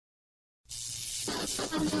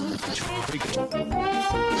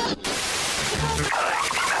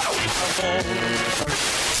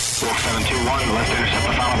721, let's intercept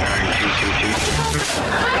the final bearing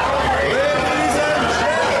 222. Ladies and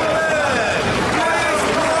gentlemen,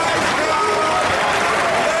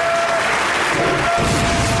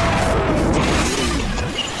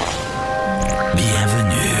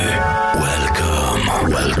 bienvenue. Welcome.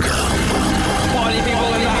 Party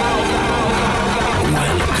people in the house.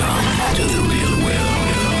 Welcome to the real world.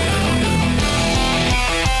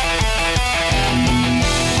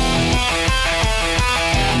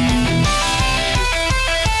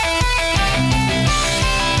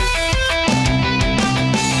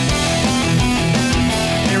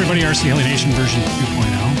 Hey everybody, RC Heli Nation version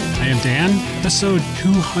 2.0. I am Dan, episode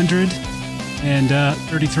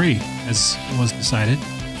 233, as it was decided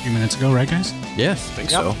a few minutes ago, right guys? Yes, I think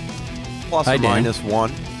so. Plus Hi, or Dan. minus one.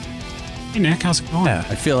 Hey Nick, how's it going? Yeah,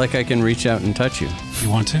 I feel like I can reach out and touch you. You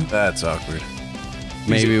want to? That's awkward.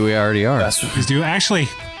 Maybe we already are. Please do. Actually,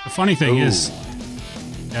 the funny thing is,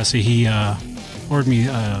 Jesse, he poured me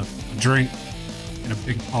a drink in a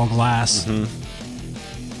big tall glass.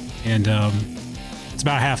 And it's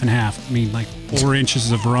about half and half. I mean, like 4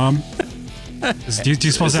 inches of rum. Do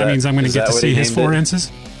you suppose that means I'm going to get to see his 4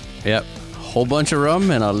 inches? Yep. Whole bunch of rum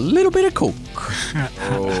and a little bit of Coke.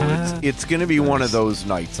 It's going to be one of those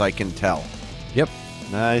nights, I can tell. Yep.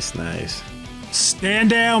 Nice. Stand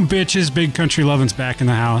down, bitches. Big Country Lovin's back in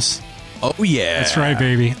the house. Oh, yeah. That's right,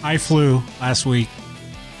 baby. I flew last week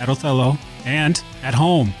at Othello and at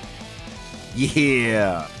home.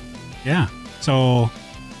 Yeah. Yeah. So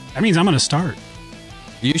that means I'm going to start.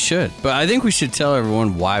 You should. But I think we should tell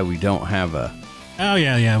everyone why we don't have a... Oh,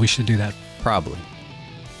 yeah. We should do that. Probably.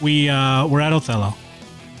 We're at Othello.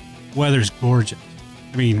 Weather's gorgeous.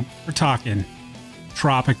 I mean, we're talking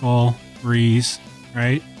tropical breeze,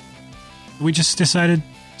 right? We just decided,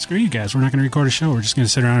 screw you guys. We're not going to record a show. We're just going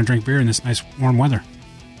to sit around and drink beer in this nice warm weather.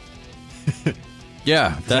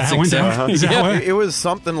 Yeah, that's how it went down? exactly... Is that Yeah. what- It was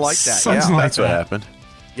something like that. Something yeah, like that's what that. happened.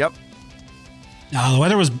 Yep. No, the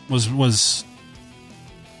weather was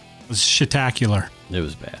shitacular. It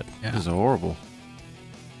was bad. Yeah. It was horrible.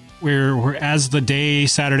 We're as the day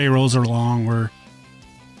Saturday rolls along, we're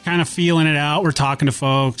kind of feeling it out. We're talking to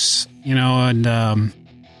folks, and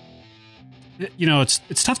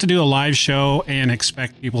it's tough to do a live show and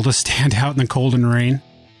expect people to stand out in the cold and rain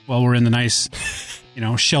while we're in the nice,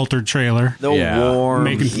 sheltered trailer. The Yeah. warm,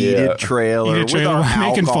 heated trailer Heated trailer, with our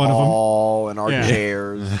making fun of 'em. alcohol and our Yeah.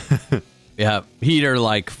 chairs. Yeah, heater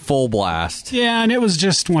like full blast. Yeah, and it was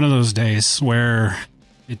just one of those days where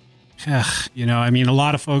a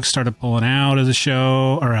lot of folks started pulling out of the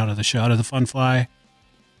show, out of the Fun Fly.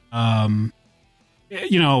 And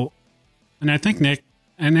I think Nick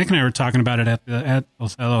and I were talking about it at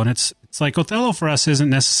Othello, and it's like Othello for us isn't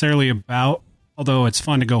necessarily about, although it's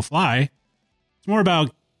fun to go fly, it's more about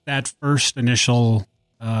that first initial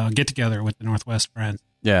get together with the Northwest friends.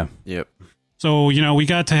 Yeah. Yep. So, we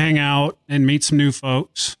got to hang out and meet some new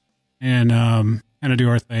folks and kind of do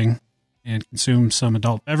our thing and consume some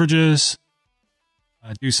adult beverages,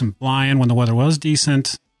 do some flying when the weather was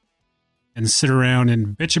decent, and sit around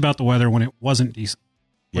and bitch about the weather when it wasn't decent,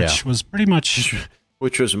 which was pretty much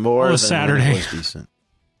Which was more All than of Saturday. when it was decent.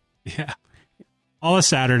 yeah. All of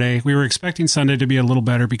Saturday. We were expecting Sunday to be a little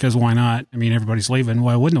better because why not? I mean, everybody's leaving.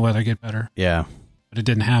 Why wouldn't the weather get better? Yeah. But it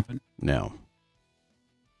didn't happen. No.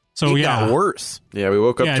 So, It got worse. Yeah, we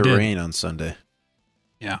woke up Yeah, it to did. rain on Sunday.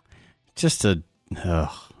 Yeah. Just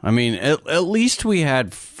I mean, at least we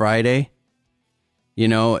had Friday.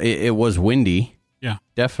 It was windy. Yeah.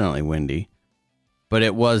 Definitely windy. But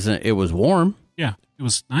it was warm. Yeah. It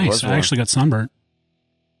was nice. was I warm. actually got sunburnt.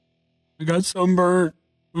 I got sunburnt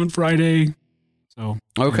on Friday. So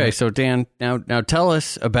Okay, so Dan, now tell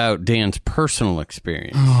us about Dan's personal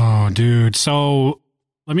experience. Oh, dude. So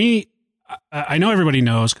I know everybody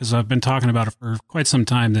knows because I've been talking about it for quite some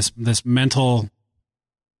time, this mental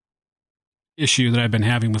issue that I've been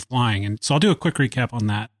having with flying. And so I'll do a quick recap on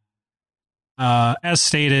that. As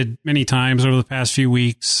stated many times over the past few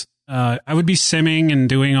weeks, I would be simming and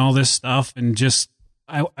doing all this stuff and just,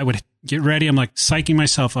 I would get ready. I'm like psyching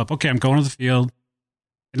myself up. Okay, I'm going to the field.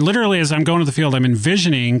 And literally as I'm going to the field, I'm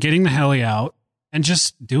envisioning getting the heli out and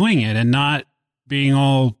just doing it and not being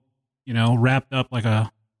all, wrapped up like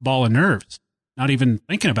a ball of nerves, not even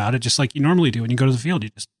thinking about it, just like you normally do when you go to the field. You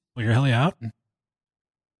just pull your heli out and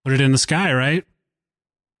put it in the sky, right?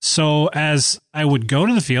 So as I would go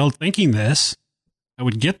to the field thinking this, I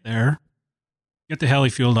would get there, get the heli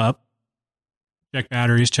fueled up, check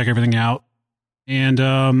batteries, check everything out, and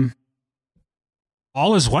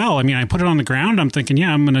all is well. I mean, I put it on the ground. I'm thinking,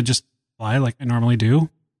 yeah, I'm going to just fly like I normally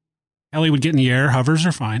do. Heli would get in the air, hovers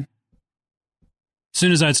are fine. As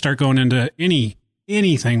soon as I'd start going into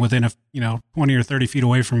anything within 20 or 30 feet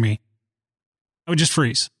away from me, I would just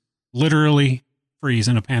freeze. Literally freeze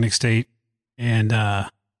in a panic state and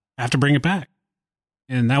have to bring it back.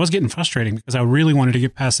 And that was getting frustrating because I really wanted to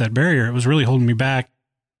get past that barrier. It was really holding me back.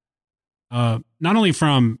 Not only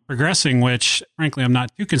from progressing, which frankly I'm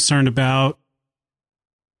not too concerned about,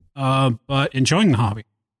 but enjoying the hobby,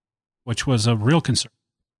 which was a real concern.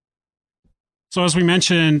 So as we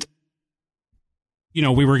mentioned,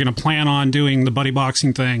 we were going to plan on doing the buddy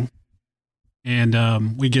boxing thing,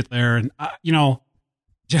 and we get there, and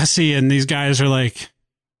Jesse and these guys are like,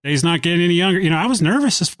 he's not getting any younger. I was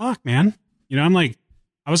nervous as fuck, man. I'm like,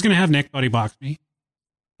 I was going to have Nick buddy box me,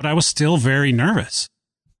 but I was still very nervous.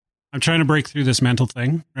 I'm trying to break through this mental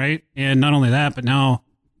thing, right? And not only that, but now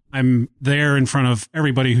I'm there in front of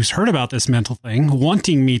everybody who's heard about this mental thing,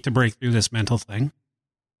 wanting me to break through this mental thing,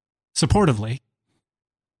 supportively.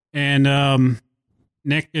 And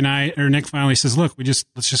Nick finally says, "Look,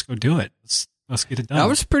 let's just go do it. Let's get it done." That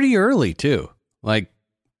was pretty early too. Like,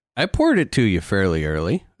 I poured it to you fairly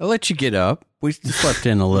early. I let you get up. We slept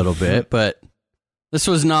in a little bit, but this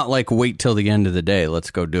was not like wait till the end of the day.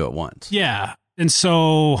 Let's go do it once. Yeah, and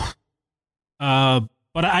so, but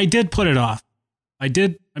I did put it off. I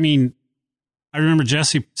did. I mean, I remember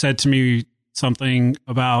Jesse said to me something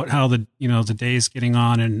about how the day's getting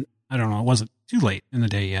on, and I don't know, it wasn't too late in the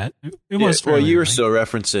day yet. It was. Well, you were early. still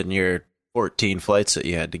referencing your 14 flights that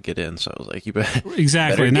you had to get in, so I was like, you better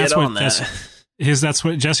exactly, and that's what that's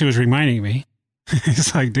what Jesse was reminding me.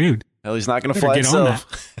 He's like, dude, hell, he's not going to fly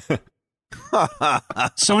himself.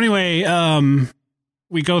 So anyway,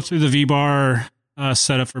 we go through the V-bar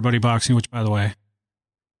setup for buddy boxing, which, by the way,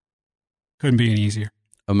 couldn't be any easier.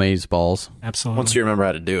 Amaze balls. Absolutely. Once you remember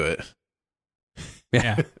how to do it.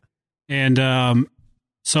 Yeah. And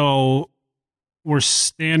so we're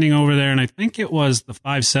standing over there, and I think it was the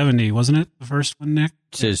 570, wasn't it? The first one, Nick?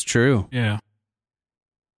 This is true. Yeah.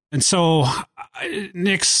 And so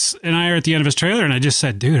Nick's and I are at the end of his trailer, and I just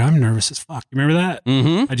said, dude, I'm nervous as fuck. You remember that?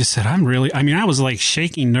 Mm-hmm. I just said, I was like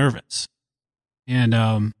shaking nervous.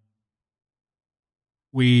 And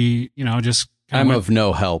we, just kind I'm of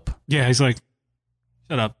no help. Yeah, he's like,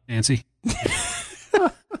 shut up, Nancy. It's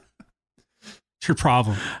your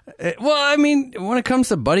problem. Well, I mean, when it comes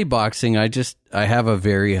to buddy boxing, I have a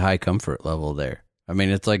very high comfort level there. I mean,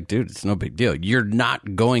 it's like, dude, it's no big deal. You're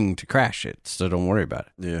not going to crash it, so don't worry about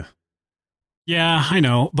it. Yeah. Yeah, I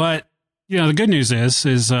know. But, the good news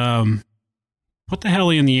is put the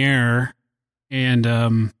heli in the air and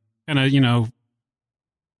kind of,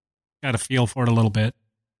 got a feel for it a little bit.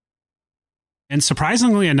 And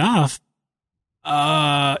surprisingly enough,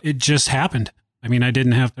 it just happened. I mean, I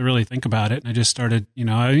didn't have to really think about it. And I just started,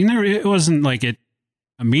 it wasn't like it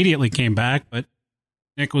immediately came back, but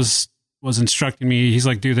Nick was instructing me. He's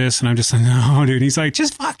like, do this. And I'm just like, no, dude. He's like,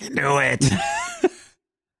 just fucking do it.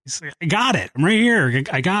 He's like, I got it. I'm right here.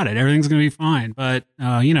 I got it. Everything's going to be fine. But,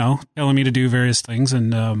 telling me to do various things.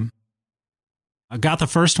 And I got the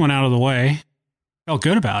first one out of the way. Felt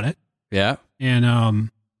good about it. Yeah. And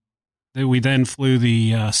we then flew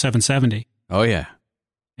the 770. Oh, yeah.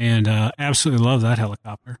 And absolutely love that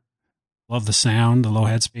helicopter. Love the sound, the low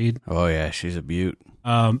head speed. Oh, yeah. She's a beaut.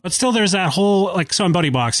 But still, there's that whole, so I'm buddy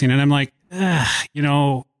boxing, and I'm like,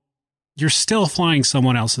 you're still flying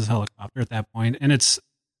someone else's helicopter at that point. And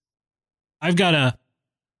I've got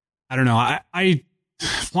I don't know, I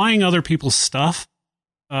flying other people's stuff,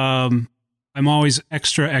 I'm always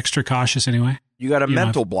extra cautious anyway. You got a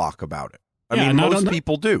mental block about it. I mean, most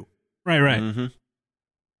people do. Right. Mm-hmm.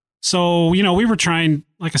 So, we were trying,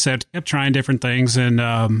 like I said, kept trying different things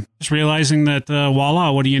and just realizing that,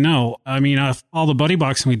 voila, what do you know? I mean, all the buddy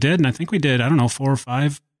boxing we did, and I think we did, 4 or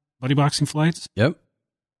 5 buddy boxing flights. Yep.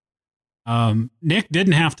 Nick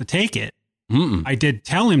didn't have to take it. Mm-mm. I did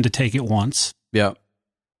tell him to take it once. Yep.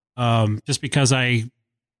 Just because I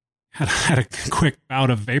had a quick bout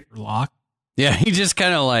of vapor lock. Yeah, he just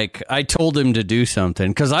kind of I told him to do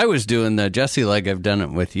something because I was doing the Jesse like I've done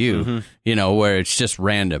it with you, where it's just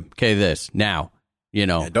random. Okay, this now,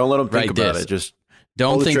 Yeah, don't let him think about it. Just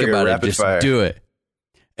don't think about it. Just do it.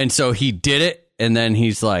 And so he did it, and then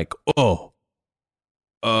he's like, "Oh,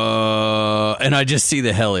 and I just see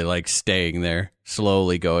the heli staying there,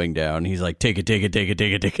 slowly going down. He's like, "Take it."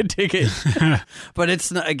 But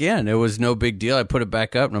it's not, again, it was no big deal. I put it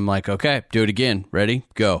back up, and I'm like, "Okay, do it again. Ready?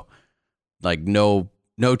 Go." No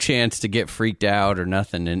chance to get freaked out or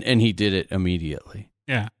nothing. And he did it immediately.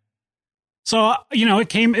 Yeah. So,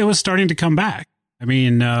 it was starting to come back. I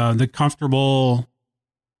mean, the comfortable,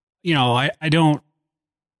 I don't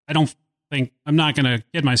think I'm not going to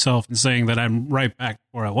kid myself in saying that I'm right back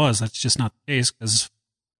where I was. That's just not the case because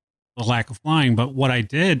of the lack of flying. But we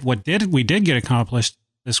did get accomplished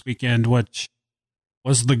this weekend, which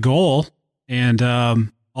was the goal. And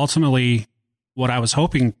ultimately, what I was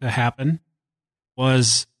hoping to happen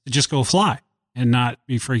was to just go fly and not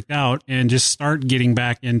be freaked out and just start getting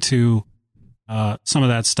back into some of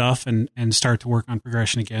that stuff and start to work on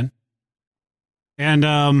progression again. And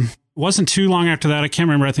it wasn't too long after that. I can't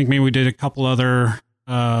remember. I think maybe we did a couple other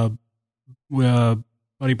buddy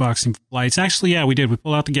boxing flights. Actually, yeah, we did. We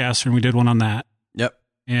pulled out the gasser and we did one on that. Yep.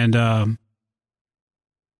 And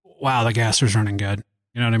wow, the gasser's running good.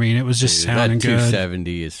 You know what I mean? It was just sounding that good.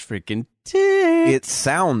 270 is freaking It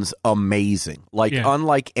sounds amazing. Like Yeah.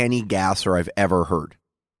 unlike any gasser I've ever heard.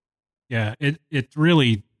 Yeah, it's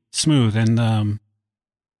really smooth. And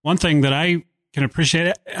one thing that I can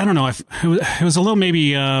appreciate, I don't know, if it was a little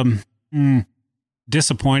maybe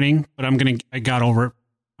disappointing, but I got over it.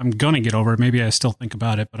 I'm going to get over it. Maybe I still think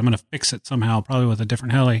about it, but I'm going to fix it somehow, probably with a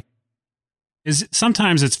different heli. Is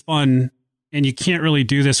sometimes it's fun, and you can't really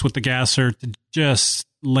do this with the gasser, to just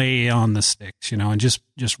lay on the sticks, and just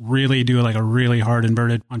really do like a really hard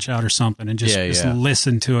inverted punch out or something, and just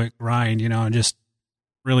listen to it grind, and just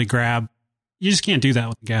really grab. You just can't do that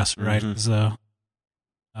with the gasser, right? Because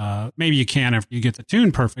maybe you can after you get the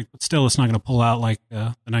tune perfect, but still it's not going to pull out like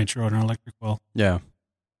the nitro and an electric will. Yeah.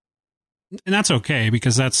 And that's okay,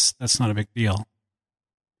 because that's not a big deal.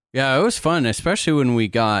 Yeah, it was fun, especially when we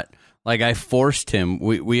got, like, I forced him.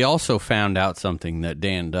 We also found out something that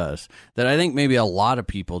Dan does that I think maybe a lot of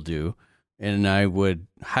people do, and I would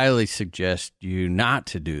highly suggest you not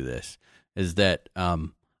to do this, is that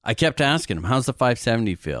I kept asking him, how's the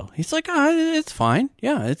 570 feel? He's like, it's fine.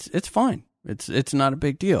 Yeah, it's fine. It's not a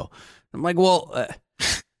big deal. I'm like, well,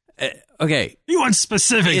 okay. You want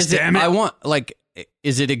specifics, damn it. I want, like,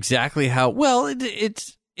 is it exactly how? Well,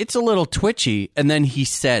 it's a little twitchy, and then he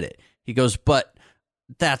said it. He goes, but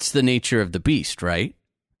that's the nature of the beast, right?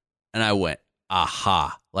 And I went,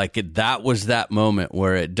 aha. Like, that was that moment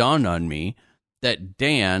where it dawned on me that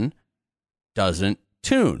Dan doesn't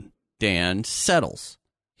tune. Dan settles.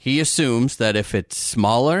 He assumes that if it's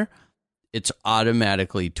smaller, it's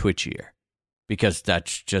automatically twitchier, because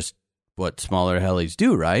that's just what smaller helis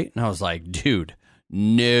do, right? And I was like, dude,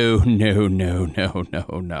 no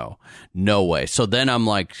way. So then I'm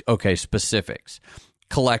like, okay, specifics.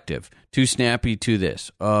 Collective, too snappy to this,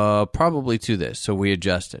 probably to this. So we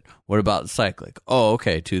adjust it. What about cyclic? Oh,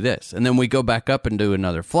 okay, to this. And then we go back up and do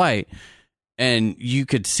another flight, and you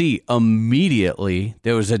could see immediately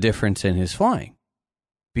there was a difference in his flying.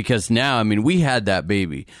 Because now, I mean, we had that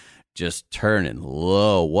baby just turning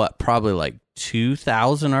low, probably like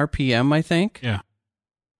 2,000 RPM, I think. Yeah.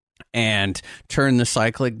 And turn the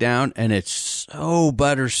cyclic down, and it's so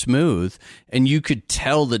butter smooth, and you could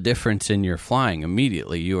tell the difference in your flying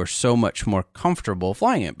immediately. You are so much more comfortable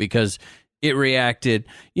flying it because it reacted,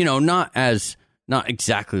 not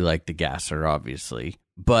exactly like the gasser, obviously,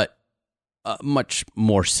 but much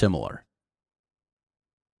more similar.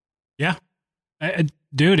 Yeah.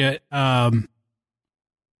 Dude, I'm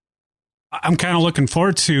kind of looking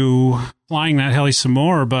forward to flying that heli some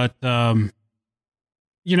more, but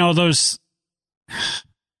those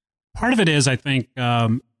part of it is, I think,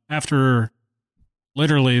 after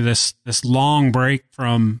literally this long break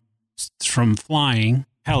from flying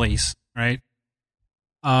helis, right?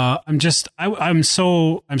 I'm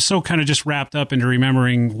so kind of just wrapped up into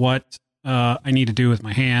remembering what I need to do with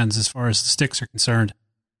my hands as far as the sticks are concerned.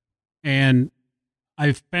 And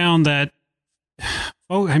I've found that,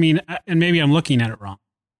 and maybe I'm looking at it wrong.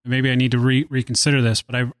 Maybe I need to reconsider this,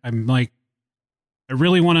 but I'm like, I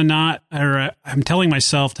really want to I'm telling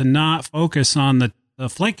myself to not focus on the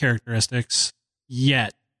flight characteristics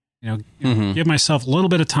yet. Give myself a little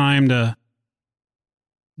bit of time to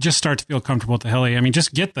just start to feel comfortable with the heli. I mean,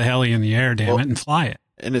 just get the heli in the air, damn it, and fly it.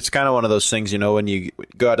 And it's kind of one of those things, when you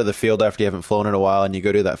go out to the field after you haven't flown in a while and you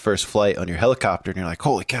go do that first flight on your helicopter and you're like,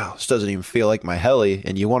 holy cow, this doesn't even feel like my heli,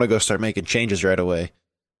 and you want to go start making changes right away.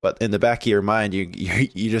 But in the back of your mind, you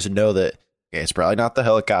just know that, okay, it's probably not the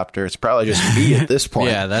helicopter. It's probably just me at this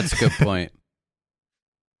point. Yeah, that's a good point.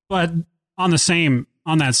 But on that same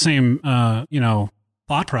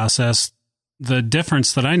thought process, the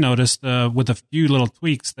difference that I noticed with a few little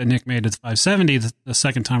tweaks that Nick made to the 570 the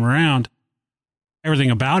second time around,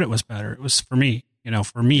 everything about it was better. It was for me,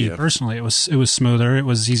 personally, it was smoother. It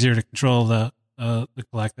was easier to control the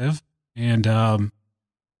collective, and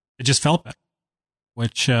it just felt better,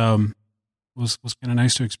 which was kind of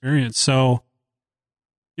nice to experience. So,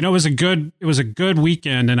 it was a good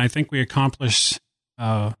weekend, and I think we accomplished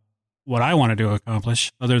what I wanted to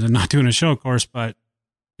accomplish, other than not doing a show, of course, but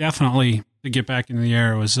definitely to get back into the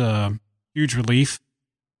air was a huge relief.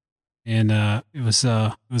 And it was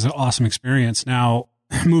an awesome experience. Now,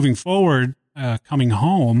 moving forward, coming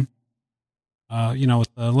home, with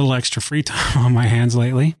a little extra free time on my hands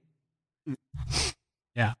lately,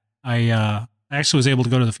 I actually was able to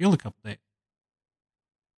go to the field a couple days.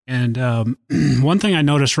 And one thing I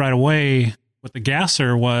noticed right away with the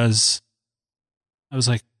gasser was, I was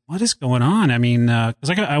like, what is going on? I mean, because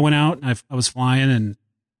I went out and I was flying and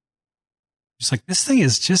just like, this thing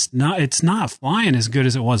is just it's not flying as good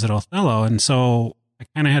as it was at Othello. And so I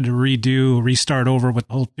kind of had to restart over with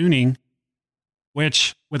the whole tuning,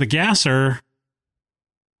 which with a gasser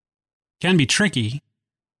can be tricky.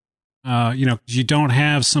 Because you don't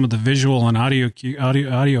have some of the visual and audio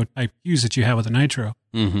type cues that you have with the Nitro.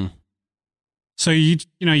 Mm-hmm. So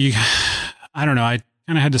I don't know. I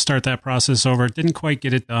kind of had to start that process over. Didn't quite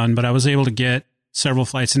get it done, but I was able to get several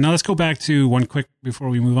flights. And now let's go back to one quick before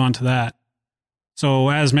we move on to that. So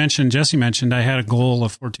as Jesse mentioned, I had a goal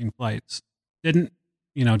of 14 flights. Didn't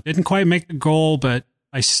quite make the goal, but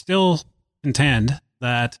I still contend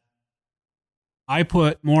that I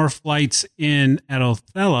put more flights in at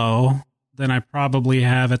Othello than I probably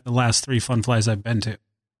have at the last 3 fun flies I've been to.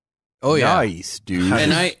 Oh, yeah. Nice, dude.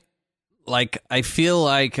 And I feel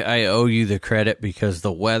like I owe you the credit because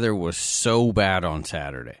the weather was so bad on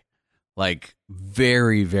Saturday. Like,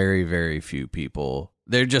 very, very, very few people.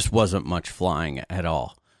 There just wasn't much flying at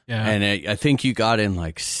all. Yeah. And I think you got in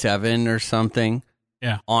like 7 or something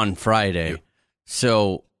on Friday. Yep.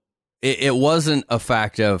 So it wasn't a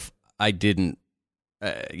fact of I didn't,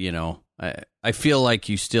 I feel like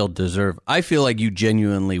you still deserve. I feel like you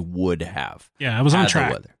genuinely would have. Yeah, I was on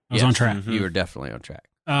track. I was on track. Mm-hmm. You were definitely on track.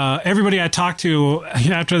 Everybody I talked to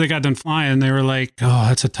after they got done flying, they were like, "Oh,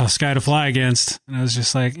 that's a tough sky to fly against." And I was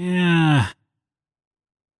just like, "Yeah,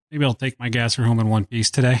 maybe I'll take my gasser home in one piece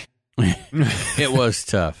today." It was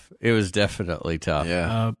tough. It was definitely tough.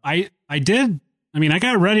 Yeah. I did. I mean, I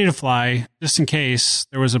got ready to fly just in case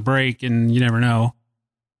there was a break, and you never know.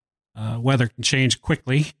 Weather can change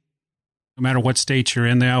quickly, no matter what state you're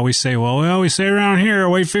in. They always say, "Well, we always say around here,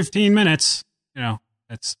 wait 15 minutes."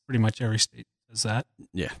 That's pretty much every state does that.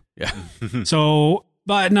 Yeah. So,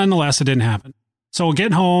 but nonetheless, it didn't happen. So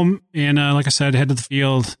getting home and, like I said, head to the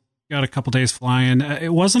field, got a couple days flying.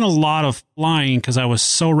 It wasn't a lot of flying because I was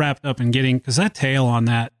so wrapped up in because that tail on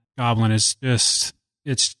that Goblin is just,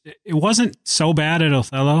 it wasn't so bad at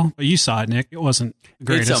Othello, but you saw it, Nick. It wasn't the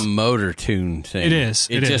greatest. It's a motor tune thing. It is.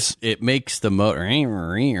 It makes the motor,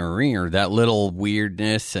 that little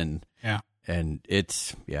weirdness and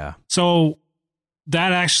it's, yeah. So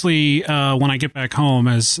that actually, when I get back home,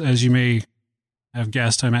 as you may have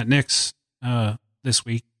guessed, I'm at Nick's this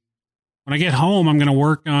week. When I get home, I'm going to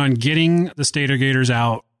work on getting the stator gators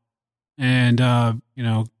out and,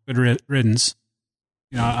 good riddance.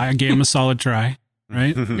 I gave them a solid try,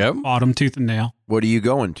 right? Yep. Bottom, tooth and nail. What are you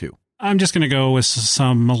going to? I'm just going to go with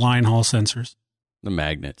some line haul sensors. The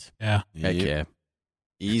magnets. Yeah. Heck yeah.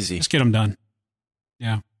 Easy. Just get them done.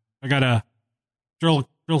 Yeah. I got to drill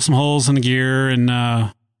some holes in the gear and,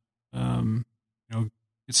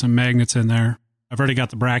 get some magnets in there. I've already got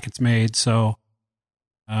the brackets made, so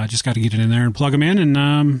just got to get it in there and plug them in,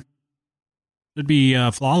 and it'd be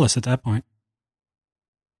flawless at that point.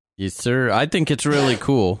 Yes, sir. I think it's really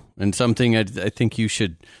cool and something I think you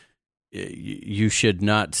should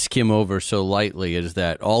not skim over so lightly is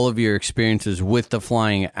that all of your experiences with the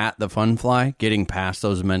flying at the Fun Fly, getting past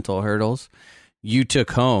those mental hurdles, you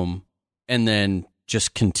took home and then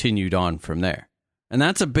just continued on from there. And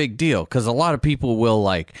that's a big deal because a lot of people will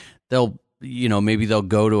maybe they'll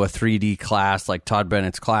go to a 3D class like Todd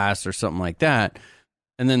Bennett's class or something like that.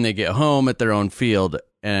 And then they get home at their own field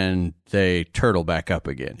and they turtle back up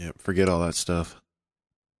again. Yeah, forget all that stuff.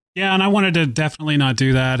 Yeah, and I wanted to definitely not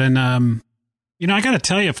do that. And, I got to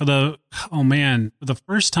tell you, for the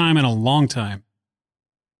first time in a long time,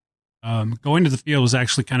 going to the field was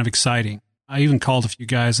actually kind of exciting. I even called a few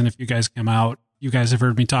guys, and if you guys come out, you guys have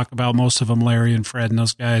heard me talk about most of them, Larry and Fred and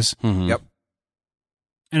those guys. Mm-hmm. Yep.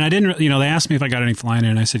 And I didn't, they asked me if I got any flying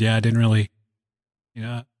in, and I said, yeah, I didn't really,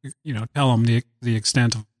 tell them the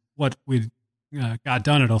extent of what we got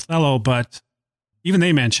done at Othello. But even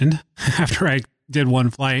they mentioned after I did one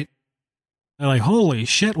flight, they're like, holy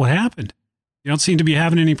shit, what happened? You don't seem to be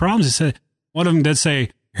having any problems. They said, one of them did say,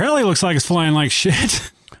 your heli looks like it's flying like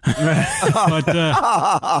shit. But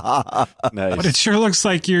Nice. But it sure looks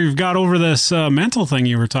like you've got over this mental thing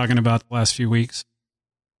you were talking about the last few weeks.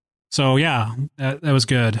 So yeah, that was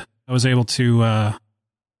good. I was able to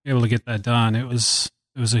get that done. It was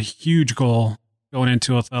a huge goal going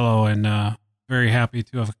into Othello, and very happy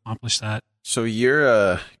to have accomplished that. So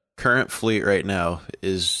your current fleet right now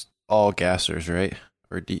is all gassers, right?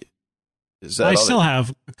 Or is that I all still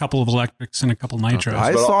have a couple of electrics and a couple nitros.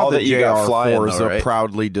 I But saw all the that you got JR flying, though, Forza right?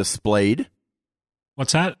 proudly displayed.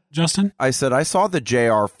 What's that, Justin? I said I saw the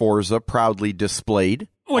JR Forza proudly displayed,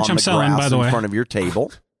 Which on I'm the selling, grass by the in way. front of your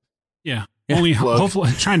table. Yeah. Only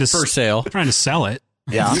hopefully trying to For sale. trying to sell it.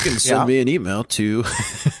 Yeah, You can send me an email to.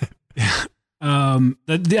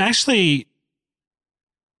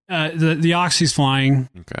 The Oxy's flying.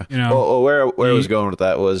 Okay. You know, Well, where I was going with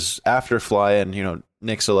that was after flying,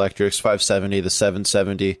 Nick's Electrics 570, the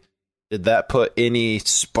 770. Did that put any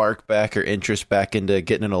spark back or interest back into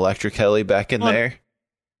getting an electric heli back in there?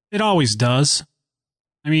 it always does.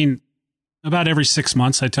 I mean, about every 6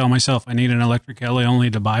 months, I tell myself I need an electric heli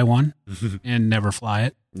only to buy one and never fly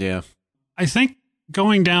it. Yeah. I think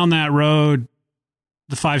going down that road,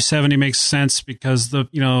 the 570 makes sense because the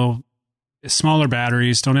smaller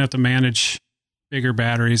batteries don't have to manage bigger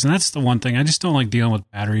batteries, and that's the one thing I just don't like dealing with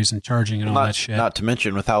batteries and charging and all that shit. Not to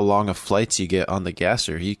mention with how long of flights you get on the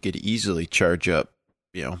gasser, you could easily charge up,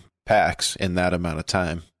 packs in that amount of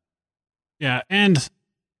time. Yeah, and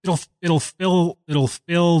it'll fill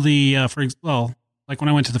the like when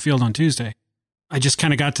I went to the field on Tuesday, I just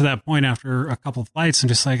kind of got to that point after a couple of flights and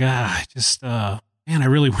just like man, I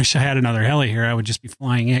really wish I had another heli here. I would just be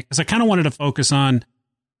flying it because I kind of wanted to focus on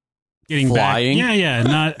getting Flying? back.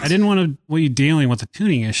 Yeah. I didn't want to be dealing with the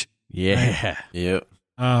tuning issue. Yeah. Yep.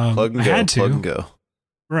 Plug and I go. had to. Plug and go.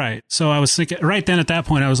 Right. So I was thinking right then at that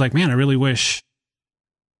point, I was like, man, I really wish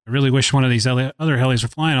one of these other helis were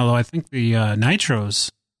flying. Although I think the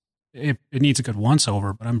nitros, it needs a good once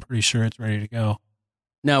over, but I'm pretty sure it's ready to go.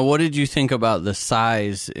 Now, what did you think about the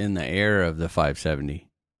size in the air of the 570?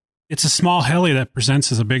 It's a small heli that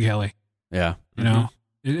presents as a big heli. Yeah. You know,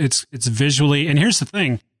 it's visually, and here's the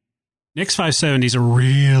thing. Nick's 570 is a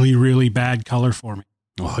really, really bad color for me.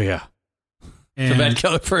 Oh, yeah. And It's a bad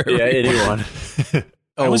color for everyone. anyone.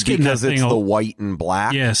 I was getting because that it's thing the white and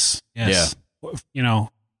black. Yes.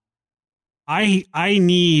 I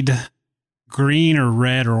need green or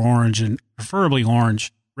red or orange, and preferably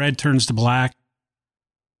orange. Red turns to black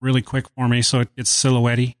really quick for me, so it gets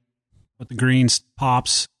silhouette-y. But the green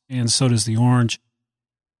pops, and so does the orange.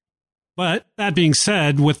 But that being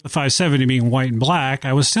said, with the 570 being white and black,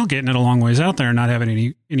 I was still getting it a long ways out there and not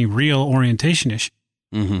having any real orientation issue.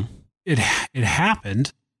 Mm-hmm. It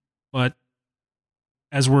happened, but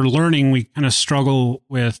as we're learning, we kind of struggle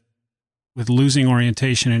with losing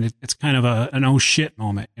orientation, and it's kind of an oh shit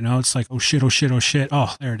moment. It's like, oh shit, oh shit, oh shit.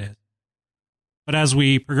 Oh, there it is. But as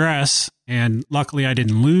we progress, and luckily I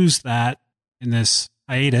didn't lose that in this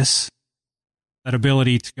hiatus, that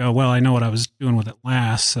ability to go, well, I know what I was doing with it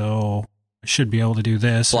last, so I should be able to do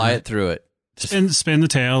this. Fly it through it. Spin the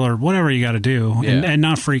tail or whatever you got to do, and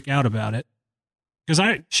not freak out about it. Because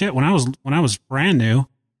when I was brand new,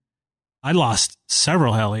 I lost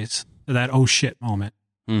several helis to that oh shit moment.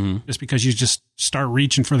 Mm-hmm. Just because you just start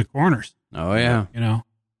reaching for the corners. Oh, yeah.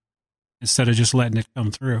 Instead of just letting it come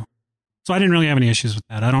through. So I didn't really have any issues with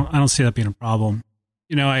that. I don't see that being a problem.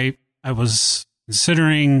 I was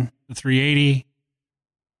considering the 380.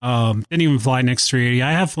 Didn't even fly next 380.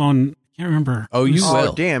 I have flown, I can't remember. Oh, you will.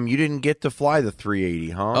 Oh, damn, you didn't get to fly the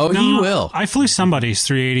 380, huh? Oh, No, you will. I flew somebody's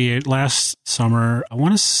 380 last summer. I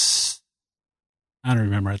don't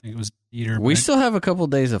remember. I think it was Peter. We but- still have a couple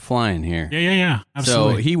days of flying here. Yeah.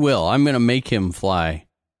 Absolutely. So he will. I'm going to make him fly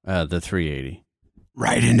the 380.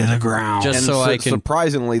 right into the ground. Just And so I can.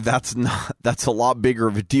 surprisingly, that's a lot bigger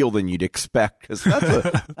of a deal than you'd expect, because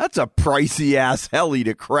that's a pricey ass heli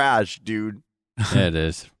to crash, dude. Yeah, it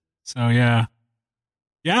is. So yeah.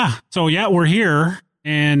 So we're here,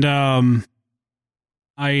 and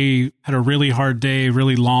I had a really hard day,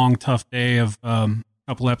 really long, tough day of a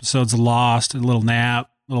couple episodes of Lost, a little nap,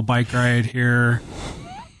 little bike ride here,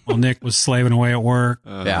 while Nick was slaving away at work.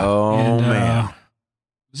 Yeah. Oh, And, man. it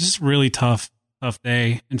was just a really tough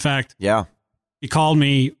day. In fact, Yeah. he called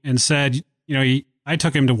me and said, I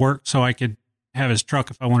took him to work so I could have his truck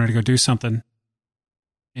if I wanted to go do something.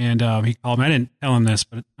 And he called me. I didn't tell him this,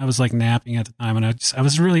 but I was like napping at the time, and I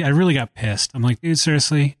really got pissed. I'm like, dude,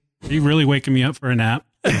 seriously, are you really waking me up for a nap?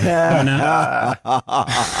 Have a nap?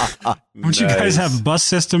 Don't you guys have a bus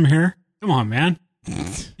system here? Come on, man.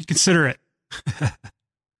 You consider it.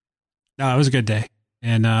 No, it was a good day.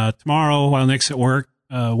 And tomorrow, while Nick's at work,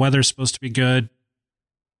 weather's supposed to be good.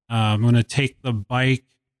 I'm going to take the bike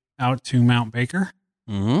out to Mount Baker.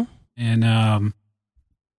 Mm-hmm. And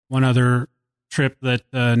one other trip that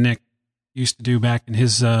Nick used to do back in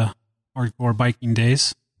his hardcore biking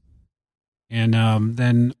days. And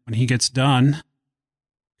then when he gets done,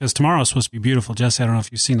 because tomorrow is supposed to be beautiful. Jesse, I don't know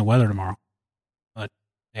if you've seen the weather tomorrow, but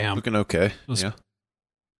damn. Looking okay. Was- Yeah.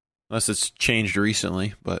 Unless it's changed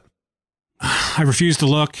recently, but I refuse to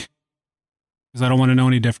look because I don't want to know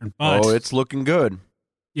any different. But Oh, it's looking good.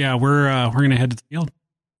 yeah, we're going to head to the field.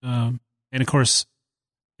 And of course,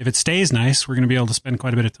 if it stays nice, we're going to be able to spend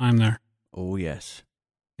quite a bit of time there. Oh, yes.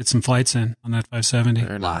 Get some flights in on that 570.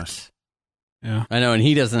 very nice. Lots. Yeah. I know, and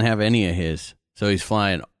he doesn't have any of his, so he's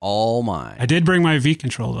flying all mine. I did bring my V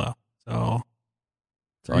control though. So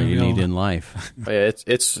That's all you need in life. But yeah,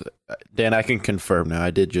 it's Dan, I can confirm now.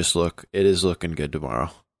 I did just look. It is looking good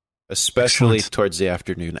tomorrow, especially Excellent. towards the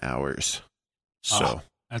afternoon hours. So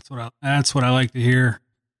that's what I like to hear.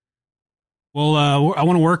 Well, I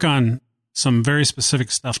want to work on some very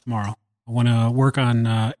specific stuff tomorrow. I want to work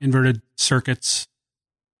on inverted circuits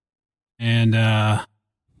and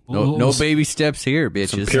No baby steps here, some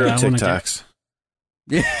bitches. pure I wanna TikToks.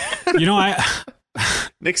 You know,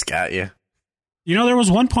 Nick's got you. there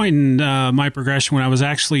was one point in my progression when I was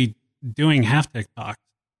actually doing half TikToks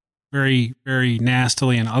very, very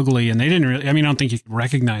nastily and ugly, and they didn't really. I mean, I don't think you could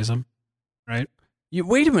recognize them, right?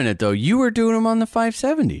 Wait a minute, though. You were doing them on the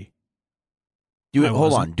 570. I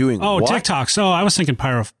Hold wasn't. on. Doing Oh, what? TikToks. Oh, I was thinking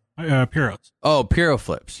pyros. Oh, Pyro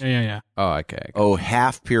flips. Yeah. Oh, okay. Oh,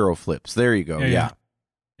 half pyro flips. There you go. Yeah.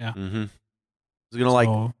 Mm-hmm. I was gonna like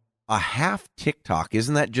So- a half TikTok.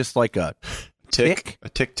 Isn't that just like a Tick. A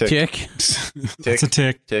tick. Tick. That's a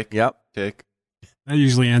tick. Tick. Yep. Tick. That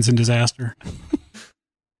usually ends in disaster.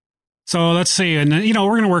 So let's see. And, we're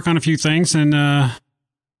going to work on a few things. And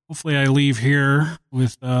hopefully I leave here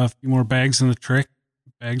with a few more bags in the trick.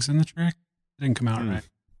 Bags in the trick? It didn't come out right.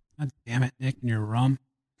 God damn it, Nick, and your rum.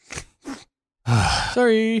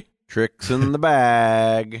 Sorry. Tricks in the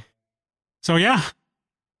bag. So, yeah.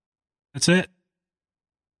 That's it.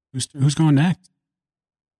 Who's going next?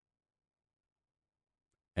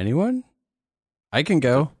 Anyone? I can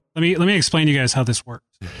go. Let me explain to you guys how this works.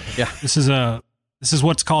 Yeah. This is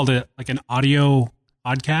what's called an audio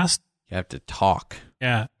podcast. You have to talk.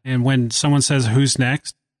 Yeah, and when someone says "Who's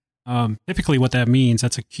next," typically what that means,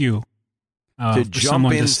 that's a cue To for jump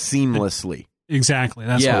someone in to seamlessly. Exactly.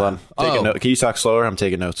 That's Yeah. what, Hold on. Take a Oh. note. Can you talk slower? I'm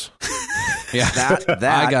taking notes. Yeah. I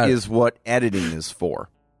That got it. is what editing is for.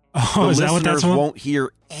 Oh, The is that what that's listeners for? won't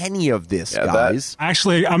hear any of this, Yeah, guys.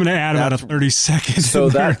 Actually, I'm going to add about a That's- 30 seconds. So in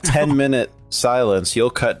there that 10-minute silence, you'll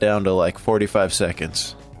cut down to like 45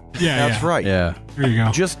 seconds. yeah, That's yeah. right. Yeah. There you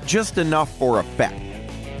go. Just enough for effect.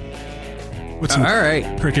 With some All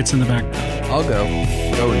right. crickets in the back. I'll go.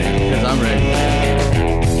 Go, Nick, because I'm ready.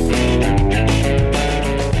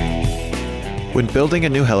 When building a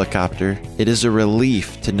new helicopter, it is a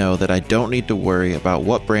relief to know that I don't need to worry about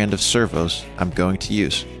what brand of servos I'm going to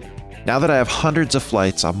use. Now that I have hundreds of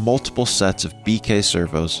flights on multiple sets of BK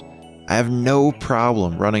servos, I have no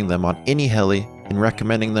problem running them on any heli and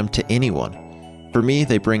recommending them to anyone. For me,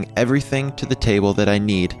 they bring everything to the table that I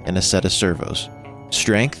need in a set of servos: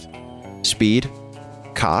 strength, speed,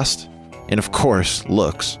 cost, and of course,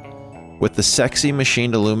 looks. With the sexy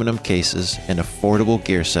machined aluminum cases and affordable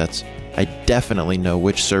gear sets, I definitely know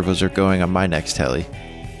which servos are going on my next heli.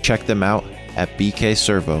 Check them out at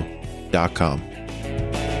bkservo.com.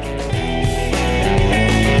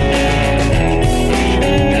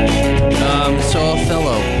 So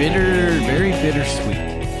Othello, very bittersweet.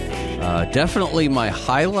 Definitely my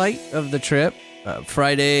highlight of the trip.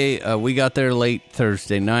 Friday, we got there late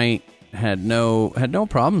Thursday night. Had no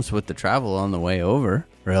problems with the travel on the way over.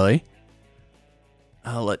 Really.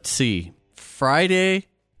 Let's see. Friday,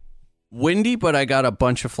 windy, but I got a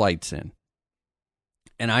bunch of flights in,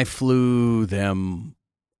 and I flew them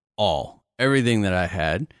all, everything that I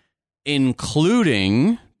had,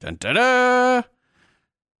 including the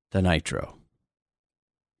Nitro.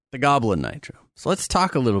 The Goblin Nitro. So let's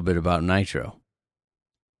talk a little bit about Nitro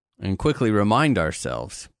and quickly remind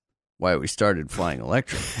ourselves why we started flying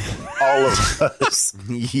electric. All of us.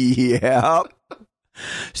 Yeah.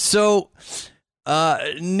 So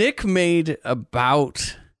Nick made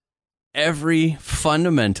about every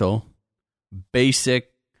fundamental,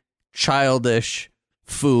 basic, childish,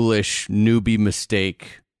 foolish, newbie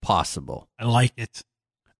mistake possible. I like it.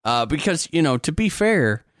 Because, to be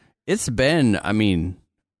fair, it's been,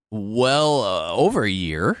 well over a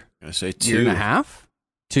year, I say year and a half,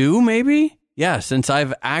 2 maybe. Yeah, since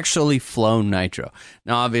I've actually flown Nitro.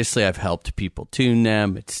 Now, obviously, I've helped people tune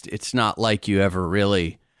them. It's not like you ever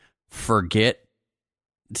really forget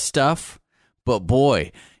stuff, but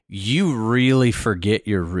boy, you really forget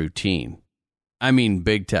your routine.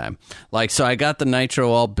 Big time. So I got the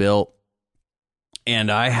Nitro all built,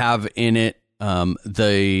 and I have in it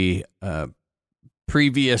the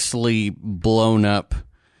previously blown up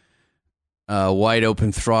wide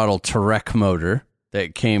open throttle Tarek motor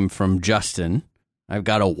that came from Justin. I've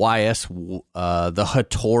got a YS, the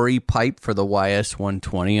Hattori pipe for the YS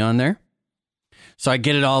 120 on there. So I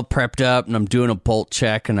get it all prepped up, and I'm doing a bolt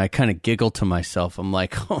check, and I kind of giggle to myself. I'm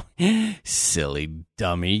like, oh, silly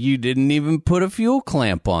dummy, you didn't even put a fuel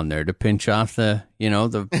clamp on there to pinch off the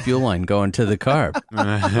fuel line going to the carb.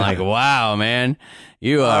 I'm like, wow, man,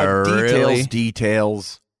 you are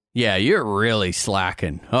details. Yeah, you're really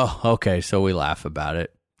slacking. Oh, okay, so we laugh about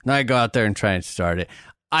it. And I go out there and try and start it.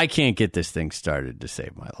 I can't get this thing started to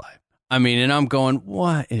save my life. I mean, and I'm going,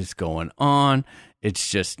 what is going on?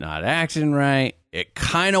 It's just not acting right. It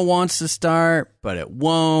kind of wants to start, but it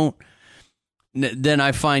won't. Then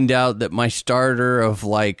I find out that my starter of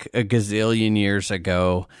like a gazillion years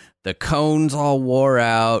ago, the cones all wore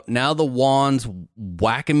out. Now the wand's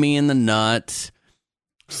whacking me in the nuts.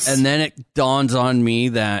 And then it dawns on me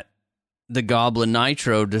that the Goblin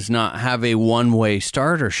Nitro does not have a one-way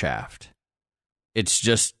starter shaft. It's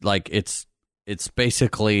just like it's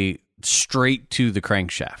basically straight to the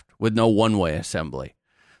crankshaft with no one-way assembly.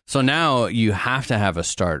 So now you have to have a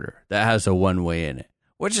starter that has a one-way in it,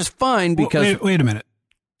 which is fine because... Wait a minute.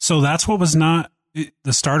 So that's what was not...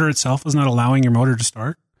 The starter itself was not allowing your motor to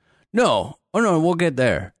start? No. Oh, no, we'll get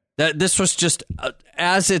there. This was just...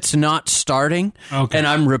 as it's not starting, okay, and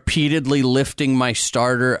I'm repeatedly lifting my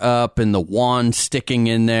starter up and the wand sticking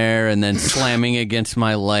in there and then slamming against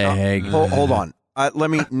my leg. Hold on.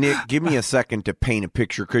 Nick, give me a second to paint a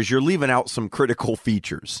picture because you're leaving out some critical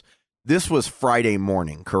features. This was Friday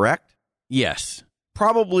morning, correct? Yes.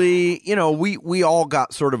 Probably, we all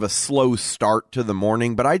got sort of a slow start to the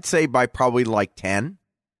morning, but I'd say by probably like 10,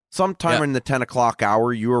 sometime in the 10 o'clock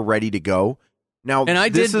hour, you were ready to go. Now,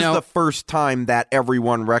 this is the first time that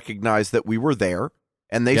everyone recognized that we were there,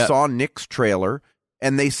 and they saw Nick's trailer,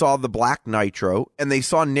 and they saw the black Nitro, and they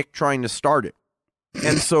saw Nick trying to start it.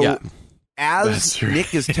 And so as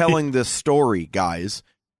Nick is telling this story, guys,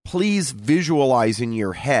 please visualize in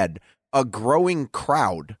your head a growing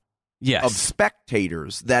crowd of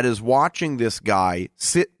spectators that is watching this guy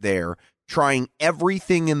sit there trying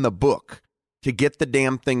everything in the book to get the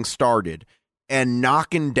damn thing started and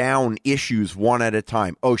knocking down issues one at a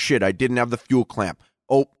time. Oh, shit, I didn't have the fuel clamp.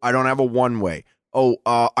 Oh, I don't have a one-way. Oh,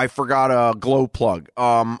 I forgot a glow plug.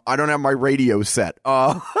 I don't have my radio set.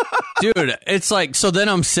 Dude, it's like, so then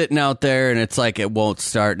I'm sitting out there and it's like it won't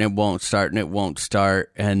start and it won't start and it won't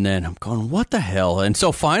start. And then I'm going, what the hell? And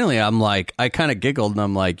so finally I'm like, I kind of giggled and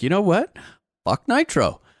I'm like, you know what? Fuck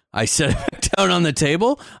Nitro. I set it down on the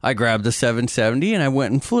table. I grabbed the 770 and I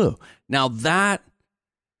went and flew. Now that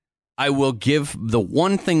I will give, the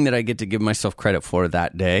one thing that I get to give myself credit for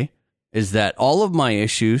that day is that all of my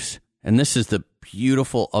issues, and this is the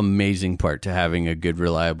beautiful, amazing part to having a good,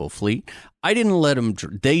 reliable fleet, I didn't let them,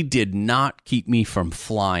 they did not keep me from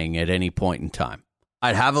flying at any point in time.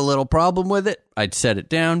 I'd have a little problem with it. I'd set it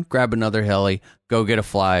down, grab another heli, go get a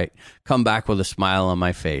flight, come back with a smile on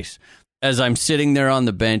my face. As I'm sitting there on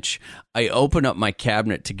the bench, I open up my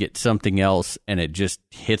cabinet to get something else, and it just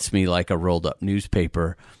hits me like a rolled up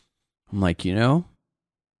newspaper. I'm like,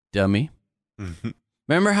 dummy.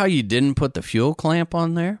 Remember how you didn't put the fuel clamp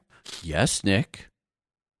on there? Yes, Nick.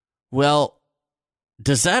 Well,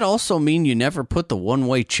 does that also mean you never put the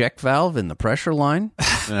one-way check valve in the pressure line?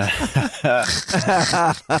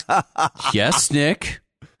 Yes, Nick.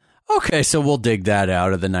 Okay, so we'll dig that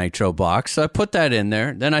out of the Nitro box. So I put that in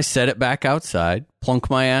there. Then I set it back outside, plunk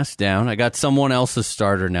my ass down. I got someone else's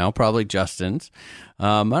starter now, probably Justin's.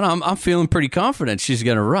 And I'm feeling pretty confident she's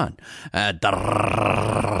going to run.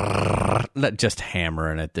 Just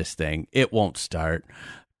hammering at this thing. It won't start.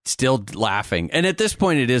 Still laughing. And at this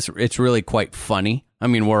point, it's really quite funny. I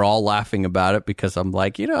mean, we're all laughing about it because I'm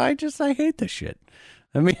like, I hate this shit.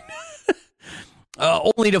 I mean,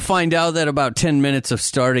 only to find out that about 10 minutes of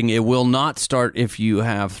starting, it will not start if you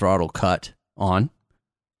have throttle cut on.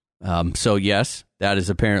 So yes, that is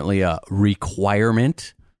apparently a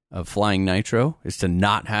requirement of flying Nitro, is to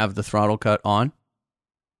not have the throttle cut on.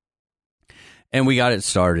 And we got it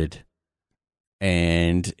started.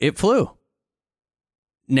 And it flew.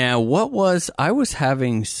 Now, what was my...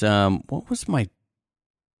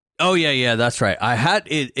 Oh, yeah, that's right. I had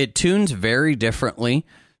it tunes very differently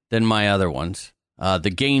than my other ones. The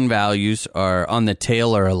gain values are on the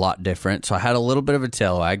tail are a lot different, so I had a little bit of a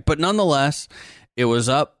tail wag. But nonetheless, it was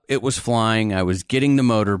up, it was flying, I was getting the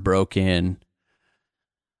motor broke in.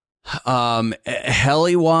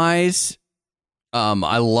 Heli-wise,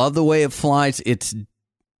 I love the way it flies.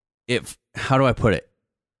 How do I put it?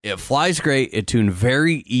 It flies great. It tuned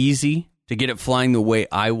very easy to get it flying the way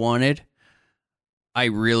I wanted. I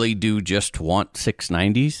really do just want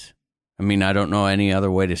 690s. I mean, I don't know any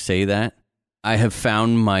other way to say that. I have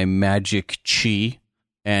found my magic chi,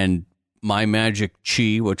 and my magic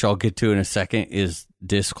chi, which I'll get to in a second, is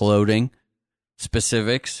disc loading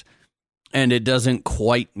specifics, and it doesn't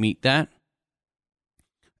quite meet that.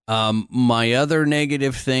 My other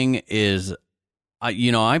negative thing is,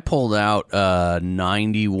 I pulled out a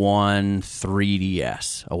 91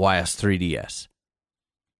 3DS, a YS 3DS.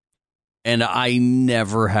 And I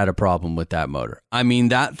never had a problem with that motor. I mean,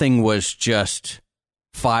 that thing was just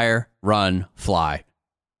fire, run, fly,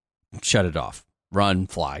 shut it off, run,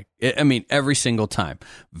 fly. I mean, every single time.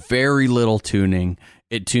 Very little tuning.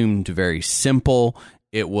 It tuned very simple.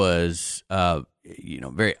 It was,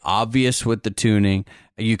 very obvious with the tuning.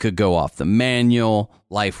 You could go off the manual.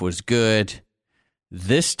 Life was good.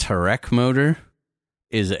 This Tarek motor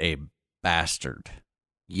is a bastard.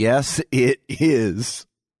 Yes, it is.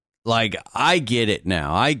 Like, I get it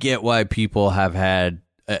now. I get why people have had,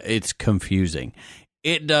 it's confusing.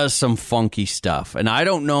 It does some funky stuff. And I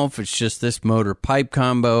don't know if it's just this motor pipe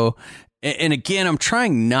combo. And again, I'm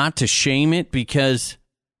trying not to shame it because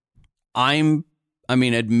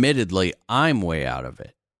admittedly, I'm way out of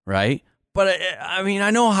it, right? But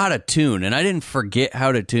I know how to tune, and I didn't forget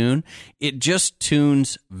how to tune. It just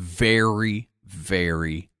tunes very,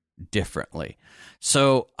 very differently.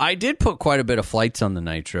 So I did put quite a bit of flights on the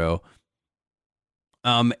Nitro.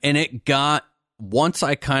 And it got, once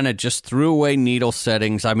I kind of just threw away needle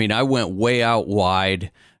settings, I mean, I went way out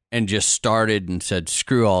wide and just started and said,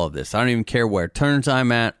 screw all of this. I don't even care where turns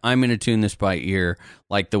I'm at. I'm going to tune this by ear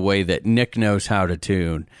like the way that Nick knows how to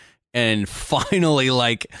tune. And finally,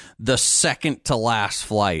 like the second to last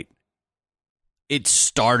flight, it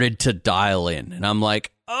started to dial in. And I'm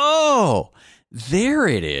like, oh, there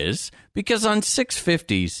it is. Because on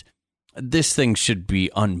 650s, this thing should be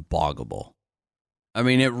unboggable. I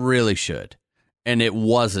mean, it really should. And it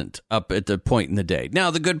wasn't up at the point in the day.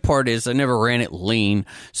 Now, the good part is I never ran it lean,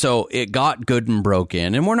 so it got good and broke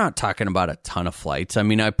in. And we're not talking about a ton of flights. I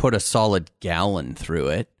mean, I put a solid gallon through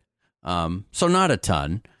it, so not a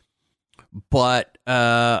ton. But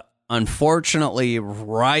unfortunately,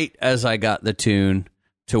 right as I got the tune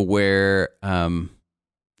to where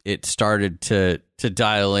it started to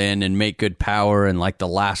dial in and make good power, and like the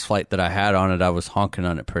last flight that I had on it, I was honking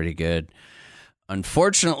on it pretty good.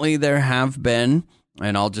 Unfortunately, there have been,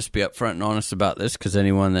 and I'll just be upfront and honest about this because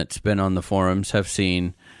anyone that's been on the forums have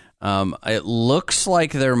seen, it looks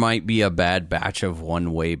like there might be a bad batch of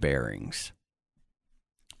one-way bearings.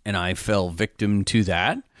 And I fell victim to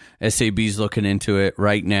that. SAB's looking into it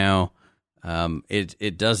right now.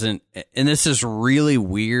 It doesn't, and this is really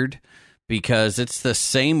weird because it's the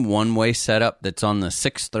same one-way setup that's on the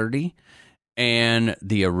 630 and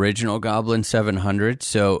the original Goblin 700,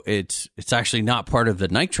 so it's actually not part of the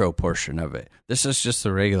Nitro portion of it. This is just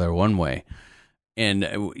the regular one-way. And,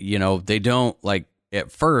 they don't, like,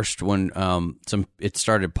 at first when it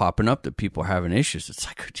started popping up that people are having issues, it's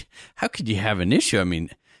like, how could you have an issue? I mean,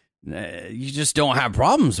 you just don't have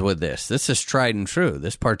problems with this. This is tried and true.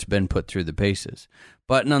 This part's been put through the paces.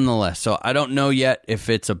 But nonetheless, so I don't know yet if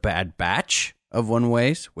it's a bad batch of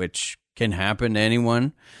one-ways, which can happen to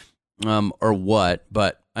anyone, or what,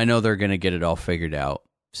 but I know they're going to get it all figured out.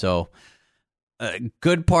 So,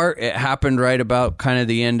 good part, it happened right about kind of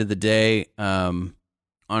the end of the day on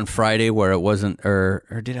Friday where it wasn't, or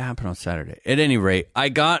did it happen on Saturday? At any rate, I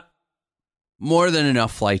got more than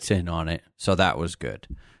enough flights in on it, so that was good.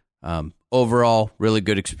 Overall, really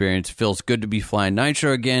good experience. Feels good to be flying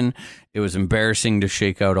Nitro again. It was embarrassing to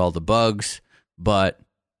shake out all the bugs, but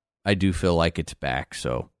I do feel like it's back,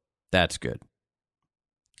 so that's good.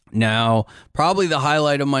 Now, probably the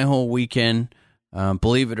highlight of my whole weekend,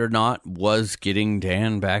 believe it or not, was getting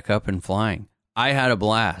Dan back up and flying. I had a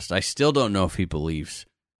blast. I still don't know if he believes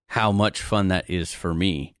how much fun that is for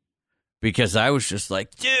me, because I was just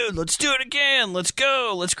like, dude, let's do it again. Let's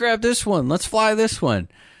go. Let's grab this one. Let's fly this one.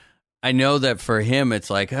 I know that for him, it's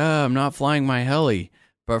like, I'm not flying my heli.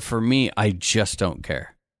 But for me, I just don't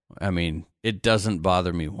care. I mean, it doesn't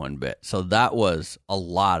bother me one bit. So that was a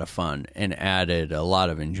lot of fun and added a lot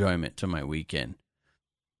of enjoyment to my weekend.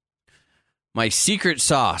 My secret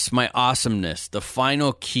sauce, my awesomeness, the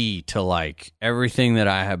final key to like everything that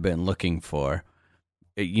I have been looking for.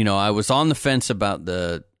 I was on the fence about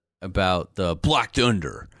the Black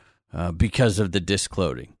Thunder because of the disc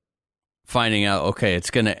loading. Finding out, okay,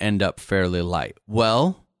 it's going to end up fairly light.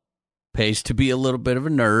 Well, pays to be a little bit of a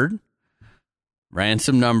nerd. Ran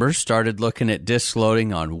some numbers, started looking at disc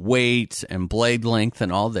loading on weights and blade length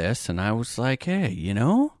and all this, and I was like, hey,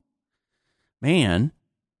 man,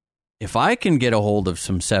 if I can get a hold of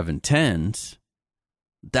some 710s,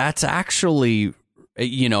 that's actually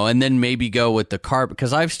and then maybe go with the carbon,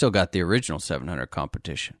 because I've still got the original 700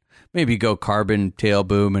 competition. Maybe go carbon tail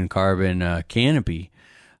boom and carbon canopy.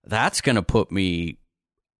 That's going to put me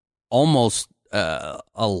almost a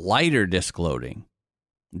lighter disc loading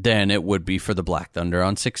than it would be for the Black Thunder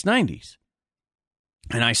on 690s.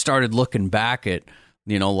 And I started looking back at,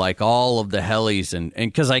 like all of the helis, and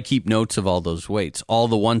because I keep notes of all those weights, all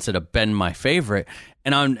the ones that have been my favorite.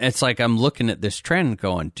 And it's like I'm looking at this trend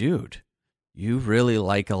going, dude, you really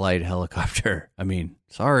like a light helicopter. I mean,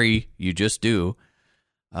 sorry, you just do.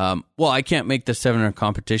 Well, I can't make the 700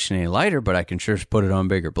 competition any lighter, but I can sure put it on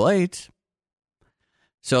bigger blades.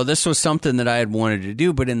 So this was something that I had wanted to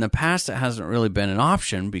do, but in the past it hasn't really been an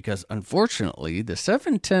option because, unfortunately, the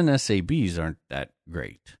 710 SABs aren't that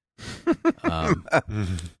great.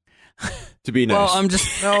 To be nice. Well,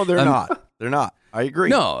 no, they're not. They're not. I agree.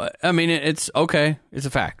 No, I mean, it's okay. It's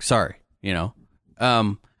a fact. Sorry,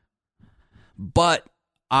 but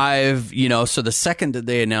I've, so the second that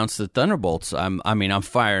they announced the Thunderbolts, I'm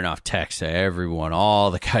firing off texts to everyone, all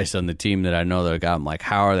the guys on the team that I know that got them, like,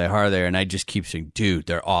 how are they? And I just keep saying, dude,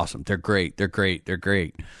 they're awesome. They're great. They're great. They're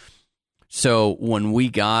great. So when we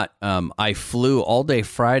got, I flew all day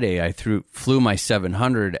Friday. I flew my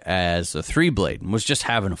 700 as a 3-blade and was just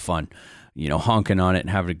having fun, honking on it and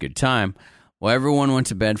having a good time. Well, everyone went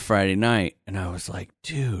to bed Friday night, and I was like,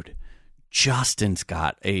 dude, Justin's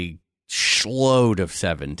got a load of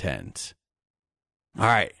 710s. All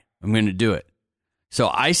right, I'm going to do it.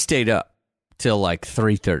 So I stayed up till like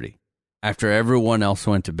 3:30 after everyone else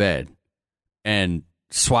went to bed and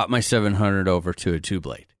swapped my 700 over to a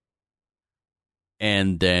 2-blade.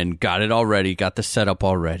 And then got it all ready, got the setup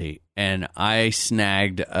all ready, and I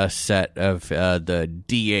snagged a set of the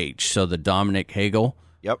DH, so the Dominic Hagel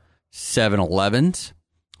 711s.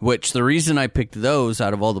 Which the reason I picked those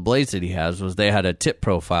out of all the blades that he has was they had a tip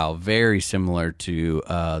profile very similar to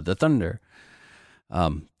the Thunder,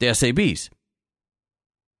 the SABs.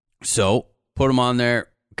 So put them on there,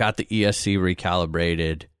 got the ESC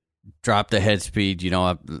recalibrated, dropped the head speed,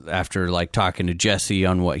 after like talking to Jesse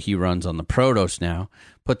on what he runs on the Protos now,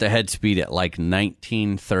 put the head speed at like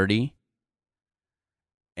 1930.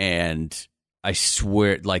 And I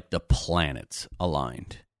swear, like the planets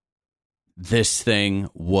aligned. This thing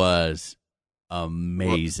was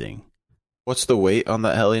amazing. What's the weight on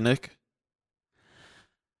that heli, Nick?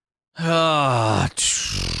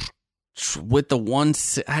 With the one,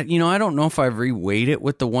 I don't know if I've reweighed it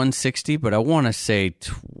with the 160, but I want to say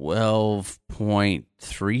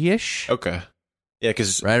 12.3-ish. Okay. Yeah,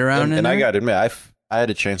 because right around and I got to admit, I had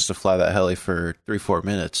a chance to fly that heli for 3-4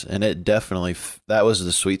 minutes, and it definitely, that was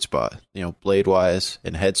the sweet spot, blade-wise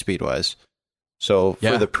and head speed-wise. So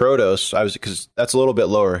for the Protos, because that's a little bit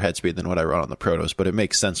lower head speed than what I run on the Protos, but it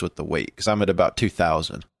makes sense with the weight because I'm at about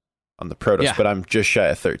 2,000 on the Protos, but I'm just shy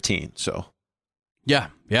of 13. So yeah,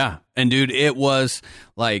 and dude, it was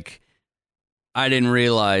like I didn't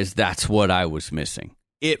realize that's what I was missing.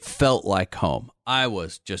 It felt like home. I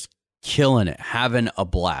was just killing it, having a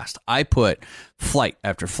blast. I put flight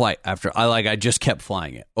after flight after I just kept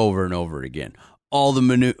flying it over and over again. All the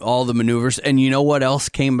maneuvers, and you know what else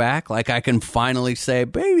came back? Like I can finally say,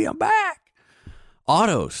 baby, I'm back.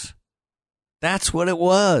 Autos. That's what it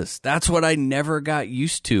was. That's what I never got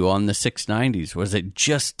used to on the 690s, was it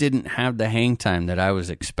just didn't have the hang time that I was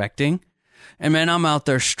expecting. And man, I'm out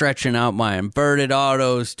there stretching out my inverted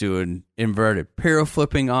autos, doing inverted pyro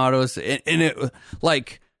flipping autos, and it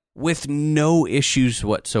like with no issues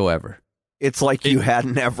whatsoever. It's like you had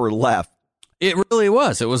never left. It really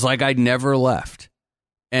was. It was like I'd never left.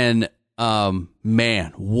 And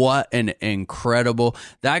man, what an incredible,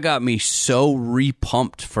 that got me so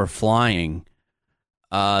repumped for flying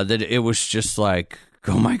that it was just like,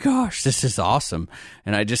 oh my gosh, this is awesome.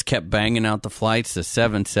 And I just kept banging out the flights. The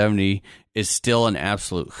 770 is still an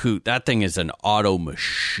absolute hoot. That thing is an auto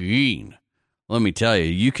machine. Let me tell you,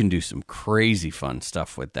 you can do some crazy fun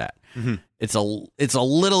stuff with that. Mm-hmm. It's a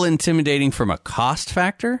little intimidating from a cost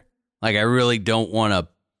factor. Like I really don't want to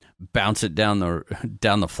bounce it down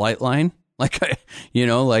the flight line, like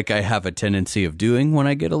I have a tendency of doing when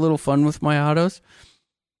I get a little fun with my autos.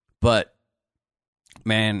 But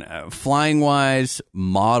man, flying wise,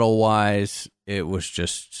 model wise, it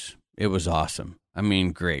was awesome. I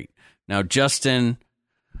mean, great. Now, Justin,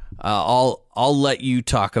 I'll let you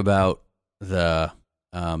talk about the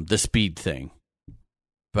speed thing,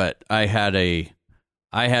 but I had a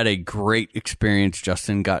great experience.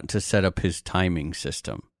 Justin got to set up his timing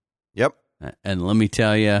system. Yep. And let me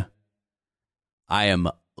tell you, I am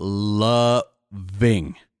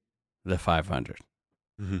loving the 500.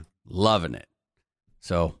 Mm-hmm. Loving it.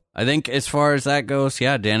 So I think as far as that goes,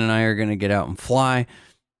 yeah, Dan and I are going to get out and fly.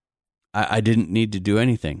 I didn't need to do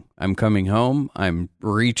anything. I'm coming home. I'm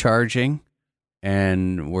recharging.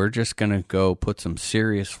 And we're just going to go put some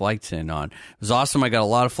serious flights in on. It was awesome. I got a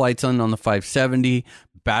lot of flights on the 570.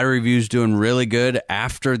 Battery view's doing really good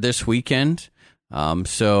after this weekend.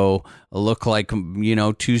 So it look like,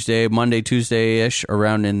 Monday, Tuesday-ish,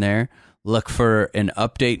 around in there. Look for an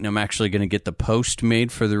update, and I'm actually going to get the post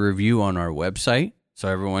made for the review on our website so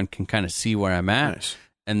everyone can kind of see where I'm at. Nice.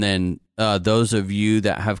 And then those of you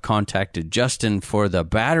that have contacted Justin for the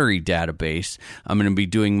battery database, I'm going to be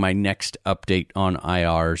doing my next update on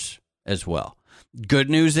IRs as well.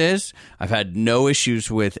 Good news is I've had no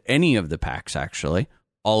issues with any of the packs, actually.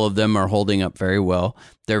 All of them are holding up very well.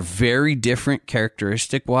 They're very different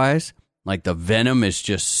characteristic-wise. Like the Venom is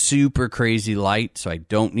just super crazy light, so I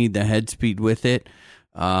don't need the head speed with it.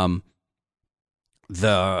 The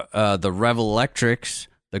Rev Electrics,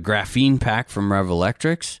 the graphene pack from Rev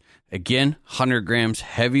Electrics, again, 100 grams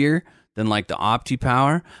heavier than like the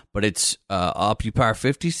OptiPower, but it's OptiPower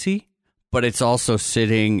 50C, but it's also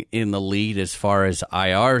sitting in the lead as far as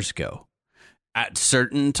IRs go. At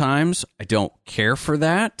certain times, I don't care for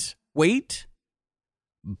that weight,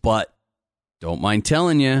 but don't mind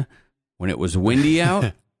telling you, when it was windy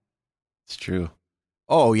out, it's true.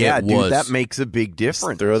 Oh, yeah, dude, that makes a big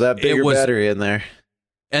difference. Throw that bigger battery in there.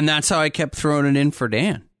 And that's how I kept throwing it in for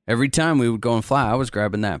Dan. Every time we would go and fly, I was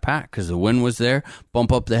grabbing that pack because the wind was there,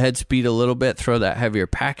 bump up the head speed a little bit, throw that heavier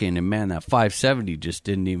pack in, and man, that 570 just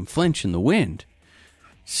didn't even flinch in the wind.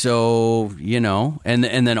 So, and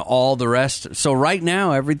then all the rest. So right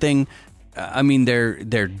now, everything, I mean,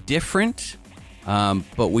 they're different,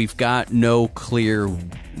 but we've got no clear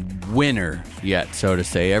winner yet, so to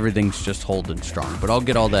say. Everything's just holding strong, but I'll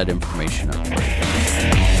get all that information up for you.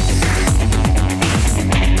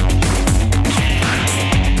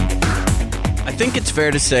 I think it's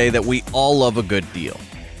fair to say that we all love a good deal.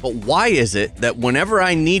 But why is it that whenever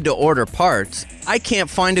I need to order parts, I can't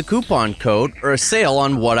find a coupon code or a sale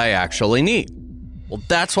on what I actually need? Well,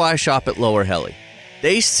 that's why I shop at Lower Heli.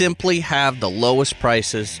 They simply have the lowest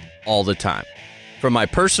prices all the time. From my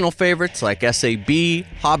personal favorites like SAB,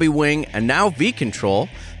 Hobbywing, and now V-Control,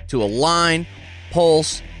 to Align,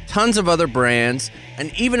 Pulse, tons of other brands,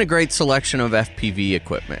 and even a great selection of FPV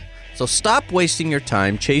equipment. So stop wasting your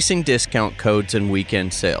time chasing discount codes and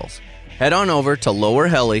weekend sales. Head on over to Lower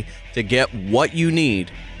Heli to get what you need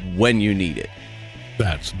when you need it.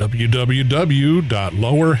 That's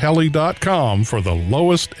www.lowerheli.com for the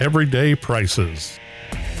lowest everyday prices.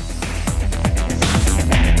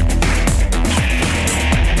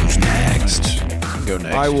 Who's next? Go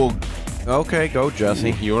next. I will. Okay, go,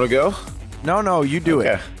 Jesse. You want to go? No, you do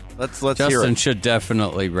it. Let's hear it. Justin should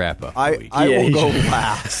definitely wrap up. I will go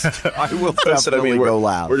last. I will definitely go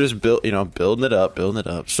last. We're just building it up.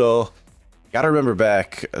 So, got to remember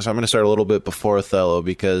back. So I'm going to start a little bit before Othello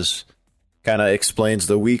because kind of explains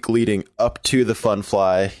the week leading up to the Fun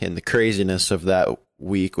Fly and the craziness of that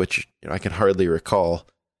week, which I can hardly recall.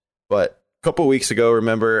 But a couple weeks ago,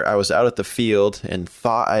 remember, I was out at the field and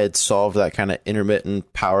thought I had solved that kind of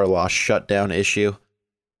intermittent power loss shutdown issue.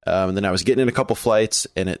 And then I was getting in a couple flights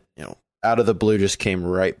and it, out of the blue just came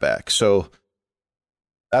right back. So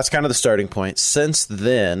that's kind of the starting point. Since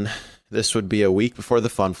then, this would be a week before the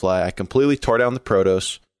Fun Fly, I completely tore down the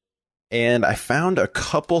Protos and I found a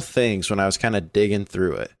couple things when I was kind of digging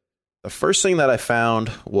through it. The first thing that I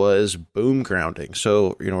found was boom grounding.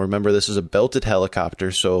 So, remember this is a belted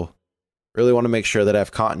helicopter. So really want to make sure that I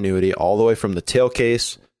have continuity all the way from the tail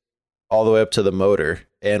case all the way up to the motor.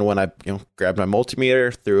 And when I grabbed my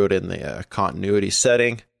multimeter, threw it in the continuity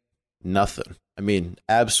setting, nothing. I mean,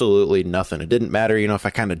 absolutely nothing. It didn't matter, if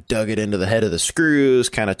I kind of dug it into the head of the screws,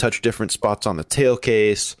 kind of touched different spots on the tail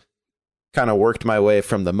case, kind of worked my way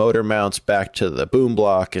from the motor mounts back to the boom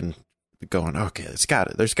block and going, okay, there's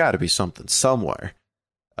got to be something somewhere.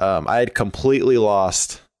 I had completely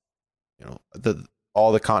lost,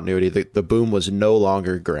 all the continuity. The boom was no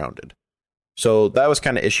longer grounded. So that was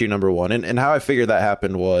kind of issue number one. And how I figured that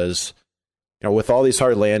happened was, with all these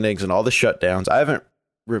hard landings and all the shutdowns, I haven't,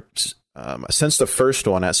 since the first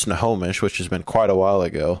one at Snohomish, which has been quite a while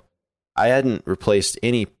ago, I hadn't replaced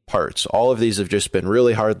any parts. All of these have just been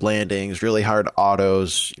really hard landings, really hard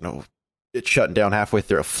autos, it's shutting down halfway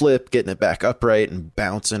through a flip, getting it back upright and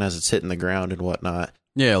bouncing as it's hitting the ground and whatnot.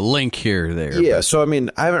 Yeah, link here or there. Yeah, so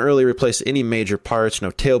I haven't really replaced any major parts,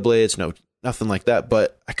 no tail blades, nothing like that,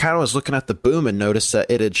 but I kind of was looking at the boom and noticed that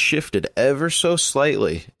it had shifted ever so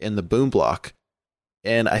slightly in the boom block.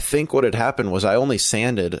 And I think what had happened was I only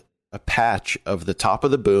sanded a patch of the top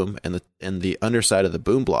of the boom and the underside of the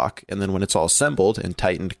boom block. And then when it's all assembled and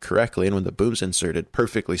tightened correctly, and when the boom's inserted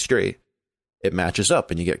perfectly straight, it matches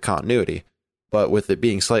up and you get continuity. But with it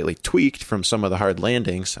being slightly tweaked from some of the hard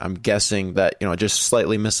landings, I'm guessing that, just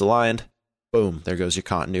slightly misaligned, boom, there goes your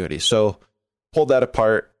continuity. So pulled that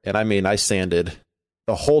apart, and I sanded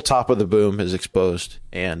the whole top of the boom is exposed,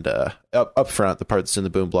 and up front, the part that's in the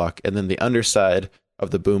boom block, and then the underside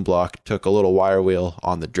of the boom block took a little wire wheel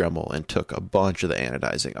on the Dremel and took a bunch of the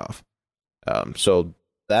anodizing off. So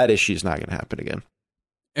that issue's not going to happen again.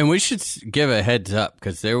 And we should give a heads up,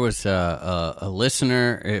 because there was a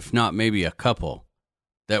listener, if not maybe a couple,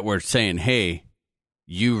 that were saying, hey,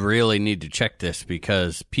 you really need to check this,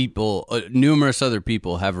 because numerous other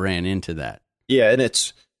people have ran into that. Yeah, and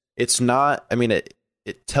it's not,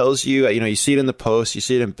 it tells you, you see it in the post, you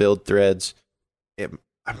see it in build threads.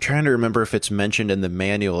 I'm trying to remember if it's mentioned in the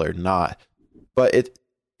manual or not, but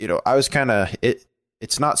I was kind of,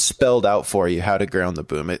 it's not spelled out for you how to ground the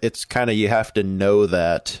boom. It's kind of, you have to know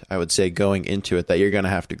that, I would say, going into it, that you're going to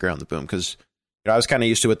have to ground the boom. Because I was kind of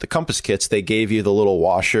used to, with the Compass kits, they gave you the little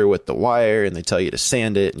washer with the wire, and they tell you to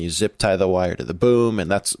sand it, and you zip tie the wire to the boom, and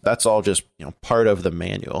that's all just part of the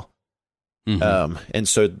manual. Mm-hmm. And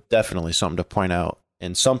so definitely something to point out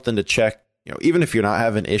and something to check. Even if you're not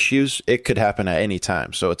having issues, it could happen at any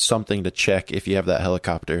time. So it's something to check if you have that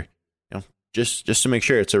helicopter. Just to make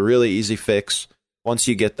sure. It's a really easy fix. Once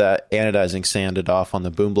you get that anodizing sanded off on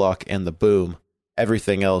the boom block and the boom,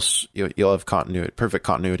 everything else, you'll have perfect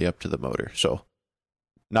continuity up to the motor. So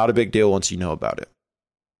not a big deal once you know about it.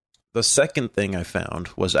 The second thing I found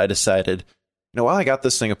was, I decided, while I got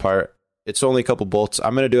this thing apart, it's only a couple bolts,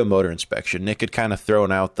 I'm going to do a motor inspection. Nick had kind of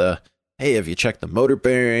thrown out hey, have you checked the motor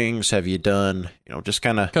bearings? Have you done, just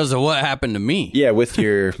kind of... Because of what happened to me. Yeah, with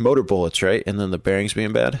your motor bullets, right? And then the bearings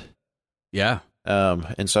being bad. Yeah.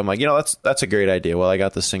 And so I'm like, that's a great idea. Well, I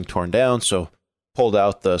got this thing torn down, so pulled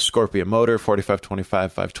out the Scorpion motor,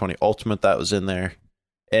 4525, 520 Ultimate that was in there.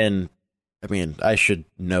 And, I should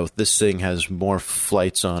note, this thing has more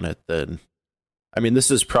flights on it than...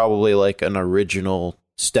 this is probably like an original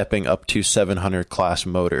stepping up to 700 class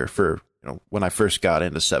motor for... when I first got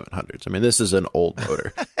into 700s. This is an old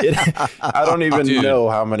motor. I don't even know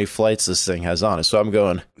how many flights this thing has on it. So I'm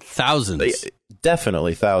going... Thousands.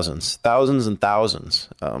 Definitely thousands. Thousands and thousands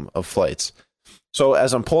of flights. So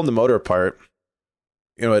as I'm pulling the motor apart,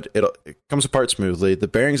 it comes apart smoothly. The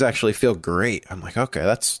bearings actually feel great. I'm like, okay,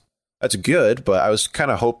 that's good. But I was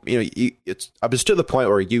kind of hoping, I was to the point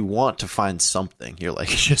where you want to find something. You're like,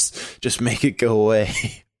 just make it go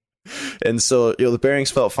away. And so, the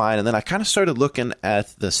bearings felt fine. And then I kind of started looking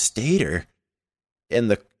at the stator and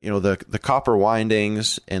the copper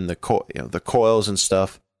windings and the coils and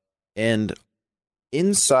stuff. And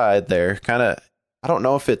inside there, kind of, I don't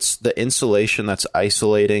know if it's the insulation that's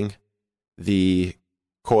isolating the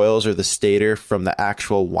coils or the stator from the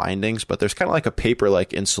actual windings, but there's kind of like a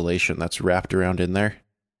paper-like insulation that's wrapped around in there.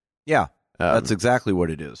 Yeah, that's exactly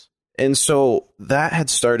what it is. And so that had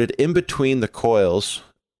started in between the coils.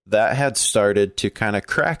 That had started to kind of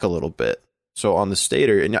crack a little bit. So on the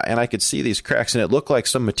stator, and I could see these cracks, and it looked like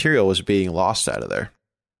some material was being lost out of there.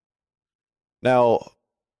 Now,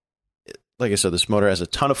 like I said, this motor has a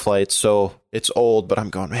ton of flights, so it's old, but I'm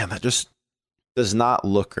going, man, that just does not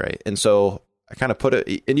look right. And so I kind of put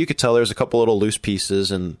it, and you could tell there's a couple little loose pieces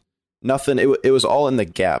and nothing. It was all in the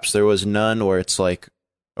gaps. There was none where it's like,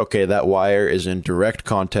 okay, that wire is in direct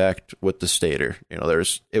contact with the stator.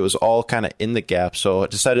 It was all kind of in the gap. So I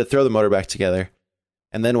decided to throw the motor back together.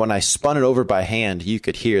 And then when I spun it over by hand, you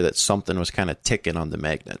could hear that something was kind of ticking on the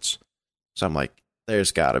magnets. So I'm like,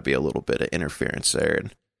 there's got to be a little bit of interference there.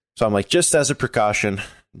 And so I'm like, just as a precaution,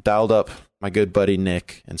 dialed up my good buddy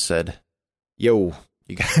Nick and said, yo,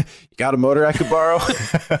 you got a motor I could borrow?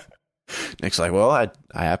 Nick's like, well, I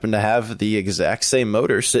happen to have the exact same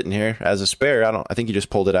motor sitting here as a spare. I think you just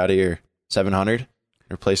pulled it out of your 700,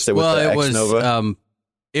 replaced it with the X-Nova.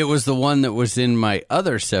 It was the one that was in my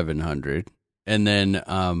other 700, and then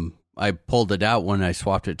I pulled it out when I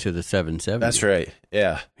swapped it to the 770. That's right.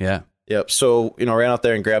 Yeah. Yeah. Yep. So, ran out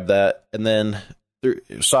there and grabbed that, and then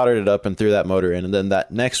soldered it up and threw that motor in. And then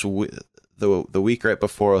that next the week right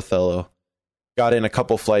before Othello, got in a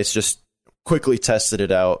couple flights, just quickly tested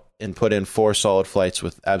it out and put in 4 solid flights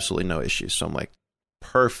with absolutely no issues. So I'm like,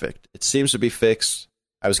 perfect. It seems to be fixed.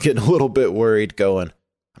 I was getting a little bit worried going,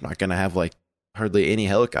 I'm not going to have like hardly any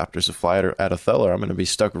helicopters to fly at Othello. I'm going to be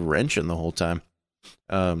stuck wrenching the whole time.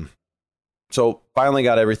 So finally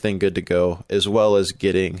got everything good to go, as well as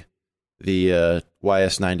getting the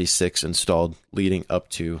YS-96 installed leading up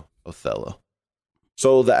to Othello.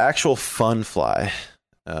 So the actual fun fly,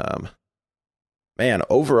 Man,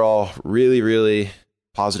 overall, really, really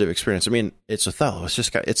positive experience. I mean, it's Othello.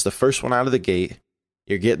 It's the first one out of the gate.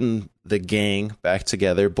 You're getting the gang back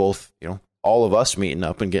together, both, all of us meeting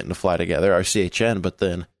up and getting to fly together, our CHN, but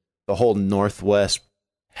then the whole Northwest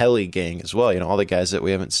heli gang as well. All the guys that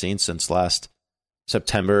we haven't seen since last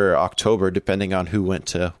September or October, depending on who went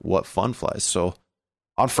to what fun flies. So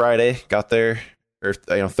on Friday, got there, or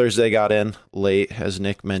Thursday got in late, as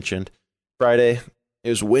Nick mentioned. Friday, it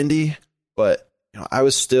was windy, but I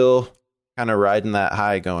was still kind of riding that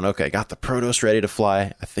high going, okay, got the Protos ready to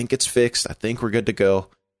fly. I think it's fixed. I think we're good to go.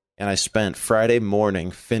 And I spent Friday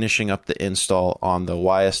morning finishing up the install on the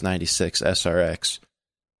YS96 SRX.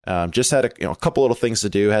 Just had a couple little things to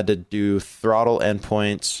do. Had to do throttle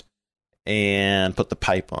endpoints and put the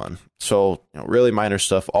pipe on. So really minor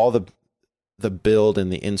stuff. All the build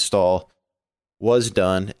and the install was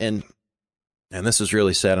done. And this is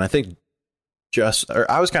really sad. And I think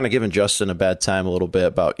I was kind of giving Justin a bad time a little bit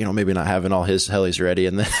about, maybe not having all his helis ready.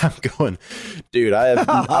 And then I'm going, dude, I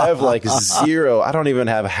have like zero. I don't even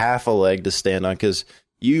have half a leg to stand on because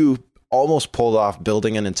you almost pulled off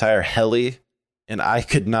building an entire heli and I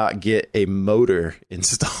could not get a motor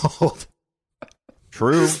installed.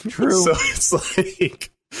 True. So it's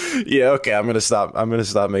like, yeah, okay, I'm going to stop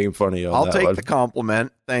making fun of you. I'll take the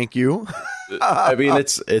compliment. Thank you. I mean,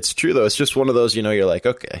 it's true though. It's just one of those, you're like,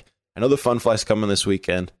 okay, I know the fun fly's coming this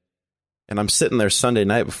weekend, and I'm sitting there Sunday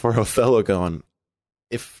night before Othello going,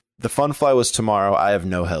 if the fun fly was tomorrow, I have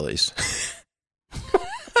no helis.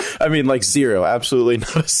 I mean, like zero, absolutely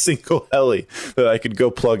not a single heli that I could go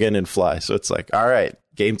plug in and fly. So it's like, all right,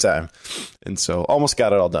 game time. And so almost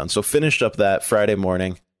got it all done. So finished up that Friday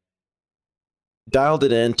morning, dialed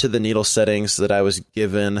it into the needle settings that I was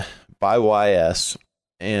given by YS,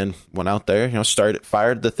 and went out there,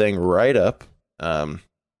 fired the thing right up.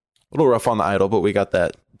 A little rough on the idle, but we got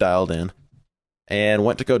that dialed in and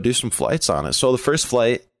went to go do some flights on it. So the first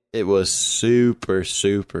flight, it was super,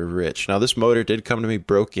 super rich. Now, this motor did come to me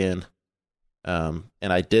broke in, and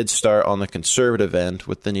I did start on the conservative end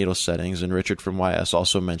with the needle settings, and Richard from YS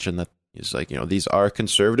also mentioned that he's like, these are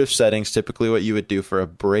conservative settings, typically what you would do for a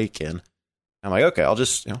break-in. I'm like, okay, I'll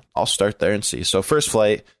just, I'll start there and see. So first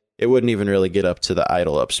flight, it wouldn't even really get up to the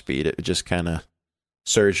idle up speed. It just kind of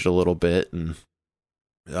surged a little bit and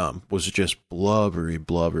was just blubbery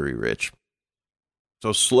rich.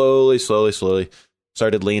 So slowly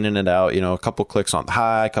started leaning it out, a couple clicks on the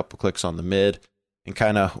high, a couple clicks on the mid, and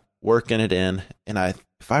kind of working it in. And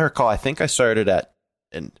if I recall, I think I started at,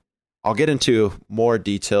 and I'll get into more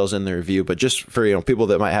details in the review, but just for people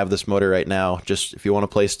that might have this motor right now, just if you want a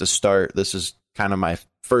place to start, this is kind of my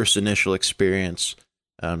first initial experience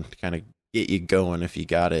to kind of get you going if you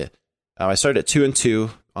got it. I started at 2 and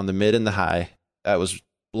 2 on the mid and the high. That was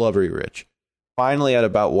blubbery rich. Finally, at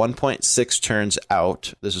about 1.6 turns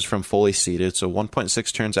out, this is from fully seated, so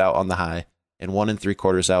 1.6 turns out on the high and 1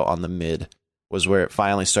 3/4 out on the mid was where it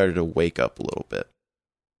finally started to wake up a little bit.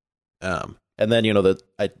 And then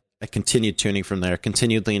I continued tuning from there,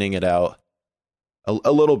 continued leaning it out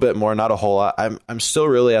a little bit more, not a whole lot. I'm still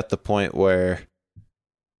really at the point where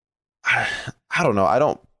I don't know. I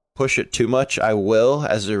don't push it too much. I will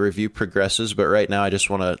as the review progresses, but right now I just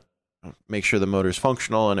want to make sure the motor's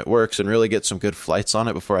functional and it works and really get some good flights on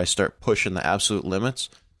it before I start pushing the absolute limits.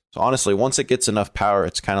 So honestly, once it gets enough power,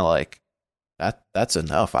 it's kind of like that's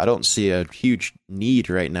enough. I don't see a huge need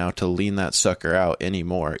right now to lean that sucker out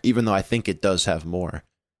anymore, even though I think it does have more.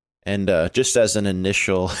 And just as an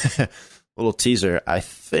initial little teaser, I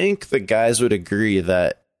think the guys would agree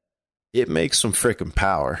that it makes some freaking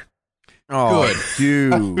power. Oh,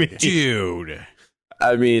 good. Dude.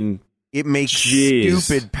 I mean, it makes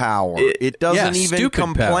stupid power. It doesn't even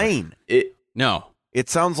complain. No. It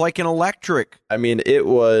sounds like an electric. I mean, it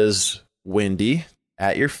was windy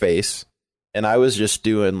at your face, and I was just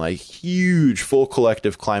doing like huge full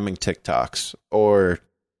collective climbing TikToks or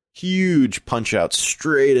huge punch outs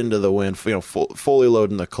straight into the wind, fully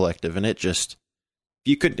loading the collective. And it just, if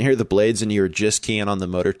you couldn't hear the blades and you were just keying on the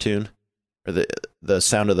motor tune or the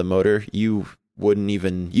sound of the motor, you'd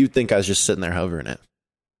think I was just sitting there hovering it.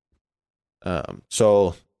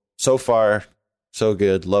 So far, so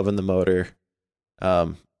good. Loving the motor.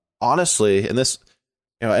 Honestly, and this,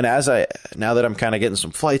 and now that I'm kind of getting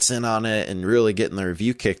some flights in on it and really getting the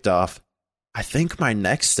review kicked off, I think my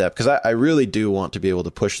next step, because I really do want to be able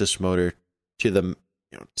to push this motor to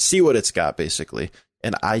see what it's got basically.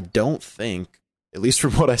 And I don't think, at least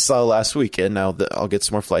from what I saw last weekend, now that I'll get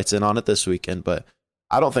some more flights in on it this weekend, but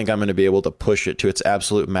I don't think I'm going to be able to push it to its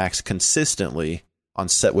absolute max consistently on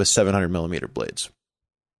set with 700 millimeter blades.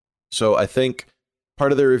 So I think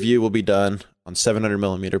part of the review will be done on 700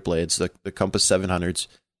 millimeter blades, the Compass 700s.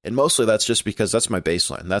 And mostly that's just because that's my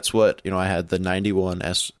baseline. That's what, I had the 91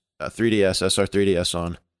 3DS, SR3DS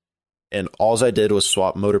on. And all I did was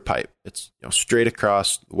swap motor pipe. It's straight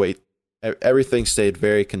across, weight, everything stayed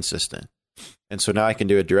very consistent. And so now I can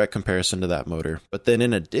do a direct comparison to that motor. But then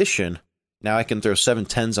in addition, now I can throw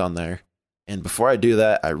 710s on there. And before I do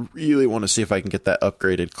that, I really want to see if I can get that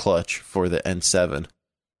upgraded clutch for the N7.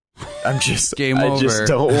 I just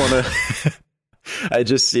don't want to. I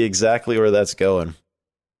just see exactly where that's going.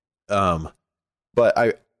 But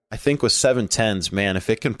I think with 710s, man, if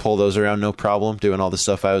it can pull those around no problem, doing all the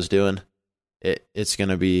stuff I was doing, it's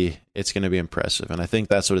gonna be impressive. And I think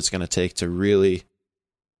that's what it's gonna take to really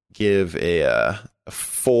give a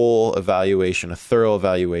full evaluation, a thorough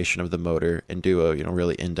evaluation of the motor, and do a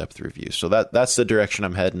really in-depth review. So that's the direction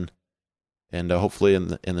I'm heading, and hopefully in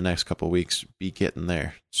the next couple of weeks be getting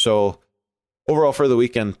there. So overall for the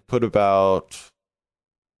weekend, put about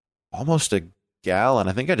almost a gallon.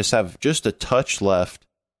 I think I just have just a touch left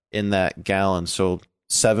in that gallon. So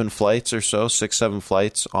 7 flights or so, 6-7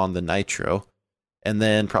 flights on the Nitro, and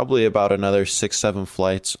then probably about another 6-7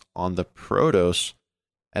 flights on the Protos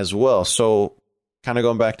as well. So kind of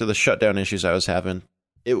going back to the shutdown issues I was having,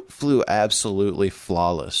 it flew absolutely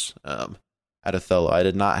flawless at Othello. I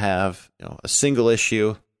did not have a single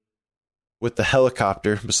issue with the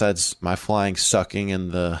helicopter besides my flying sucking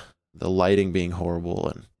and the lighting being horrible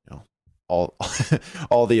and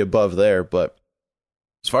all the above there. But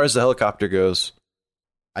as far as the helicopter goes,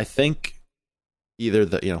 I think either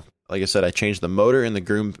like I said, I changed the motor and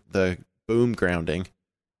the boom grounding.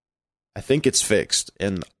 I think it's fixed.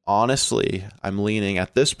 And honestly,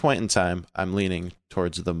 at this point in time, I'm leaning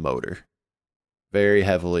towards the motor. Very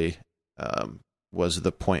heavily was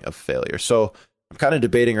the point of failure. So I'm kind of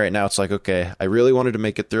debating right now. It's like, okay, I really wanted to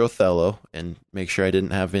make it through Othello and make sure I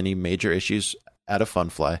didn't have any major issues at a fun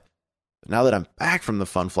fly. But now that I'm back from the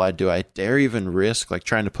fun fly, do I dare even risk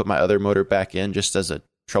trying to put my other motor back in just as a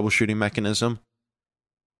troubleshooting mechanism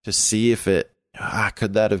to see if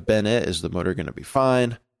could that have been it? Is the motor going to be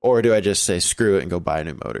fine? Or do I just say screw it and go buy a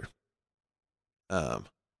new motor?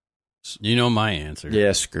 My answer.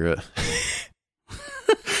 Yeah, screw it.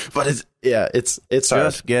 But it's just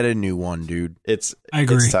hard. Get a new one, dude. I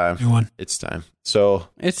agree. It's time. New one. It's time. So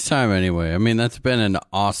it's time anyway. I mean, that's been an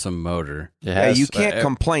awesome motor. You can't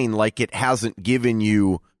complain it hasn't given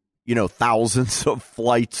you, thousands of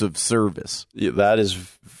flights of service. Yeah, that is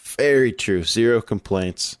very true. 0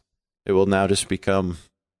 complaints. It will now just become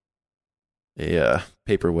a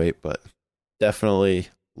paperweight, but definitely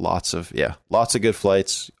lots of good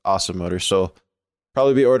flights. Awesome motor. So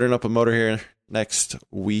probably be ordering up a motor here next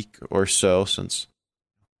week or so, since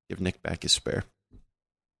give Nick back his spare.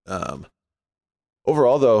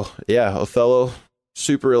 Overall though, Othello,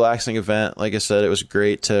 super relaxing event. Like I said, it was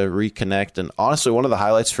great to reconnect. And honestly, one of the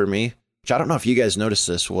highlights for me, which I don't know if you guys noticed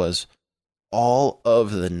this, was all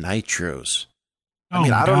of the nitros.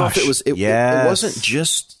 I don't know if it was, it wasn't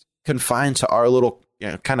just confined to our little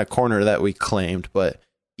kind of corner that we claimed, but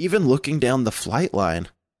even looking down the flight line,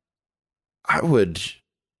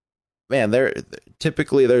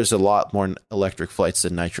 typically there's a lot more electric flights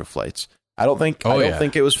than nitro flights. I don't think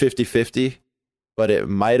it was 50-50, but it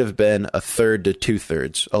might have been 1/3 to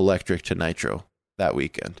 2/3 electric to nitro that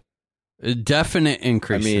weekend. A definite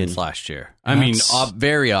increase since last year.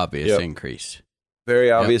 Very obvious increase.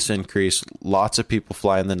 Very obvious increase. Lots of people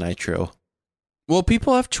flying the nitro. Well,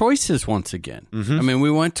 people have choices once again. Mm-hmm.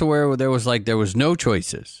 We went to where there was no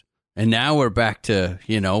choices. And now we're back to,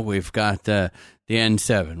 we've got the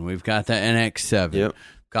N7, we've got the NX7,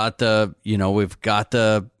 got we've got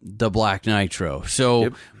the Black Nitro.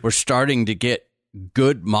 So we're starting to get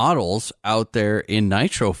good models out there in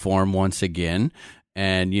nitro form once again.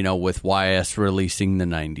 And, with YS releasing the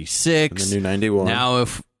 96, and the new 91.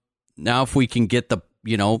 Now if we can get the,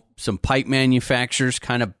 some pipe manufacturers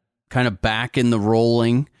kind of back in the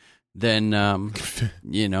rolling, then,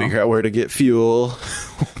 figure out where to get fuel.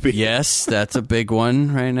 Yes, that's a big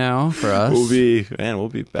one right now for us. We'll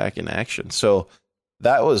be back in action. So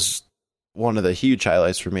that was one of the huge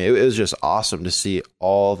highlights for me. It was just awesome to see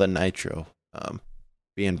all the nitro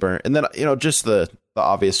being burnt. And then, just the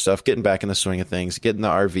obvious stuff, getting back in the swing of things, getting the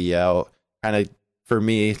RV out. Kind of, for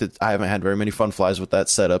me, I haven't had very many fun flies with that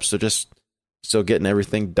setup. So just still getting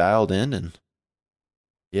everything dialed in. And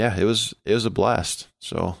yeah, it was a blast.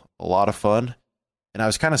 So a lot of fun. And I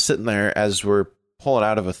was kind of sitting there as we're pulling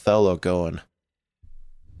out of Othello going,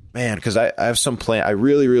 man, because I have some plan. I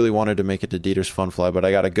really, really wanted to make it to Dieter's Fun Fly, but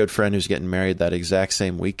I got a good friend who's getting married that exact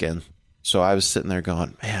same weekend. So I was sitting there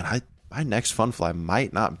going, man, my next Fun Fly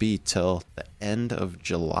might not be till the end of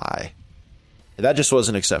July. that just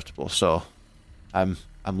wasn't acceptable. So I'm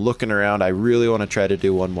looking around. I really want to try to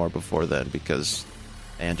do one more before then because,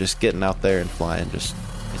 man, just getting out there and flying, it's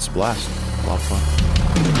a blast. A lot of fun.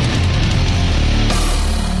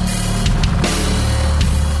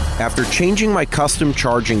 After changing my custom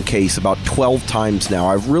charging case about 12 times now,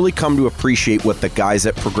 I've really come to appreciate what the guys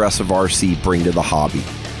at Progressive RC bring to the hobby.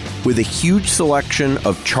 With a huge selection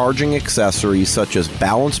of charging accessories such as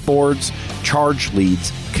balance boards, charge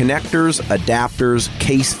leads, connectors, adapters,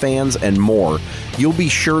 case fans, and more, you'll be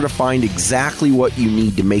sure to find exactly what you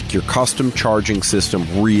need to make your custom charging system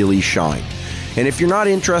really shine. And if you're not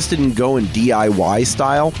interested in going DIY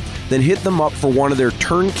style, then hit them up for one of their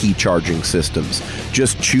turnkey charging systems.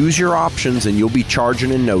 Just choose your options and you'll be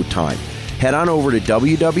charging in no time. Head on over to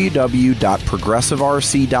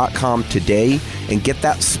www.progressiverc.com today and get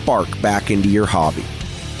that spark back into your hobby.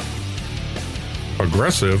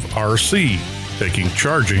 Progressive RC, taking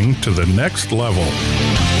charging to the next level.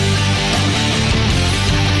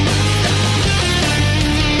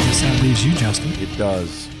 Guess that leaves you, Justin. It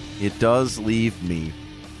does. It does leave me.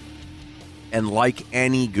 And like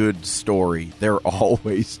any good story, there are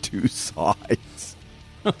always two sides.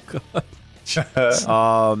 Oh,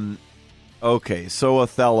 God. Okay, so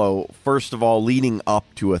Othello, first of all, leading up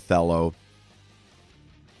to Othello,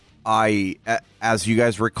 as you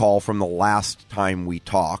guys recall from the last time we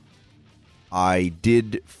talked, I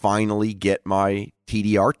did finally get my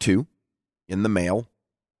TDR2 in the mail.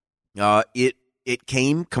 It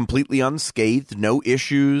came completely unscathed, no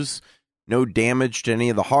issues, no damage to any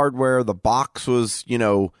of the hardware. The box was,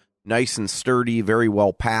 nice and sturdy, very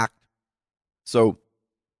well packed. So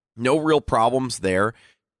no real problems there.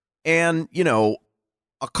 And, a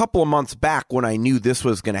couple of months back when I knew this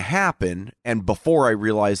was going to happen, and before I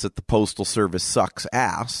realized that the Postal Service sucks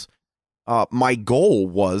ass, my goal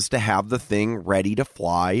was to have the thing ready to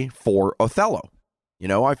fly for Othello.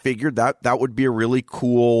 I figured that would be a really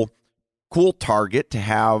cool target to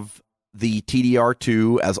have the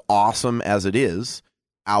TDR2, as awesome as it is,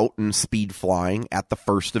 out and speed flying at the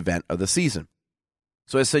first event of the season.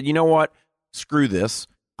 So I said, you know what? Screw this.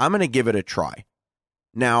 I'm going to give it a try.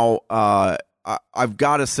 Now, I've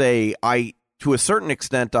got to say, to a certain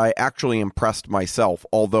extent, I actually impressed myself,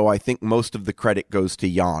 although I think most of the credit goes to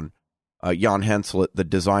Jan Henselet, the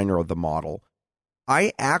designer of the model.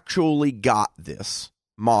 I actually got this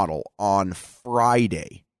model on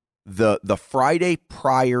Friday, the Friday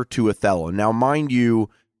prior to Othello. Now, mind you,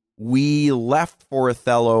 we left for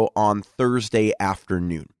Othello on Thursday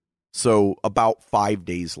afternoon, so about 5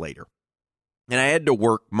 days later. And I had to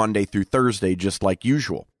work Monday through Thursday just like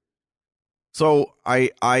usual. So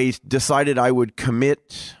I decided I would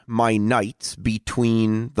commit my nights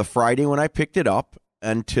between the Friday when I picked it up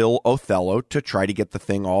until Othello to try to get the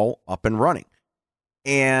thing all up and running.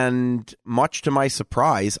 And much to my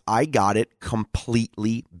surprise, I got it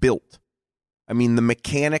completely built. I mean, the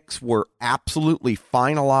mechanics were absolutely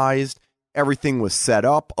finalized. Everything was set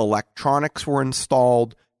up. Electronics were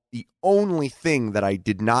installed. The only thing that I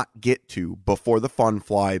did not get to before the fun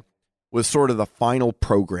fly was sort of the final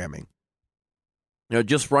programming.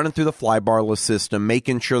 Just running through the flybarless system,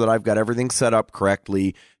 making sure that I've got everything set up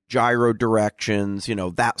correctly, gyro directions,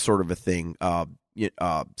 that sort of a thing,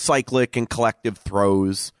 cyclic and collective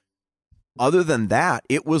throws. Other than that,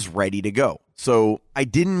 it was ready to go. So I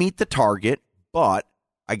didn't meet the target, but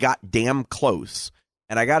I got damn close.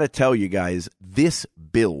 And I got to tell you guys, this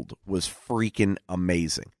build was freaking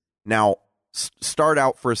amazing. Now, start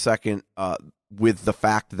out for a second with the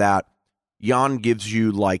fact that Jan gives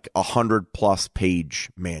you like 100+ page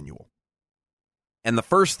manual. And the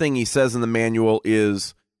first thing he says in the manual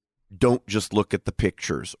is, don't just look at the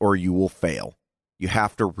pictures or you will fail. You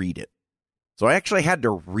have to read it. So I actually had to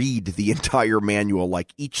read the entire manual,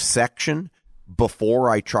 like each section, before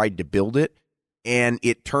I tried to build it. And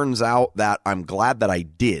it turns out that I'm glad that I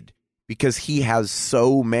did, because he has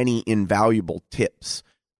so many invaluable tips.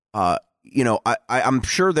 I'm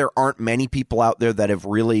sure there aren't many people out there that have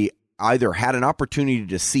really either had an opportunity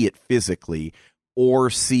to see it physically or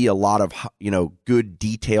see a lot of, good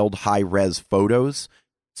detailed high-res photos.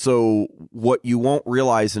 So what you won't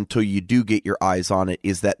realize until you do get your eyes on it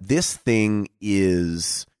is that this thing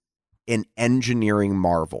is an engineering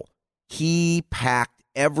marvel. He packed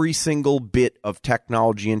every single bit of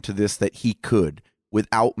technology into this that he could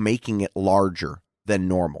without making it larger than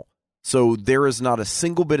normal. So there is not a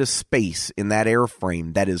single bit of space in that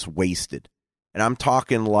airframe that is wasted. And I'm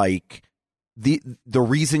talking like the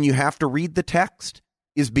reason you have to read the text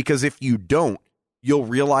is because if you don't, you'll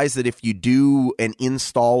realize that if you do an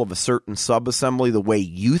install of a certain subassembly the way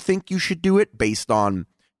you think you should do it based on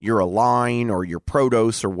your Align or your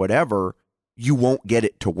Protos or whatever, you won't get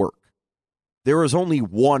it to work. There is only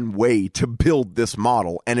one way to build this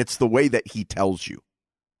model, and it's the way that he tells you.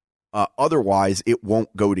 Otherwise, it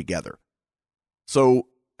won't go together. So,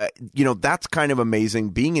 that's kind of amazing.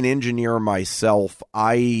 Being an engineer myself,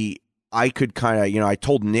 I could kind of, I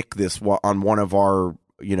told Nick this on one of our,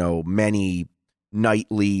 many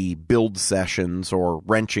nightly build sessions or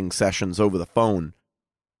wrenching sessions over the phone.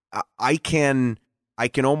 I can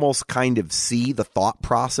almost kind of see the thought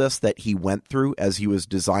process that he went through as he was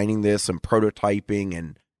designing this and prototyping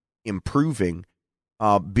and improving,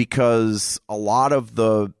 because a lot of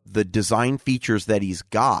the design features that he's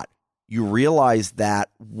got, you realize that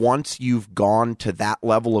once you've gone to that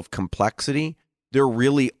level of complexity, there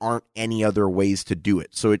really aren't any other ways to do it.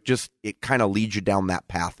 So it kind of leads you down that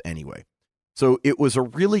path anyway. So it was a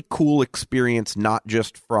really cool experience, not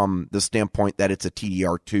just from the standpoint that it's a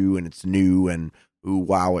TDR2 and it's new and ooh,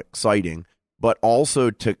 wow, exciting, but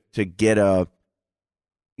also to get a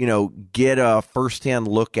firsthand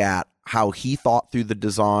look at how he thought through the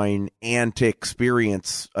design and to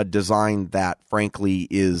experience a design that frankly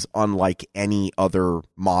is unlike any other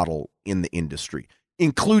model in the industry,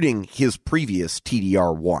 including his previous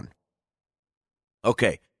TDR1.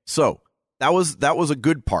 Okay, so that was a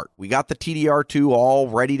good part. We got the TDR2 all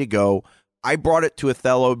ready to go. I brought it to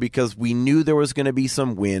Othello because we knew there was going to be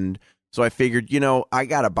some wind. So I figured, I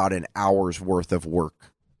got about an hour's worth of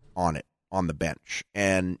work on it on the bench.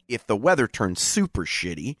 And if the weather turns super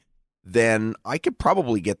shitty, then I could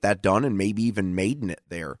probably get that done and maybe even maiden it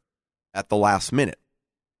there at the last minute.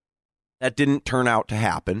 That didn't turn out to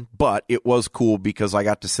happen, but it was cool because I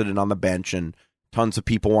got to sit it on the bench and tons of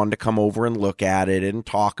people wanted to come over and look at it and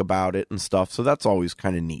talk about it and stuff. So that's always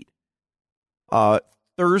kind of neat.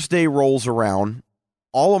 Thursday rolls around.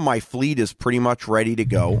 All of my fleet is pretty much ready to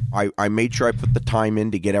go. I made sure I put the time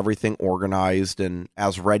in to get everything organized and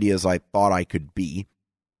as ready as I thought I could be.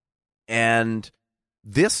 And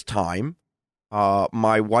this time,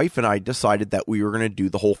 my wife and I decided that we were going to do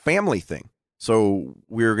the whole family thing. So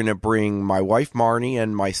we were going to bring my wife, Marnie,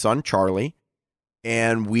 and my son, Charlie,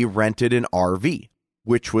 and we rented an RV,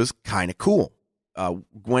 which was kind of cool.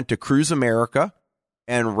 Went to Cruise America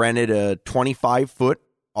and rented a 25-foot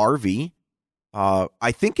RV.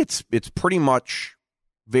 I think it's pretty much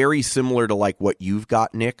very similar to like what you've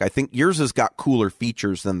got, Nick. I think yours has got cooler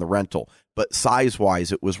features than the rental, but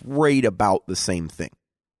size-wise, it was right about the same thing.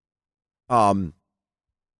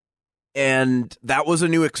 And that was a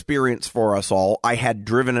new experience for us all. I had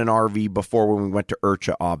driven an RV before when we went to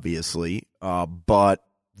IRCHA, obviously, but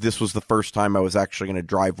this was the first time I was actually going to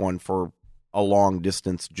drive one for a long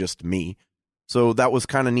distance, just me. So that was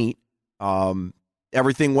kind of neat.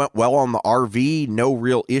 Everything went well on the RV, no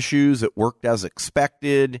real issues. It worked as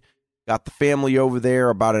expected. Got the family over there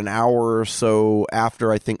about an hour or so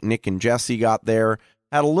after I think Nick and Jesse got there.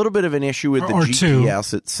 Had a little bit of an issue with the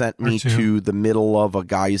GPS. It sent me to the middle of a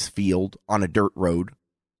guy's field on a dirt road.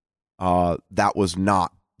 That was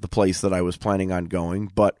not the place that I was planning on going,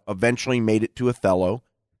 but eventually made it to Othello.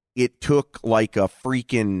 It took like a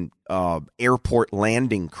freaking airport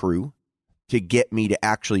landing crew to get me to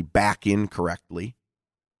actually back in correctly.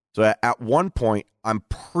 So at one point, I'm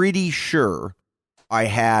pretty sure I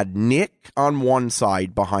had Nick on one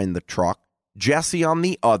side behind the truck, Jesse on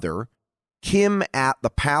the other, Kim at the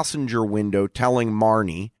passenger window telling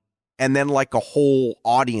Marnie, and then like a whole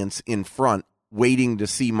audience in front waiting to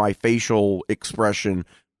see my facial expression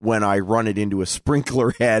when I run it into a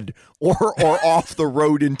sprinkler head or off the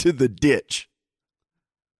road into the ditch.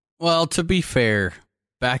 Well, to be fair,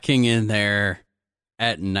 backing in there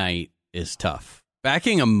at night is tough.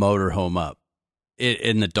 Backing a motorhome up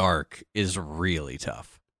in the dark is really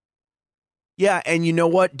tough. Yeah, and you know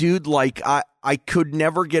what, dude? Like, I could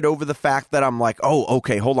never get over the fact that I'm like, oh,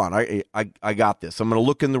 okay, hold on. I got this. I'm going to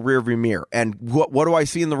look in the rearview mirror. And what do I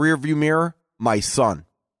see in the rearview mirror? My son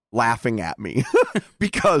laughing at me.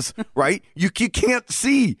 Because, right, you can't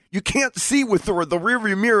see. You can't see with the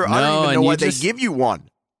rearview mirror. No, I don't even know why they give you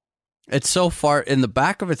one. It's so far, in the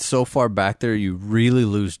back of it's so far back there, you really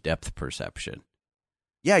lose depth perception.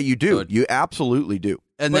 Yeah, you do. So you absolutely do.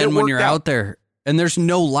 And then when you're out there, and there's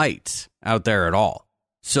no lights out there at all.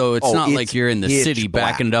 So it's not like you're in the city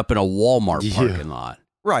backing it up in a Walmart parking lot.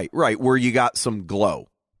 Right, where you got some glow.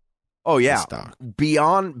 Oh, yeah.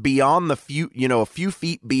 Beyond the few, a few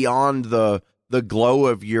feet beyond the glow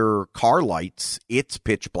of your car lights, it's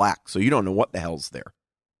pitch black. So you don't know what the hell's there.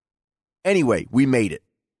 Anyway, we made it.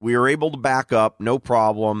 We were able to back up, no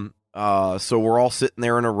problem. So we're all sitting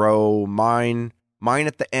there in a row. Mine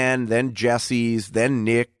at the end, then Jesse's, then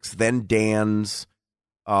Nick's, then Dan's.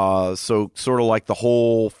 So sort of like the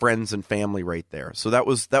whole friends and family right there. So that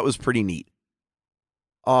was pretty neat.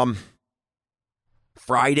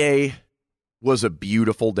 Friday was a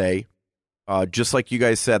beautiful day. Just like you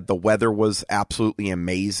guys said, the weather was absolutely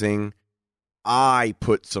amazing. I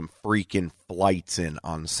put some freaking flights in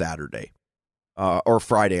on Saturday. Or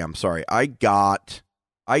Friday, I'm sorry. I got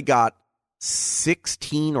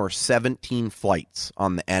 16 or 17 flights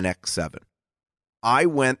on the NX7. I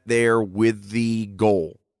went there with the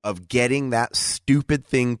goal of getting that stupid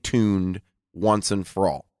thing tuned once and for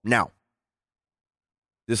all. Now,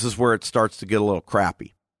 this is where it starts to get a little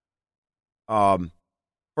crappy.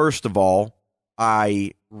 First of all,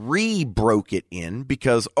 I re-broke it in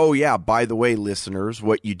because, oh yeah, by the way, listeners,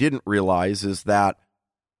 what you didn't realize is that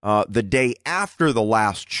the day after the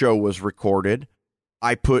last show was recorded,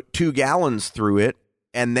 I put 2 gallons through it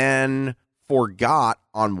and then forgot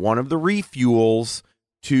on one of the refuels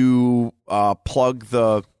to plug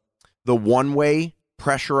the one-way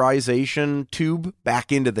pressurization tube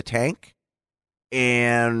back into the tank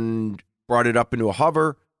and brought it up into a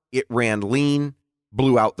hover. It ran lean,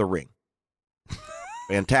 blew out the ring.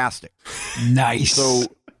 Fantastic. Nice.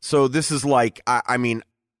 So this is like, I mean,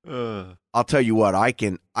 I'll tell you what, I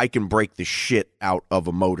can break the shit out of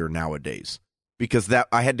a motor nowadays because that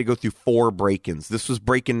I had to go through 4 break-ins. This was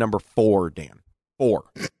break-in number 4, Dan. 4.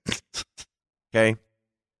 Okay.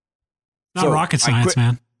 Not rocket science,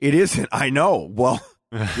 man. It isn't. I know. Well,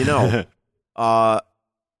 you know,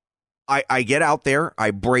 I get out there,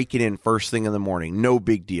 I break it in first thing in the morning. No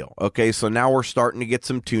big deal. Okay, so now we're starting to get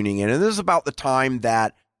some tuning in. And this is about the time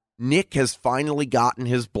that Nick has finally gotten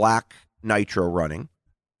his black nitro running.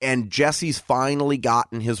 And Jesse's finally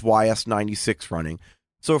gotten his YS96 running.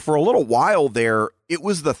 So for a little while there, it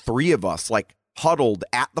was the 3 of us like huddled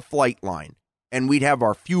at the flight line. And we'd have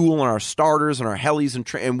our fuel and our starters and our helis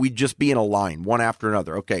and we'd just be in a line, one after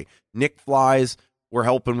another. Okay, Nick flies. We're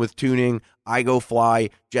helping with tuning. I go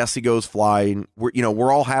fly. Jesse goes fly.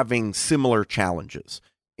 We're all having similar challenges.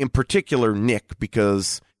 In particular, Nick,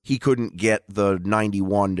 because he couldn't get the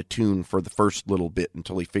 91 to tune for the first little bit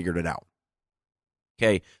until he figured it out.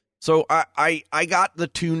 Okay, so I got the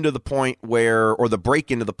tune to the point where, or the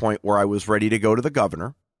break into the point where I was ready to go to the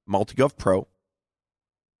Governor, MultiGov Pro.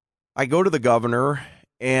 I go to the Governor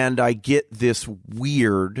and I get this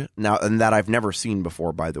weird, now, and that I've never seen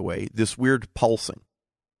before, by the way, this weird pulsing.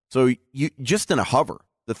 So you just in a hover,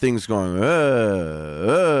 the thing's going,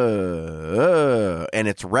 and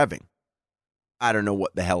it's revving. I don't know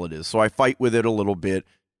what the hell it is. So I fight with it a little bit.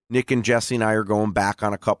 Nick and Jesse and I are going back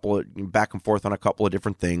and forth on a couple of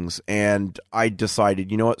different things. And I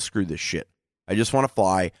decided, you know what? Screw this shit. I just want to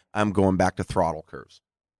fly. I'm going back to throttle curves.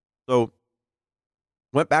 So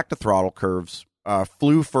went back to throttle curves,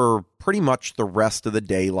 flew for pretty much the rest of the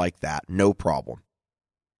day like that. No problem.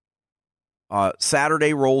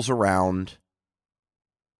 Saturday rolls around.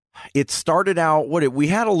 It started out, we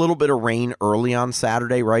had a little bit of rain early on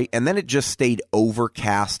Saturday, right? And then it just stayed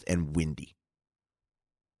overcast and windy.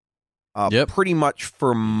 Pretty much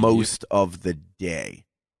for most of the day.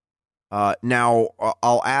 Now,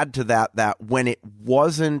 I'll add to that when it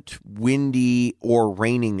wasn't windy or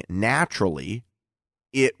raining naturally,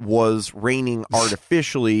 it was raining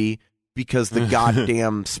artificially because the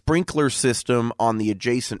goddamn sprinkler system on the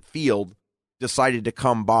adjacent field decided to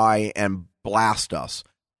come by and blast us.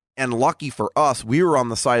 And lucky for us, we were on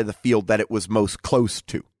the side of the field that it was most close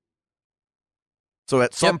to. So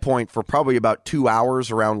at some point, for probably about 2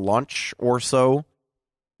 hours around lunch or so,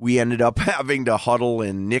 we ended up having to huddle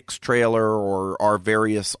in Nick's trailer or our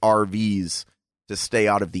various RVs to stay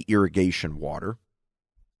out of the irrigation water.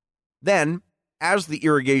 Then, as the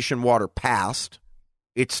irrigation water passed,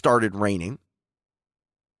 it started raining.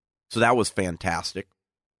 So that was fantastic.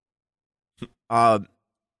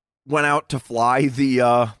 Went out to fly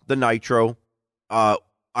the nitro.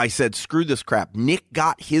 I said, screw this crap. Nick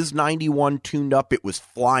got his 91 tuned up. It was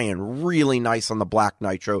flying really nice on the black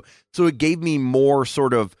nitro. So it gave me more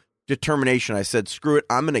sort of determination. I said, screw it.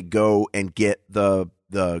 I'm going to go and get the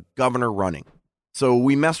Governor running. So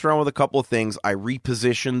we messed around with a couple of things. I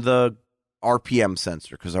repositioned the RPM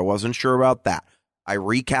sensor because I wasn't sure about that. I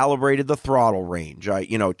recalibrated the throttle range. I,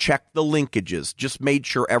 checked the linkages, just made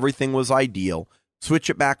sure everything was ideal. Switch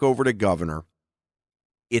it back over to Governor.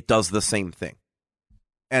 It does the same thing.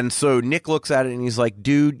 And so Nick looks at it and he's like,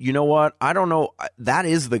 dude, you know what? I don't know. That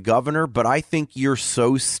is the Governor, but I think you're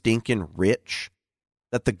so stinking rich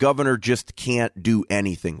that the Governor just can't do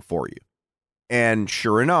anything for you. And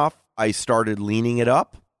sure enough, I started leaning it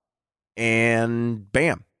up and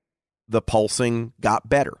bam, the pulsing got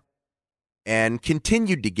better and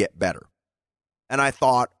continued to get better. And I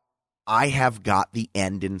thought, I have got the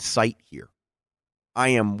end in sight here. I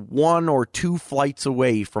am 1 or 2 flights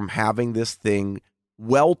away from having this thing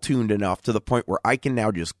well tuned enough to the point where I can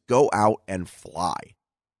now just go out and fly.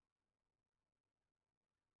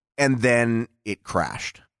 And then it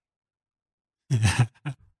crashed.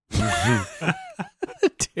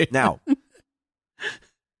 Now,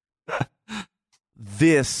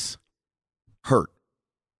 this hurt.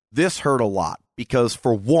 This hurt a lot because,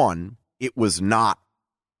 for one, it was not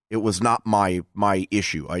my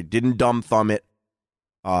issue. I didn't dumb thumb it.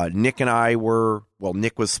 Nick and I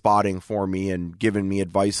Nick was spotting for me and giving me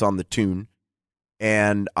advice on the tune.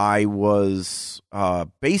 And I was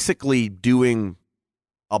basically doing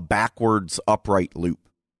a backwards upright loop.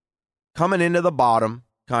 Coming into the bottom,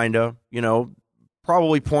 kind of,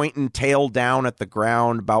 probably pointing tail down at the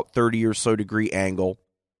ground, about 30 or so degree angle.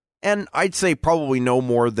 And I'd say probably no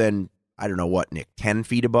more than, I don't know what, Nick, 10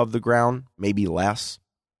 feet above the ground, maybe less.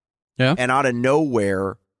 Yeah. And out of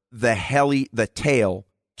nowhere, the tail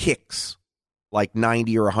kicks like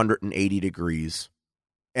 90 or 180 degrees,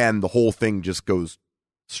 and the whole thing just goes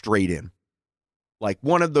straight in. Like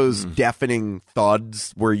one of those deafening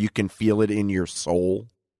thuds where you can feel it in your soul.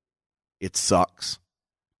 It sucks.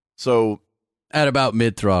 So at about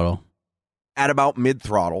mid-throttle.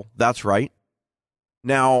 That's right.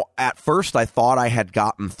 Now, at first I thought I had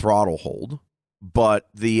gotten throttle hold, but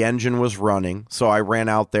the engine was running, so I ran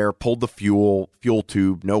out there, pulled the fuel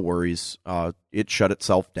tube, no worries. It shut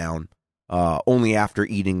itself down, only after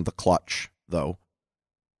eating the clutch, though.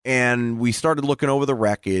 And we started looking over the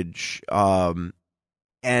wreckage, and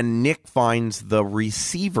Nick finds the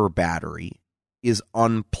receiver battery is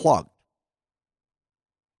unplugged.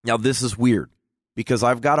 Now, this is weird, because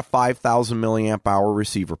I've got a 5,000 milliamp hour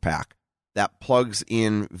receiver pack that plugs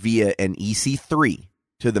in via an EC3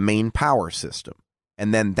 to the main power system.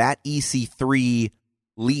 And then that EC3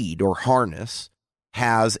 lead or harness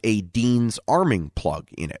has a Dean's arming plug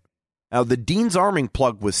in it. Now, the Dean's arming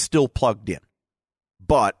plug was still plugged in,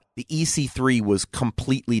 but the EC3 was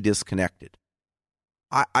completely disconnected.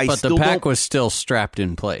 But the pack was still strapped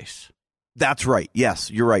in place. That's right. Yes,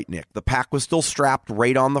 you're right, Nick. The pack was still strapped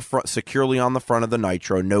right on the front, securely on the front of the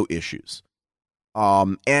Nitro, no issues.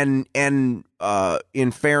 And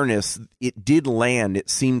in fairness, it did land. It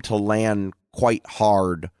seemed to land quite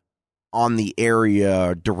hard on the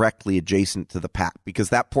area directly adjacent to the pack, because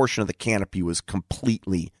that portion of the canopy was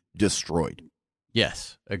completely destroyed.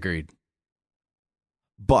 Yes, agreed.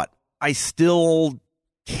 But I still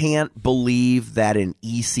can't believe that an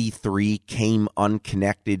EC3 came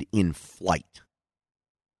unconnected in flight.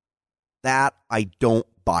 That, I don't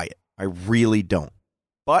buy it. I really don't.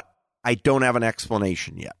 But I don't have an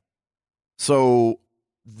explanation yet. So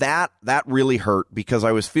that really hurt, because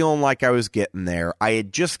I was feeling like I was getting there. I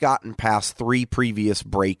had just gotten past 3 previous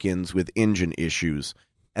break-ins with engine issues.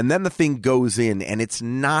 And then the thing goes in, and it's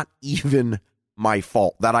not even my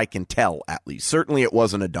fault, that I can tell, at least. Certainly it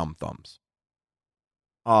wasn't a dumb thumbs.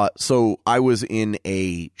 So I was in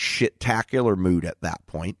a shit-tacular mood at that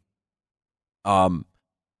point.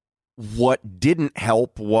 What didn't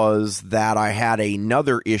help was that I had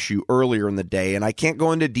another issue earlier in the day, and I can't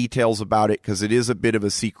go into details about it because it is a bit of a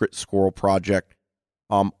secret squirrel project.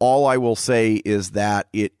 All I will say is that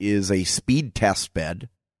it is a speed test bed,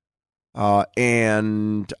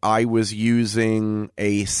 and I was using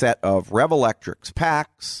a set of Revolectrix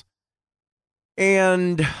packs,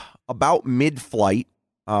 and about mid-flight,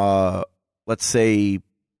 let's say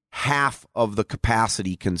half of the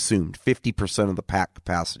capacity consumed, 50% of the pack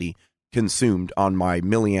capacity consumed on my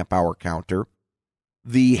milliamp hour counter,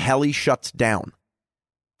 the heli shuts down,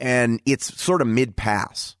 and it's sort of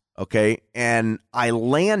mid-pass, okay? And I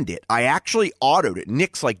land it. I actually autoed it.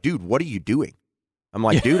 Nick's like, dude, what are you doing? I'm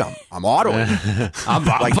like, dude, I'm autoing. I'm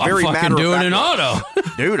like, very fucking doing an auto.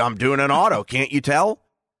 Dude, I'm doing an auto. Can't you tell?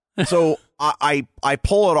 So I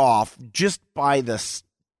pull it off just by the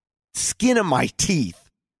skin of my teeth,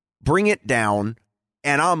 bring it down,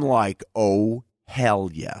 and I'm like, oh, hell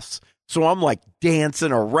yes. So I'm like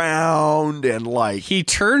dancing around and like... He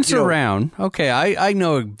turns around. Okay, I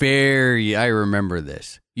know I remember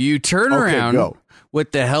this. You turn around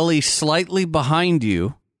with the heli slightly behind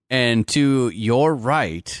you and to your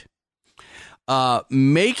right,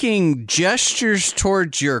 making gestures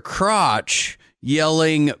towards your crotch,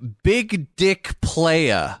 yelling, "Big dick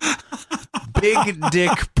playa." Big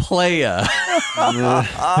dick playa.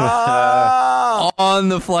 On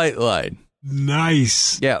the flight line.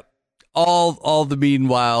 Nice. Yeah. All the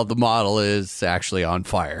meanwhile, the model is actually on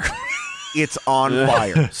fire. It's on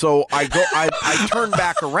fire. So I turn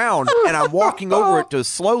back around and I'm walking over it to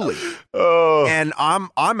slowly. And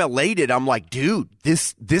I'm elated. I'm like, dude,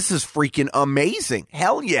 this is freaking amazing.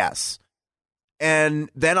 Hell yes. And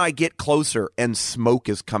then I get closer and smoke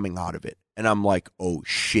is coming out of it. And I'm like, oh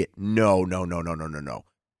shit, no.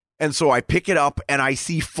 And so I pick it up and I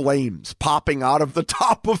see flames popping out of the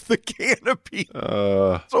top of the canopy.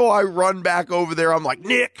 So I run back over there. I'm like,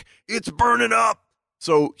 Nick, it's burning up.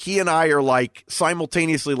 So he and I are like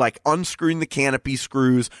simultaneously like unscrewing the canopy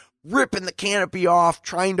screws, ripping the canopy off,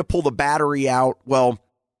 trying to pull the battery out. Well,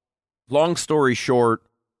 long story short,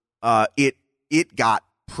 it got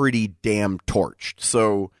pretty damn torched.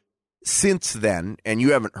 So since then, and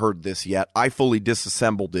you haven't heard this yet, I fully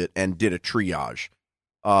disassembled it and did a triage.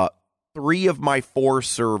 3 of my 4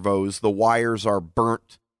 servos, the wires are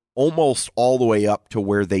burnt almost all the way up to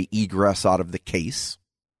where they egress out of the case.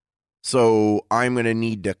 So I'm going to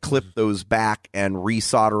need to clip those back and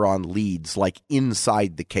resolder on leads like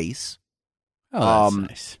inside the case. Oh,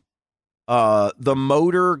 that's nice. The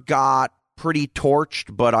motor got pretty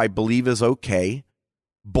torched, but I believe is okay.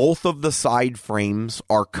 Both of the side frames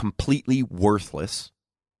are completely worthless.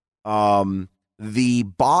 The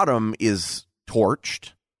bottom is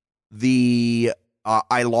torched.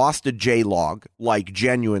 I lost a J-log, like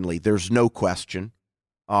genuinely, there's no question.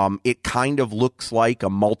 It kind of looks like a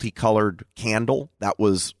multicolored candle that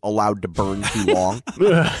was allowed to burn too long.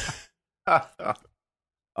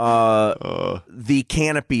 The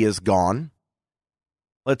canopy is gone.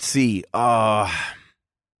 Let's see.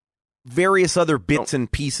 Various other bits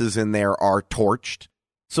and pieces in there are torched.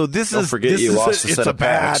 So it's a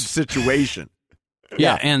bad situation.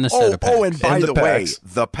 Yeah, and the set of packs. Oh, and by the way,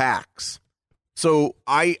 the packs. So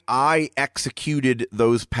I executed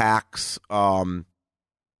those packs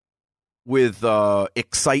with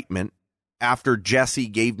excitement after Jesse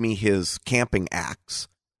gave me his camping axe.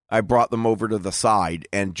 I brought them over to the side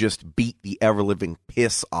and just beat the ever-living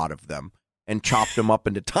piss out of them and chopped them up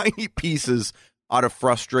into tiny pieces out of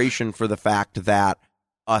frustration for the fact that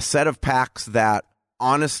a set of packs that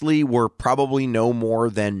honestly were probably no more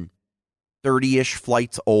than 30-ish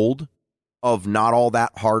flights old of not all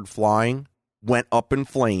that hard flying went up in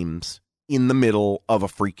flames in the middle of a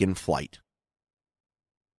freaking flight.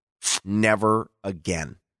 Never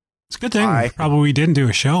again. It's a good thing probably didn't do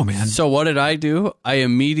a show, man. So what did I do? I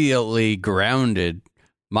immediately grounded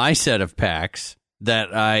my set of packs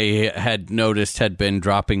that I had noticed had been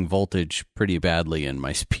dropping voltage pretty badly in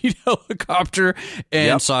my speed helicopter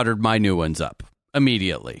and soldered my new ones up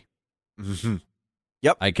immediately. Mm-hmm.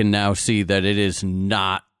 Yep. I can now see that it is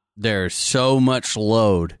not, there's so much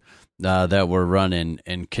load that we're running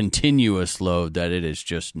and continuous load that it is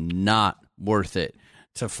just not worth it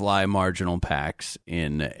to fly marginal packs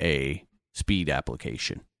in a speed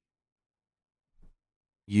application.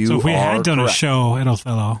 So if we had done a show at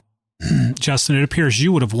Othello, Justin, it appears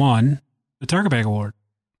you would have won the Target Bag Award.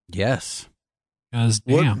 Yes. Because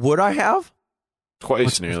damn. Would I have?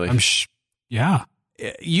 Twice nearly. Yeah.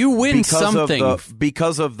 You win because something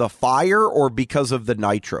because of the fire or because of the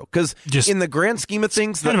nitro? Because in the grand scheme of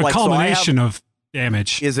things, kind of a combination of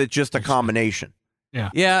damage. Is it just a combination?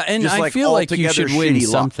 Yeah, and I feel like you should win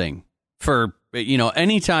something for,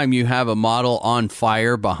 anytime you have a model on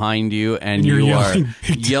fire behind you and you are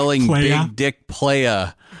yelling big dick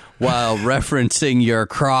playa while referencing your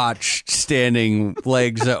crotch standing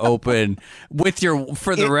legs open with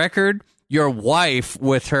for the record, your wife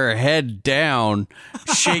with her head down,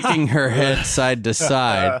 shaking her head side to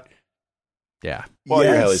side. Yeah. Well,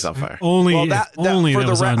 your heli's on fire.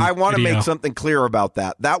 I want to make something clear about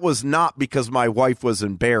that. That was not because my wife was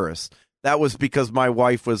embarrassed. That was because my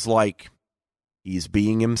wife was like, he's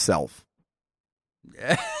being himself.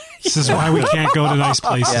 This is why we can't go to nice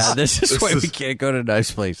places. Yeah, this is why we can't go to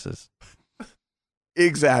nice places.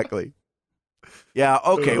 Exactly. Yeah,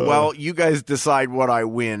 okay, well, you guys decide what I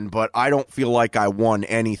win, but I don't feel like I won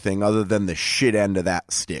anything other than the shit end of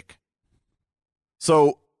that stick.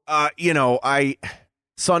 So,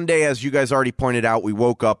 Sunday, as you guys already pointed out, we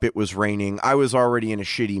woke up, it was raining. I was already in a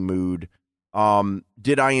shitty mood.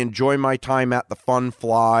 Did I enjoy my time at the Fun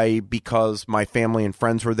Fly because my family and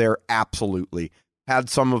friends were there? Absolutely. Had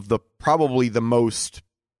some of probably the most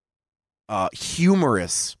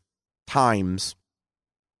humorous times,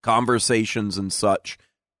 conversations and such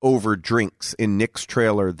over drinks in Nick's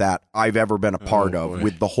trailer that I've ever been a part of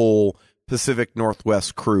with the whole Pacific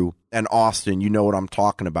Northwest crew. And Austin, you know what I'm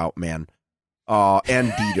talking about, man.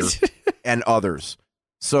 And Dieter and others.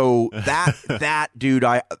 So that dude,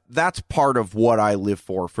 that's part of what I live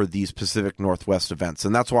for these Pacific Northwest events.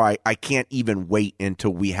 And that's why I can't even wait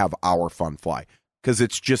until we have our Fun Fly, because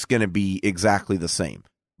it's just going to be exactly the same.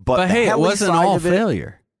 But hey, it wasn't all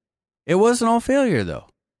failure. It wasn't all failure, though.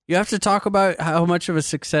 You have to talk about how much of a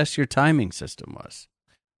success your timing system was.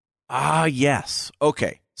 Yes.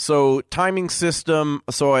 Okay. So timing system.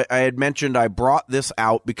 So I had mentioned I brought this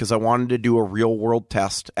out because I wanted to do a real world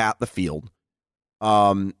test at the field.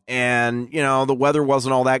 And the weather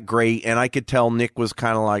wasn't all that great, and I could tell Nick was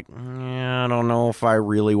kind of like, I don't know if I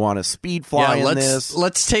really want to speed fly in this.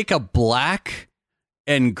 Let's take a black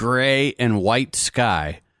and gray and white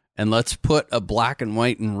sky, and let's put a black and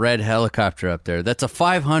white and red helicopter up there. That's a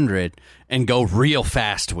 500, and go real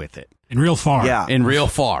fast with it. And real far. Yeah. And real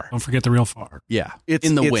far. Don't forget the real far. Yeah.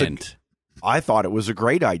 In the wind. I thought it was a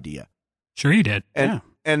great idea. Sure you did.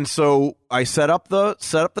 And so I set up the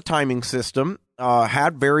timing system,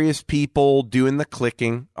 had various people doing the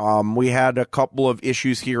clicking. We had a couple of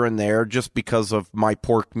issues here and there just because of my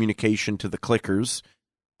poor communication to the clickers.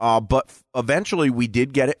 But eventually we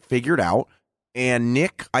did get it figured out. And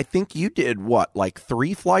Nick, I think you did what, like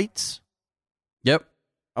 3 flights? Yep.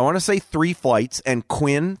 I want to say 3 flights, and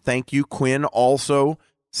Quinn, thank you, Quinn also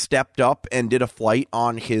stepped up and did a flight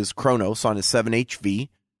on his Kronos, on his 7HV.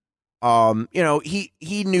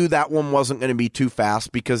 He knew that one wasn't going to be too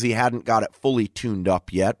fast because he hadn't got it fully tuned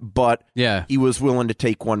up yet, but he was willing to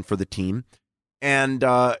take one for the team. And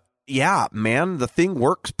the thing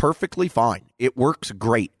works perfectly fine. It works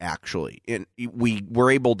great, actually. And we were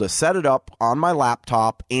able to set it up on my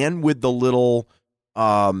laptop and with the little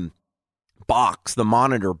box, the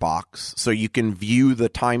monitor box, so you can view the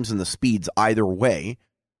times and the speeds either way,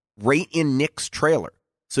 right in Nick's trailer.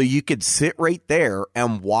 So you could sit right there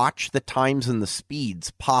and watch the times and the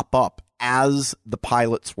speeds pop up as the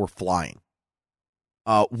pilots were flying,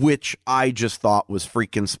 which I just thought was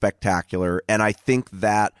freaking spectacular. And I think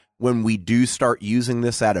that when we do start using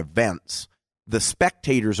this at events, the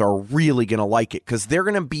spectators are really going to like it because they're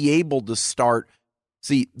going to be able to start.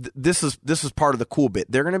 See, this is part of the cool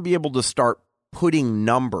bit. They're going to be able to start putting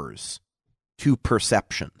numbers to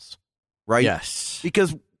perceptions, right? Yes.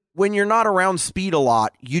 Because when you're not around speed a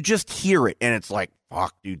lot, you just hear it, and it's like,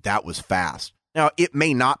 fuck, dude, that was fast. Now, it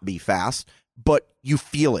may not be fast, but you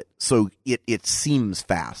feel it, so it seems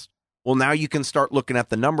fast. Well, now you can start looking at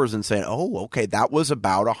the numbers and saying, oh, okay, that was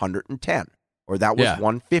about 110, or that was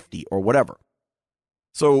 150, or whatever.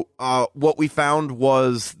 So what we found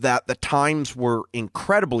was that the times were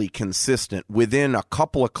incredibly consistent within a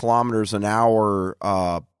couple of kilometers an hour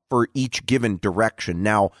for each given direction.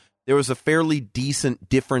 Now, there was a fairly decent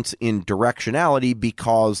difference in directionality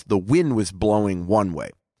because the wind was blowing one way.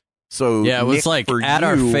 So it was Nick, like at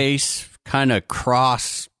our face, kind of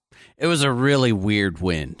cross. It was a really weird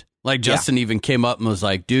wind. Like Justin even came up and was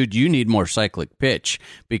like, dude, you need more cyclic pitch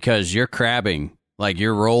because you're crabbing. Like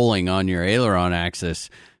you're rolling on your aileron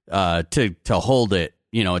axis to hold it.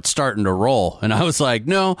 It's starting to roll. And I was like,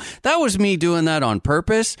 no, that was me doing that on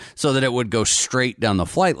purpose so that it would go straight down the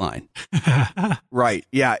flight line. Right.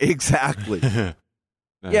 Yeah, exactly.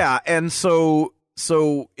 Yeah. And so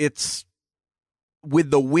it's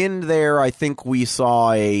with the wind there, I think we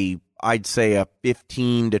saw I'd say a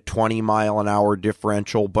 15 to 20 mile an hour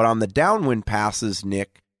differential. But on the downwind passes,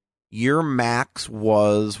 Nick, your max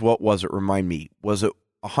was, what was it? Remind me. Was it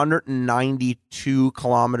 192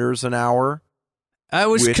 kilometers an hour? I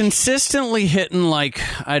was consistently hitting,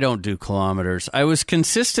 I don't do kilometers. I was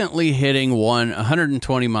consistently hitting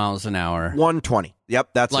 120 miles an hour. 120.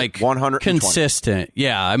 Yep, that's like 120. Consistent.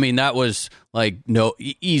 Yeah, I mean, that was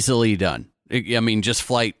easily done. I mean, just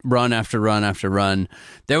flight run after run after run.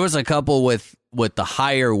 There was a couple with the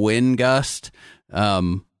higher wind gust,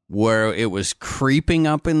 where it was creeping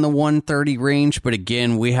up in the 130 range, but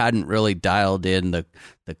again, we hadn't really dialed in the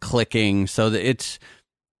clicking, so that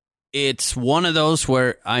it's one of those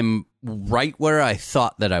where I'm right where I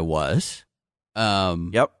thought that I was.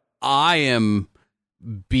 Yep. I am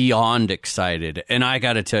beyond excited, and I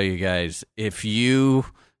got to tell you guys, if you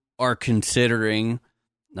are considering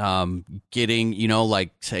getting,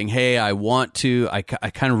 saying, hey, I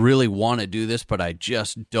kind of really want to do this, but I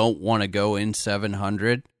just don't want to go in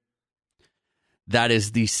 700. That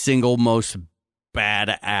is the single most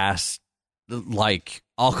badass,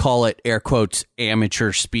 I'll call it air quotes,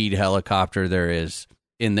 amateur speed helicopter there is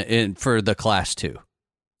for the Class 2.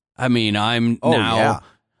 I mean, I'm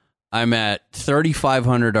at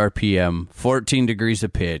 3,500 RPM, 14 degrees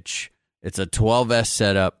of pitch. It's a 12S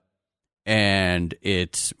setup, and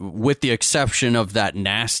it's, with the exception of that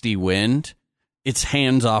nasty wind, it's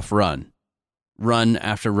hands-off run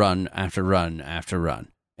after run after run after run.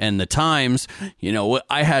 And the times,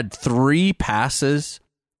 I had 3 passes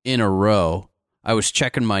in a row. I was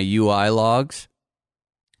checking my UI logs.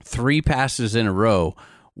 3 passes in a row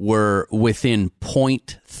were within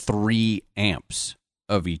 0.3 amps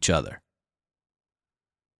of each other.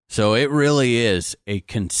 So it really is a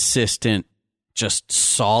consistent just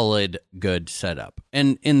solid, good setup.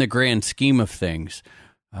 And in the grand scheme of things,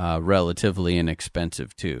 relatively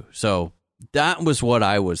inexpensive too. So that was what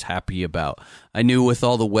I was happy about. I knew with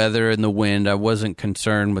all the weather and the wind, I wasn't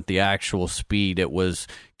concerned with the actual speed. It was,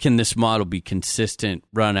 can this model be consistent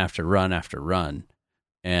run after run after run?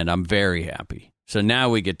 And I'm very happy. So now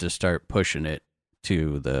we get to start pushing it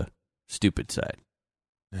to the stupid side.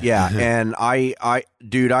 Yeah, and I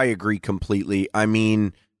agree completely. I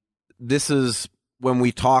mean, this is when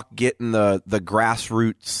we talk getting the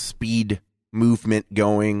grassroots speed movement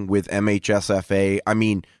going with MHSFA. I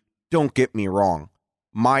mean, don't get me wrong.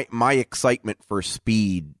 My excitement for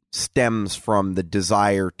speed stems from the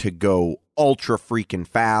desire to go ultra freaking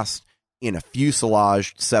fast in a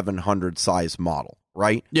fuselage 700 size model,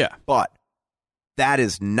 right? Yeah. But that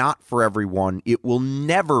is not for everyone. It will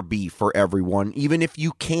never be for everyone, even if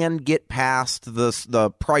you can get past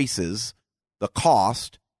the prices, the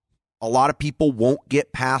cost. A lot of people won't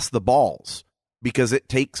get past the balls because it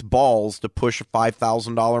takes balls to push a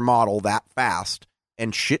 $5,000 model that fast,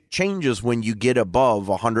 and shit changes when you get above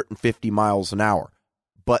 150 miles an hour.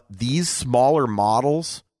 But these smaller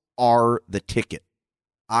models are the ticket.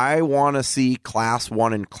 I want to see Class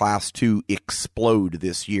 1 and Class 2 explode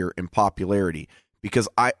this year in popularity because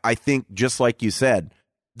I think, just like you said,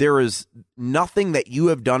 there is nothing that you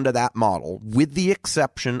have done to that model, with the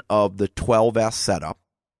exception of the 12S setup,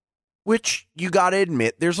 which you got to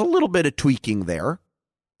admit, there's a little bit of tweaking there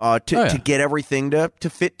to get everything to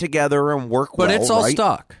fit together and work well. But it's all right?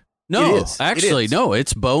 stock. No, actually, no,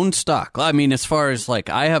 it's bone stock. I mean, as far as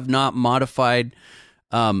like, I have not modified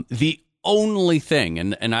the only thing,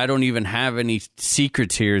 and I don't even have any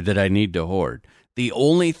secrets here that I need to hoard. The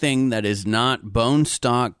only thing that is not bone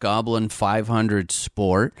stock Goblin 500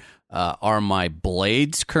 Sport are my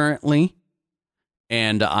blades currently,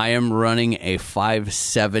 and I am running a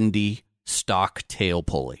 570 stock tail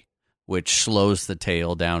pulley, which slows the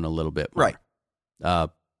tail down a little bit more. Right.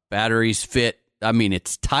 Batteries fit. I mean,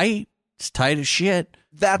 it's tight. It's tight as shit.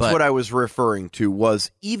 That's what I was referring to,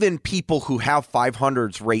 was even people who have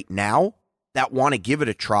 500s right now that want to give it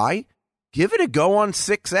a try, give it a go on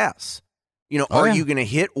 6S. You know, are you going to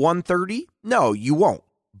hit 130? No, you won't.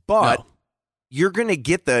 But you're going to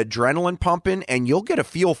get the adrenaline pumping and you'll get a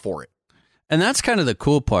feel for it. And that's kind of the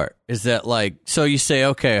cool part, is that, like, so you say,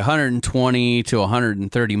 okay, 120 to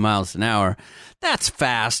 130 miles an hour, that's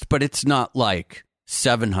fast, but it's not like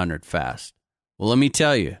 700 fast. Well, let me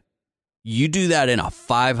tell you, you do that in a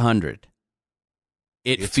 500,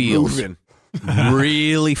 it's feels moving.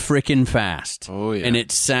 Really freaking fast. Oh, yeah. And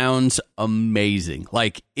it sounds amazing.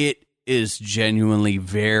 Like, it is genuinely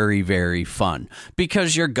very, very fun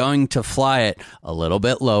because you're going to fly it a little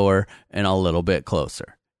bit lower and a little bit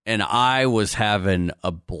closer. And I was having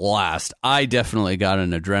a blast. I definitely got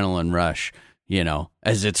an adrenaline rush, you know,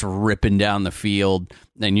 as it's ripping down the field.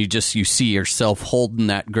 And you see yourself holding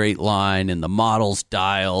that great line, and the model's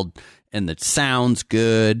dialed, and the sound's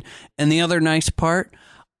good. And the other nice part,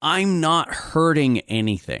 I'm not hurting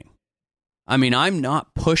anything. I mean, I'm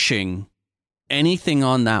not pushing anything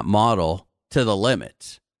on that model to the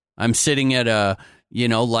limits. I'm sitting at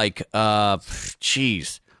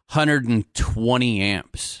 120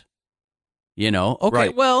 amps, you know? Okay,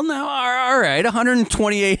 right. Well, now, all right,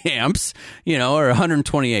 128 amps, you know, or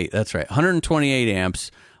 128, that's right, 128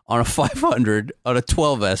 amps on a 500, on a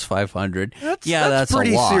 12S 500. That's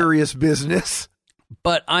pretty a lot. Serious business.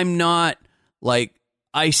 But I'm not, like,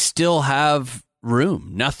 I still have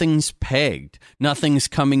room. Nothing's pegged. Nothing's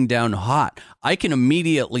coming down hot. I can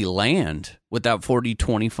immediately land with that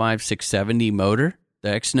 4025 670 motor, the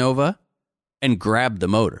X-Nova, and grab the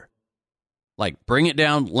motor. Like, bring it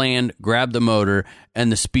down, land, grab the motor,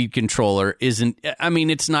 and the speed controller isn't, I mean,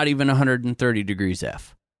 it's not even 130 degrees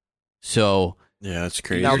F. So, yeah, that's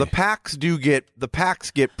crazy. Now the packs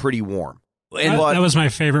get pretty warm. That was my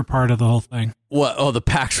favorite part of the whole thing. What? Oh, the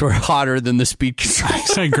packs were hotter than the speed controller.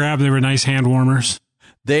 I grabbed, they were nice hand warmers.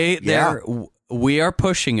 We are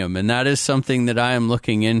pushing them, and that is something that I am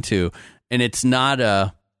looking into. And it's not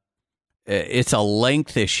it's a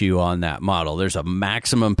length issue on that model. There's a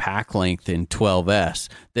maximum pack length in 12S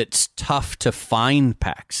that's tough to find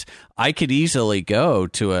packs. I could easily go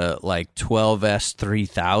to a like 12S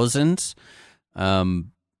 3000s,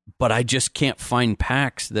 but I just can't find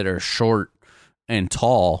packs that are short and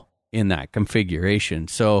tall in that configuration.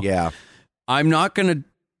 So yeah, I'm not gonna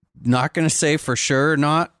say for sure or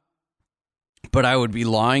not, but I would be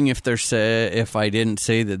lying if I didn't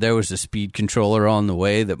say that there was a speed controller on the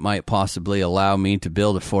way that might possibly allow me to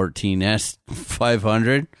build a 14S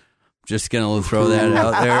 500. Just gonna throw that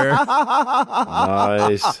out there.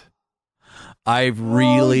 Nice. I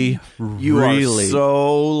really, you really... are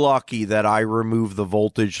so lucky that I removed the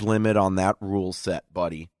voltage limit on that rule set,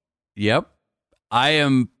 buddy. Yep.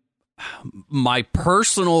 My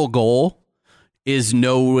personal goal is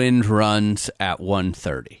no wind runs at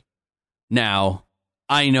 130. Now,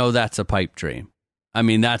 I know that's a pipe dream. I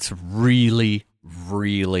mean, that's really,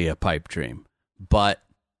 really a pipe dream. But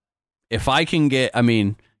if I can get, I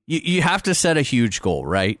mean, you have to set a huge goal,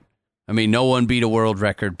 right? I mean, no one beat a world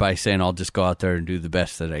record by saying I'll just go out there and do the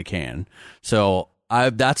best that I can. So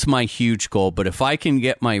that's my huge goal. But if I can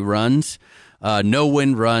get my runs, no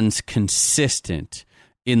wind runs consistent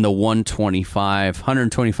in the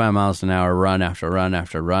 125 miles an hour run after run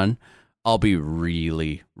after run, I'll be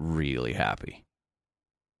really, really happy.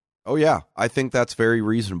 Oh, yeah. I think that's very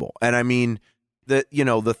reasonable. And I mean,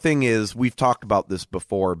 the thing is, we've talked about this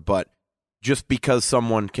before, but just because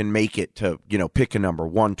someone can make it to, pick a number,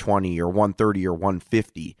 120 or 130 or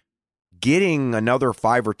 150, getting another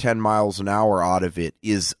 5 or 10 miles an hour out of it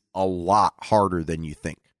is a lot harder than you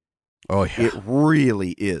think. Oh, yeah. It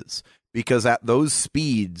really is. Because at those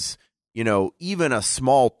speeds, even a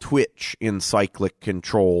small twitch in cyclic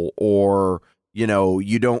control, or, you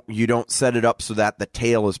don't set it up so that the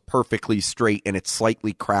tail is perfectly straight and it's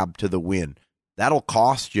slightly crabbed to the wind, that'll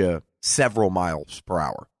cost you several miles per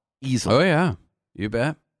hour. Easily. Oh, yeah. You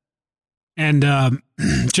bet. And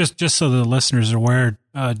just so the listeners are aware,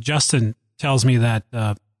 Justin tells me that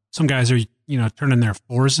some guys are, turning their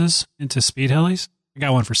Forzas into speed helis. I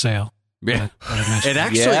got one for sale. Yeah. It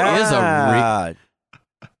actually is a...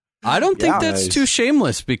 I don't think that's too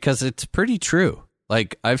shameless, because it's pretty true.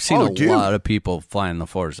 Like, I've seen a lot of people flying the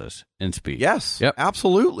Forzas in speed. Yes, yep.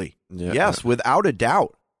 Absolutely. Yep. Yes, without a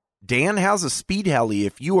doubt. Dan has a speed heli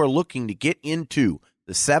if you are looking to get into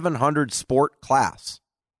the 700 Sport class.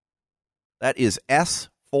 That is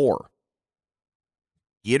S4.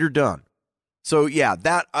 Get her done. So, yeah,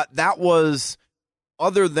 that was,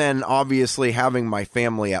 other than obviously having my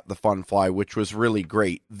family at the Fun Fly, which was really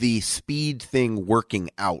great, the speed thing working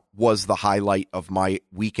out was the highlight of my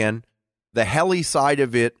weekend. The heli side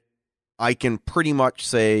of it, I can pretty much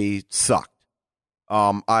say sucked.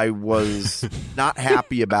 I was not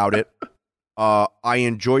happy about it. I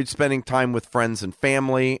enjoyed spending time with friends and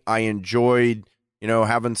family. I enjoyed,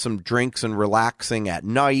 having some drinks and relaxing at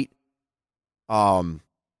night. Getting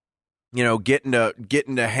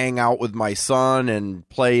to hang out with my son and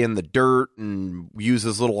play in the dirt and use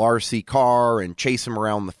his little RC car and chase him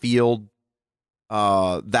around the field.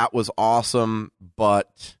 That was awesome,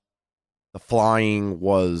 but the flying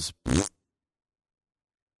was...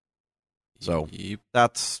 So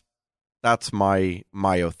that's my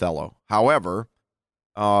Othello. However,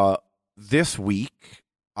 this week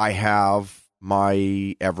I have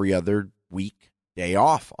my every other week day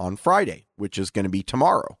off on Friday, which is going to be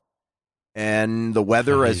tomorrow. And the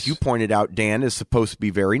weather, as you pointed out, Dan, is supposed to be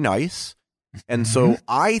very nice. And so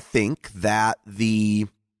I think that the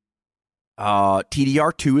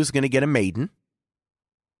TDR2 is going to get a maiden.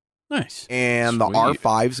 Nice. And the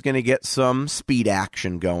R5 is going to get some speed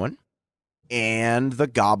action going. And the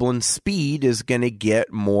Goblin Speed is going to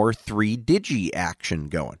get more 3-digi action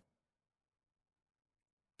going.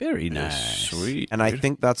 Very nice. Sweet. And I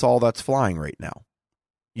think that's all that's flying right now.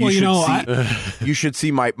 You should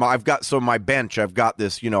see my I've got, so my bench, I've got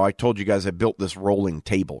this, I told you guys I built this rolling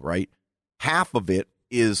table, right? Half of it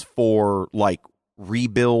is for like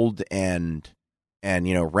rebuild and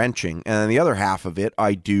wrenching. And then the other half of it,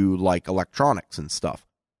 I do like electronics and stuff.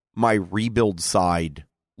 My rebuild side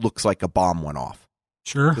looks like a bomb went off.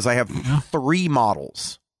 Sure. Because I have 3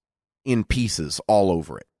 models in pieces all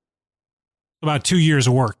over it. About 2 years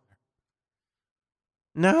of work.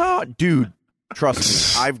 No, dude,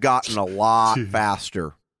 trust me, I've gotten a lot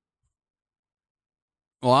faster.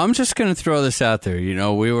 Well, I'm just going to throw this out there.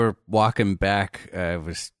 We were walking back. I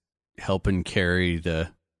was helping carry the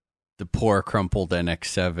poor crumpled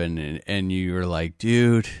NX7, and you were like,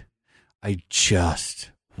 dude, I just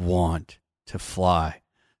want to fly.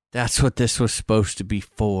 That's what this was supposed to be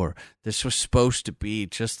for. This was supposed to be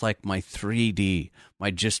just like my 3D.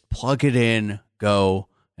 My just plug it in, go,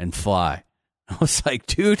 and fly. I was like,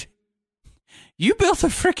 dude, you built a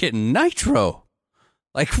freaking Nitro.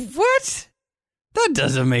 Like, what? That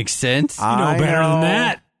doesn't make sense. You know better than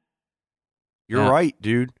that. You're right,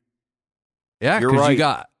 dude. Yeah, because you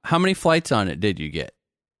got, how many flights on it did you get?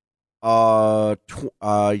 I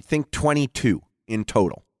think 22 in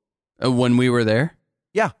total. When we were there?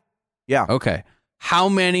 Yeah. Okay. How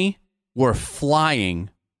many were flying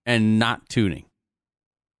and not tuning?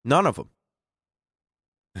 None of them.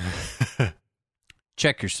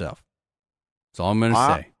 Check yourself. That's all I'm going to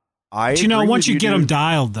say. But once you get them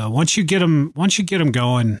dialed, though, once you get them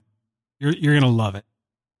going, you're gonna love it.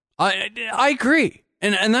 I agree,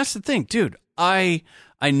 and that's the thing, dude. I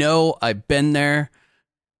know I've been there,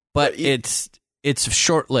 but it's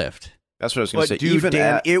short lived. That's what I was going to say. Dude, even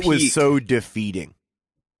Dan, it was so defeating.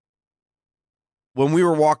 When we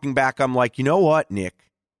were walking back, I'm like, you know what,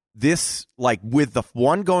 Nick? This, like, with the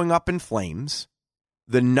one going up in flames,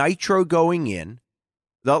 the nitro going in.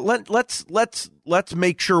 Let's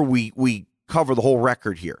make sure we cover the whole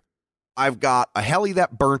record here. I've got a heli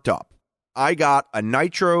that burnt up. I got a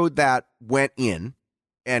nitro that went in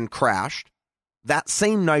and crashed. That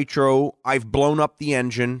same nitro, I've blown up the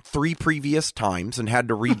engine 3 previous times and had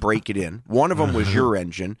to re-break it in. One of them was your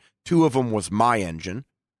engine. 2 of them was my engine.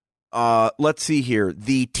 Let's see here.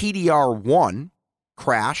 The TDR-1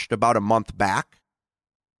 crashed about a month back.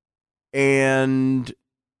 And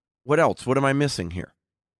what else? What am I missing here?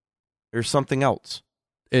 There's something else.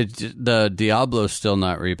 The Diablo's still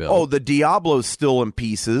not rebuilt. Oh, the Diablo's still in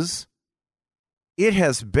pieces. It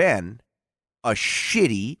has been a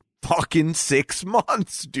shitty fucking 6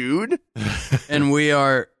 months, dude. And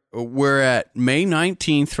we're at May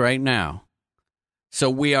 19th right now.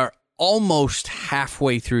 So we are almost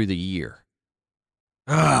halfway through the year.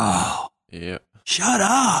 Oh. Yeah. Shut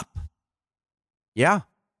up. Yeah.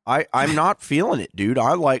 I'm not feeling it, dude.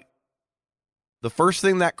 The first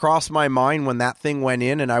thing that crossed my mind when that thing went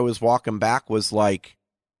in and I was walking back was like,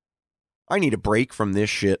 I need a break from this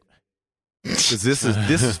shit. Because this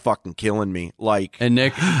is fucking killing me. Like, and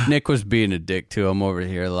Nick was being a dick to him over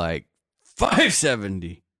here, like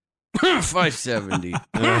 570, 570,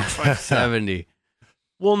 570.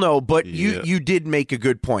 Well, no, but you did make a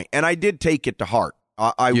good point, and I did take it to heart.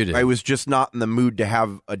 I was just not in the mood to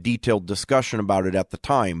have a detailed discussion about it at the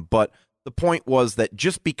time. But the point was that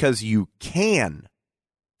just because you can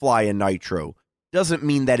fly a nitro doesn't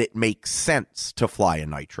mean that it makes sense to fly a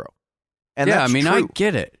nitro. And yeah, that's I mean, true. I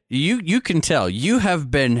get it. You can tell. You have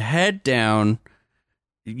been head down.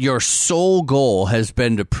 Your sole goal has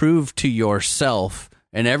been to prove to yourself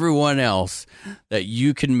and everyone else that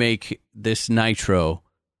you can make this nitro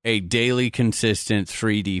a daily consistent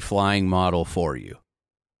 3D flying model for you.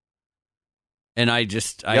 And I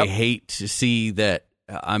hate to see that.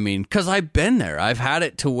 I mean, because I've been there. I've had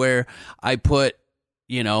it to where I put,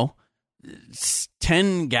 10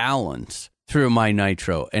 gallons through my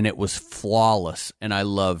nitro, and it was flawless, and I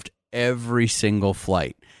loved every single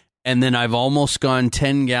flight. And then I've almost gone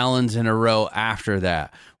 10 gallons in a row after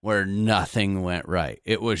that where nothing went right.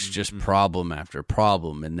 It was just problem after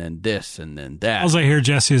problem, and then this and then that. All I hear,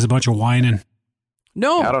 Jesse, is a bunch of whining.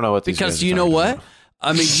 No, I don't know what these because guys are you know talking what? about.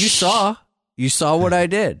 I mean, you saw what I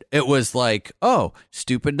did. It was like, oh,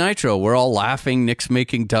 stupid nitro. We're all laughing. Nick's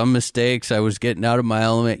making dumb mistakes. I was getting out of my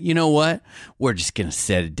element. You know what? We're just going to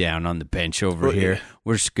set it down on the bench over here.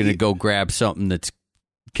 We're just going to go grab something that's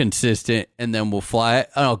consistent, and then we'll fly it.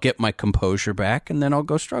 And I'll get my composure back, and then I'll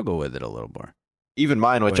go struggle with it a little more. Even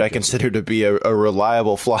mine, which I consider to be a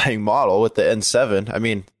reliable flying model with the N7. I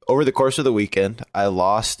mean, over the course of the weekend, I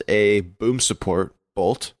lost a boom support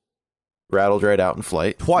bolt, rattled right out in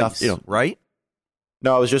flight. Twice, right?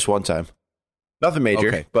 No, it was just one time. Nothing major,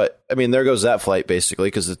 okay. But I mean, there goes that flight basically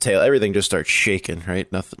because the tail, everything just starts shaking,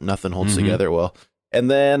 right? Nothing holds together well.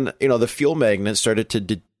 And then, the fuel magnet started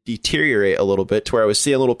to deteriorate a little bit to where I was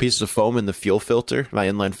seeing little pieces of foam in the fuel filter, my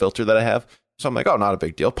inline filter that I have. So I'm like, oh, not a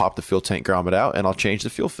big deal. Pop the fuel tank grommet out and I'll change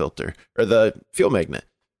the fuel filter or the fuel magnet.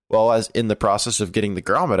 Well, as in the process of getting the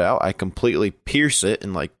grommet out, I completely pierce it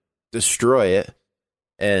and like destroy it.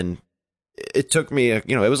 And it took me, it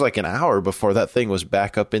was like an hour before that thing was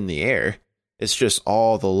back up in the air. It's just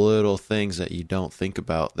all the little things that you don't think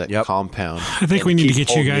about that compound. I think we need to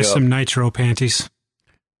get you guys some nitro panties.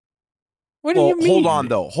 What do you mean? Hold on,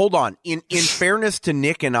 though. Hold on. In fairness to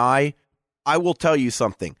Nick and I will tell you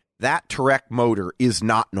something. That Turek motor is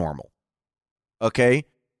not normal. Okay?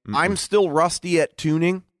 Mm-hmm. I'm still rusty at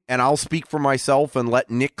tuning, and I'll speak for myself and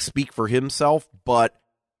let Nick speak for himself, but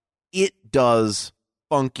it does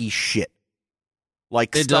funky shit.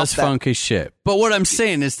 Like it does funky shit. But what I'm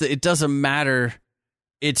saying is that it doesn't matter.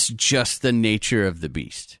 It's just the nature of the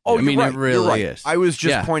beast. Oh, I mean, right. It really is. I was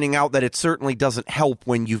just pointing out that it certainly doesn't help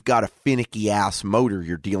when you've got a finicky ass motor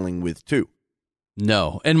you're dealing with too.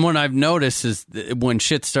 No. And what I've noticed is that when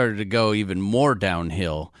shit started to go even more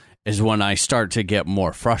downhill is when I start to get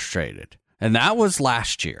more frustrated. And that was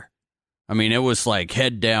last year. I mean, it was like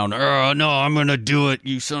head down. Oh, no, I'm going to do it,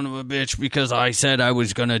 you son of a bitch, because I said I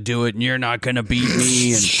was going to do it and you're not going to beat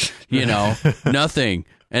me and, nothing.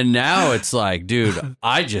 And now it's like, dude,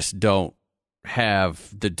 I just don't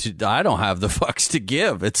have I don't have the fucks to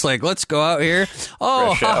give. It's like, let's go out here.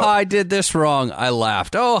 Oh, haha, I did this wrong. I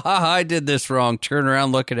laughed. Oh, haha, I did this wrong. Turn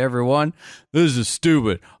around, look at everyone. This is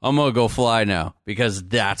stupid. I'm going to go fly now because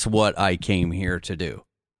that's what I came here to do.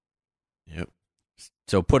 Yep.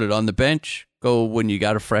 So put it on the bench. Go when you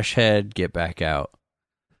got a fresh head, get back out.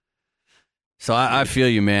 So I feel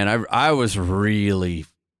you, man. I was really,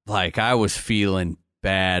 I was feeling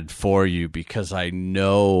bad for you because I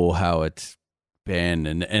know how it's been.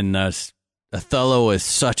 And Othello is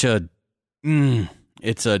such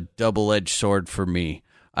it's a double-edged sword for me.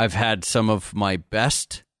 I've had some of my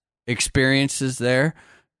best experiences there,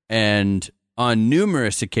 and on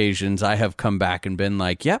numerous occasions, I have come back and been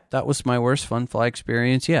like, yep, that was my worst Fun Fly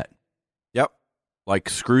experience yet. Yep. Like,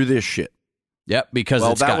 screw this shit. Yep,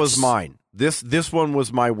 because that was mine. This one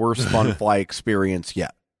was my worst Fun Fly experience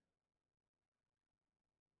yet.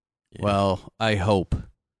 Yeah. Well, I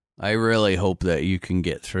really hope that you can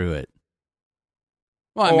get through it.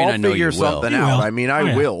 Well, I mean, I'll I know figure you something will. out. I mean,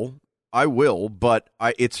 I will, but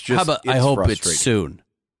it's just. How about I hope it's soon.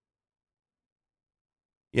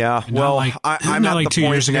 Yeah, well, I'm at the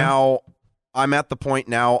point now. I'm at the point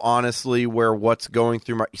now, honestly, where what's going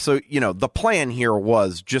through my... So, the plan here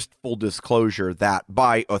was, just full disclosure, that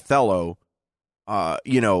by Othello, I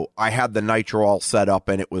had the nitro all set up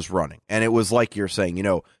and it was running. And it was like you're saying,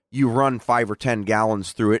 you run 5 or 10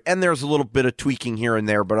 gallons through it, and there's a little bit of tweaking here and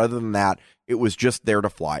there, but other than that, it was just there to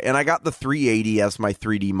fly. And I got the 380 as my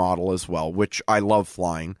 3D model as well, which I love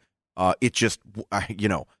flying. It just,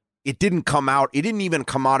 it didn't come out. It didn't even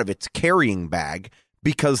come out of its carrying bag,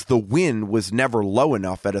 because the wind was never low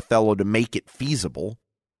enough at Othello to make it feasible,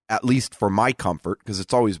 at least for my comfort, because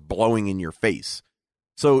it's always blowing in your face.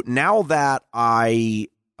 So now that I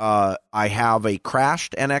have a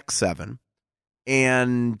crashed NX7,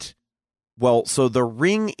 and, well, so the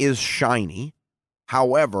ring is shiny.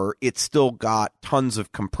 However, it's still got tons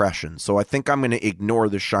of compression. So I think I'm going to ignore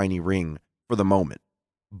the shiny ring for the moment.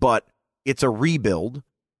 But it's a rebuild.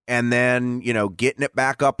 And then, getting it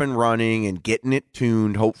back up and running and getting it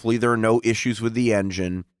tuned. Hopefully there are no issues with the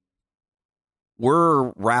engine.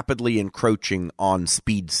 We're rapidly encroaching on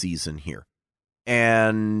speed season here.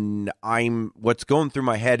 And what's going through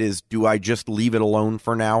my head is, do I just leave it alone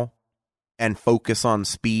for now and focus on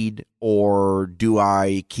speed, or do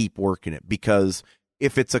I keep working it? Because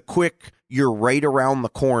if it's a quick, you're right around the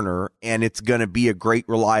corner and it's going to be a great,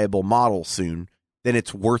 reliable model soon, then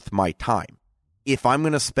it's worth my time. If I'm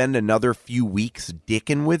going to spend another few weeks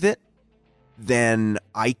dicking with it, then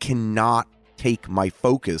I cannot take my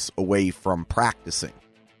focus away from practicing,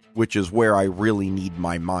 which is where I really need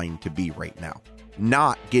my mind to be right now.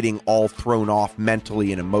 Not getting all thrown off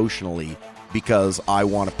mentally and emotionally because I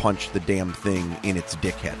want to punch the damn thing in its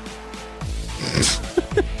dickhead.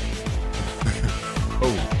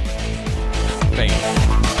 Oh. Bang.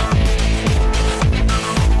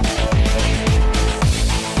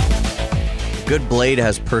 Good blade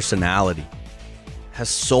has personality, has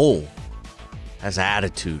soul, has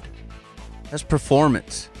attitude, has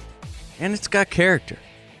performance, and it's got character.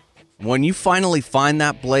 When you finally find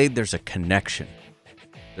that blade, there's a connection.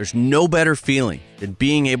 There's no better feeling than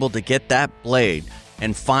being able to get that blade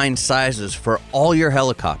and find sizes for all your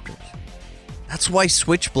helicopters. That's why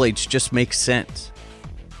Switchblades just make sense.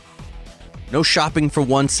 No shopping for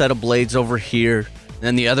one set of blades over here, and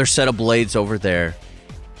then the other set of blades over there.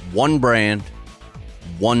 One brand,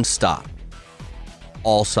 one stop,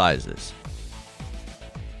 all sizes.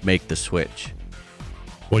 Make the switch.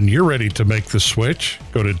 When you're ready to make the switch,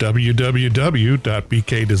 go to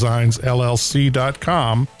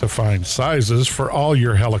www.bkdesignsllc.com to find sizes for all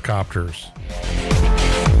your helicopters.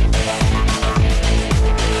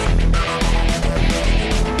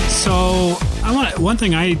 So, one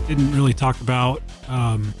thing I didn't really talk about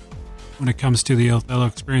when it comes to the Othello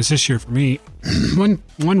experience this year for me, one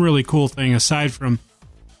really cool thing, aside from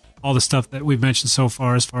all the stuff that we've mentioned so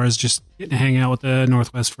far as just getting to hang out with the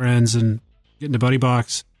Northwest friends and getting to Buddy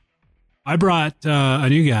Box, I brought a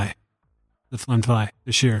new guy, the Fun Fly,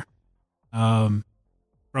 this year. From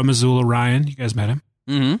Missoula, Ryan. You guys met him.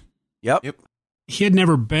 Mm-hmm. Yep. He had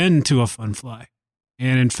never been to a Fun Fly.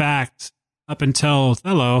 And in fact, up until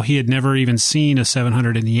Othello, he had never even seen a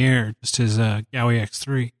 700 in the air, just his Gaui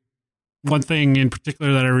X3. One thing in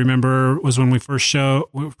particular that I remember was when we first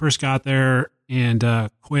got there,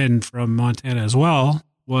 and Quinn from Montana as well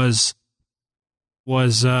was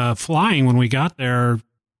flying when we got there,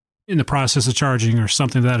 in the process of charging or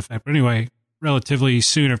something to that effect. But anyway, relatively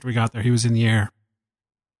soon after we got there, he was in the air.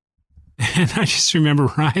 And I just remember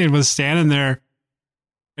Ryan was standing there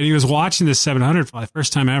and he was watching this 700 fly,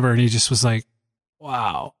 first time ever, and he just was like,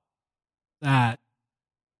 wow, that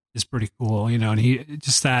is pretty cool, you know, and he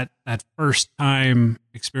just that first time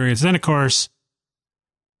experience. Then of course,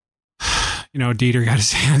 you know, Dieter got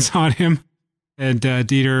his hands on him, and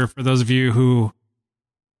Dieter, for those of you who,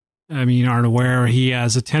 I mean, aren't aware, he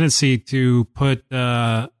has a tendency to put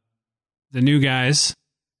the new guys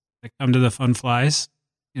that come to the Fun Flies,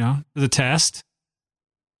 you know, to the test.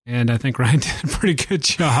 And I think Ryan did a pretty good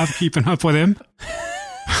job keeping up with him.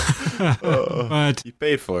 But you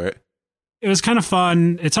paid for it. It was kind of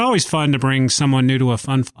fun. It's always fun to bring someone new to a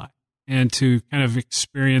Fun Fly and to kind of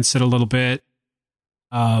experience it a little bit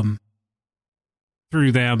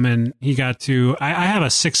through them. And he got to, I have a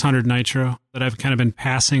 600 Nitro that I've kind of been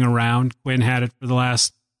passing around. Quinn had it for the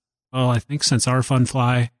last, well, I think since our Fun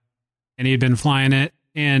Fly, and he had been flying it.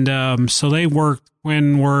 And so they worked,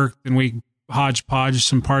 Quinn worked, and we hodgepodge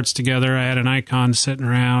some parts together. I had an Icon sitting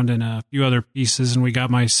around and a few other pieces, and we got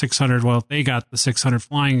my 600. Well, they got the 600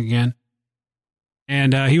 flying again.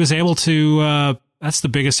 And he was able to, that's the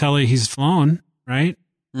biggest heli he's flown, right?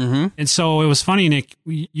 Mm-hmm. And so it was funny, Nick,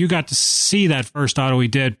 you got to see that first auto he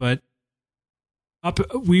did, but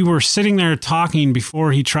we were sitting there talking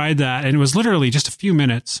before he tried that, and it was literally just a few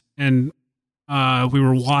minutes, and we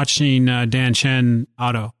were watching Dan Chen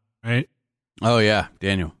auto, right? Oh, yeah,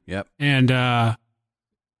 Daniel, yep. And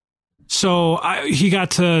so he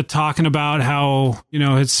got to talking about how, you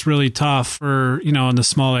know, it's really tough for, you know, on the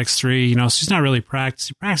small X3, you know, so he's not really practiced.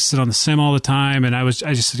 He practices it on the sim all the time. And I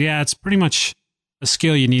just said, yeah, it's pretty much a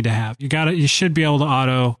skill you need to have. You should be able to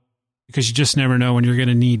auto, because you just never know when you're going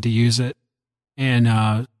to need to use it.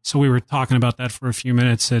 And so we were talking about that for a few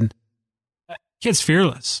minutes, and kid's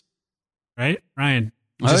fearless, right? Ryan.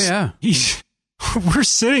 Yeah. We're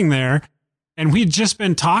sitting there, and we'd just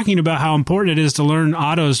been talking about how important it is to learn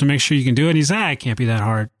autos to make sure you can do it. And he's it can't be that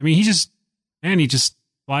hard. I mean, he just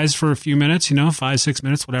flies for a few minutes, you know, 5-6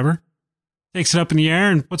 minutes, whatever. Takes it up in the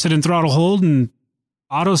air and puts it in throttle hold, and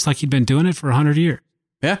autos like he'd been doing it for 100 years.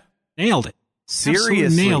 Yeah. Nailed it. Seriously?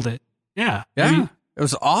 Absolutely nailed it. Yeah. Yeah. I mean, it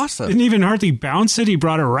was awesome. Didn't even hardly bounce it. He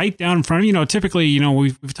brought it right down in front of you. You know, typically, you know,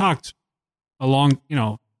 we've talked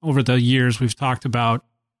over the years, we've talked about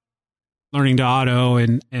learning to auto,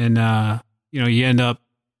 and you know, you end up,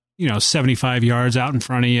 you know, 75 yards out in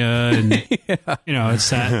front of you, and yeah. You know, it's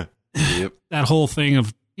that that whole thing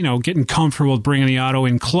of, you know, getting comfortable with bringing the auto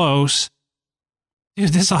in close. Dude,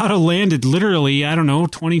 this auto landed literally, I don't know,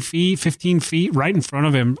 20 feet, 15 feet right in front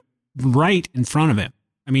of him.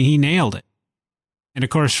 I mean, he nailed it. And of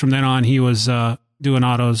course, from then on, he was doing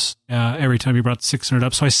autos every time he brought the 600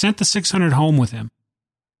 up. So I sent the 600 home with him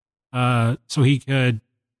so he could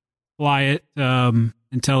fly it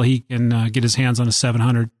until he can get his hands on a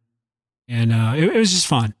 700. And it was just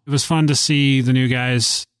fun. It was fun to see the new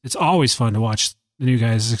guys. It's always fun to watch the new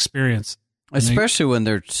guys' experience. Especially when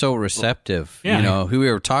they're so receptive. Yeah. You know, we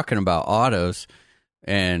were talking about autos,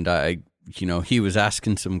 and he was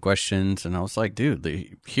asking some questions, and I was like,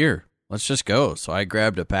 dude, here, let's just go. So I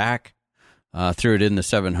grabbed a pack, threw it in the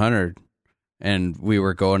 700, and we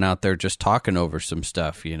were going out there just talking over some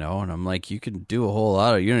stuff, you know, and I'm like, you can do a whole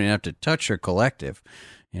auto. You don't even have to touch your collective.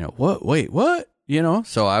 You know, what? Wait, what? You know,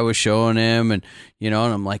 so I was showing him, and, you know,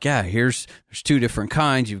 and I'm like, yeah, there's two different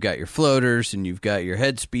kinds. You've got your floaters, and you've got your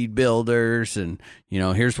head speed builders, and, you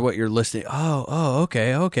know, here's what you're listening. Oh,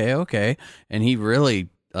 okay. And he really,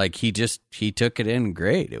 like, he took it in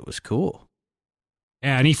great. It was cool.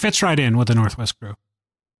 Yeah, and he fits right in with the Northwest crew.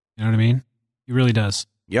 You know what I mean? He really does.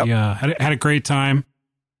 Yep. He had a great time.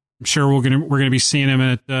 I'm sure we're gonna be seeing him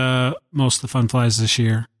at most of the Fun Flies this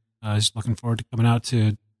year. He's looking forward to coming out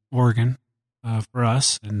to Oregon for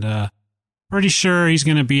us, and pretty sure he's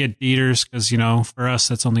going to be at Dieter's, because, you know, for us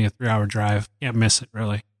that's only a 3-hour drive. Can't miss it,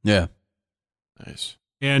 really. Yeah. Nice.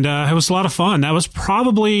 And it was a lot of fun. That was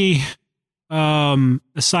probably,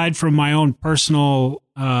 aside from my own personal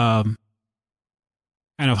kind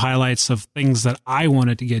of highlights of things that I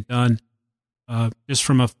wanted to get done, just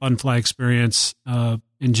from a Fun Fly experience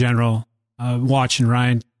in general, watching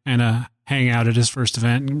Ryan kind of hang out at his first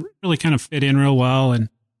event and really kind of fit in real well, and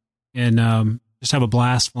just have a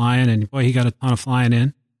blast flying. And boy, he got a ton of flying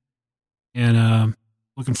in, and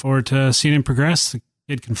looking forward to seeing him progress. The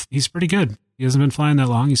kid he's pretty good. He hasn't been flying that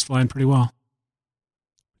long. He's flying pretty well.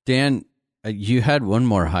 Dan, you had one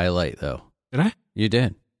more highlight, though. Did I? You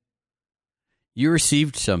did. You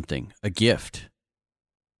received something, a gift.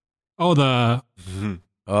 Oh, Are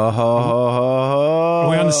Oh,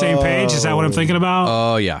 we on the same page? Is that what I'm thinking about?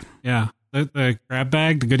 Oh, yeah. Yeah. The grab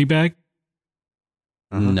bag, the goodie bag?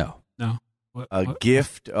 No. No. a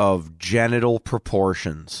gift of genital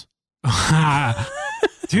proportions.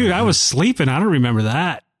 Dude, I was sleeping. I don't remember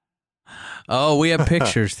that. Oh, we have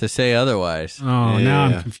pictures to say otherwise. Oh, now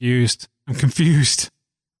I'm confused. I'm confused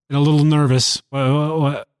and a little nervous.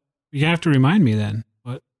 What? You have to remind me then.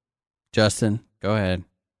 What? Justin, go ahead.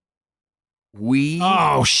 We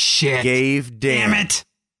gave Dan. Damn it.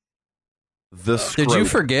 The scrotum. Did you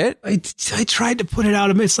forget? I tried to put it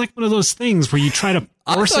out. It's like one of those things where you try to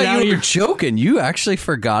force it out. You were joking. You actually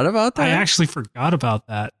forgot about that? I actually forgot about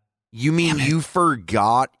that. You mean you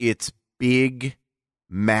forgot its big,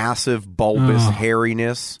 massive, bulbous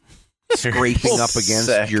hairiness scraping up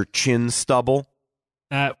against your chin stubble?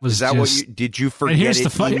 That was. Is that what you did? You forget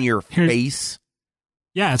it in your face?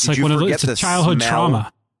 Yeah, it's like one of those. It's a childhood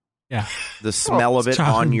trauma. Yeah, the smell of it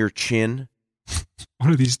on your chin.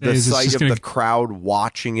 One of these days, the sight of the crowd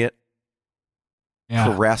watching it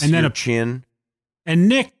caress your chin. And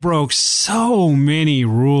Nick broke so many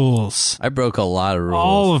rules. I broke a lot of rules.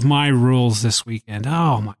 All of my rules this weekend.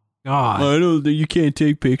 Oh my God! I don't. You can't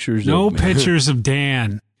take pictures. No of me. pictures of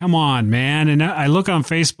Dan. Come on, man. And I look on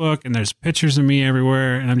Facebook, and there's pictures of me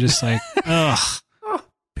everywhere, and I'm just like, ugh.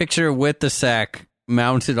 Picture with the sack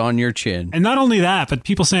mounted on your chin. And not only that, but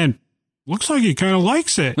people saying, looks like he kind of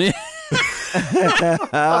likes it. I'm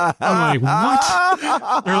like,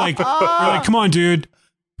 what? They're like, come on, dude.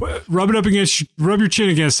 Rub your chin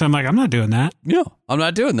against it. I'm like, I'm not doing that. No, I'm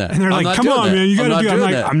not doing that. And they're like, come on, man, you got to do it. I'm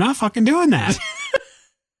like, I'm not fucking doing that.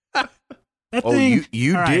 That thing.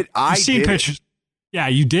 You did. I see pictures. Yeah,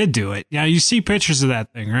 you did do it. Yeah, you see pictures of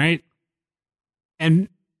that thing, right? And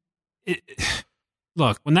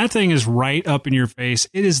look, when that thing is right up in your face,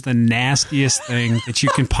 it is the nastiest thing that you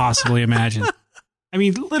can possibly imagine. I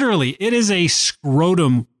mean, literally, it is a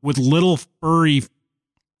scrotum with little furry.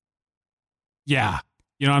 Yeah.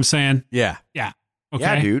 You know what I'm saying? Yeah. Yeah. Okay.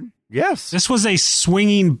 Yeah, dude. Yes. This was a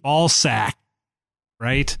swinging ball sack,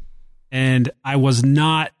 right? And I was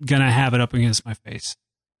not going to have it up against my face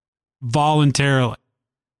voluntarily.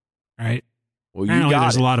 Right? Well, apparently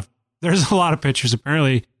there's a lot of pictures.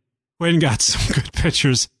 Apparently, Quinn got some good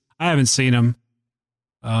pictures. I haven't seen them.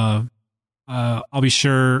 I'll be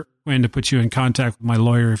sure, Quinn, to put you in contact with my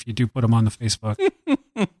lawyer if you do put them on the Facebook.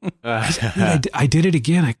 I did it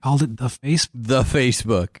again. I called it the Facebook. The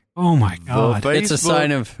Facebook. Oh my God! It's the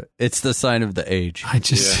sign of the age.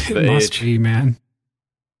 It must be, man.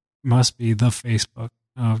 Must be the Facebook.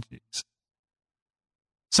 Oh jeez.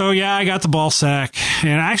 So yeah, I got the ball sack,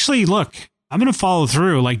 and actually, look, I'm going to follow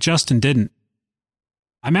through like Justin didn't.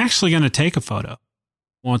 I'm actually going to take a photo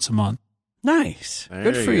once a month. Nice.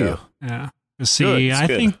 Good for you. Yeah. See, I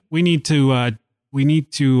think we need to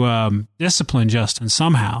discipline Justin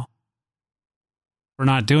somehow for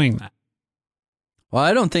not doing that. Well,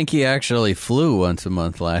 I don't think he actually flew once a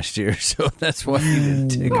month last year, so that's why he didn't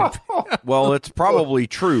take a Well, it's probably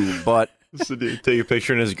true, but take a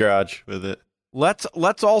picture in his garage with it. Let's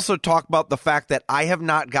also talk about the fact that I have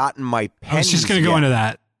not gotten my pennies. I was just going to go into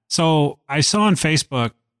that. So I saw on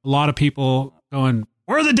Facebook a lot of people going,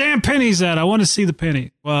 "Where are the damn pennies at? I want to see the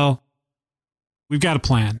penny." Well, we've got a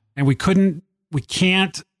plan, and we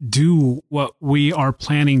can't do what we are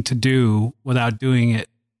planning to do without doing it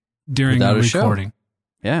during the recording. Show.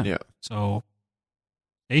 Yeah. Yeah. So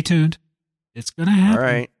stay tuned. It's going to happen. All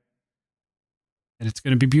right. And it's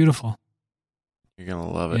going to be beautiful. You're going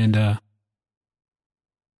to love it. And,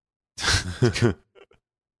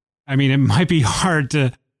 I mean, it might be hard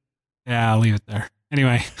to, I'll leave it there.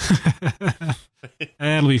 Anyway,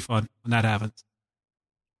 it'll be fun when that happens.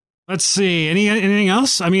 Let's see. Anything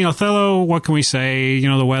else? I mean, Othello, what can we say? You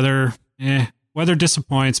know, the weather, weather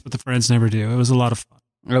disappoints, but the Friends never do. It was a lot of fun.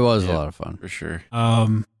 It was a lot of fun. For sure.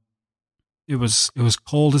 It was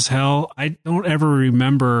cold as hell. I don't ever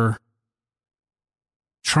remember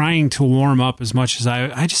trying to warm up as much as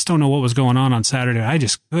I just don't know what was going on Saturday. I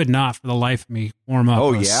just could not for the life of me warm up.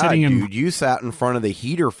 Oh, yeah, dude. You sat in front of the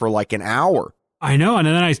heater for like an hour. I know. And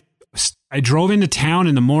then I drove into town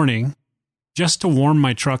in the morning just to warm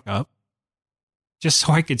my truck up, just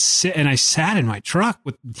so I could sit. And I sat in my truck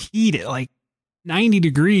with heat at like 90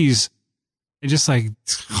 degrees. And just like,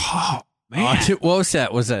 oh, man. What was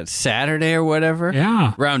that? Was that Saturday or whatever?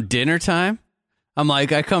 Yeah. Around dinner time? I'm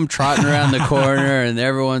like, I come trotting around the corner and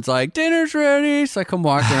everyone's like, dinner's ready. So I come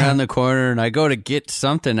walking around the corner and I go to get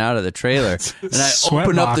something out of the trailer. And I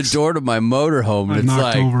open up the door to my motorhome and it's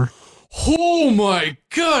like, over. Oh my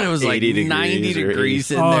God. It was like 90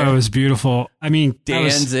 degrees in there. Oh, it was beautiful. I mean,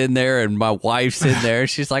 Dan's in there and my wife's in there.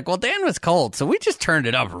 She's like, well, Dan was cold. So we just turned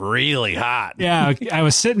it up really hot. Yeah. I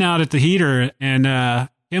was sitting out at the heater and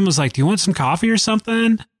Kim was like, do you want some coffee or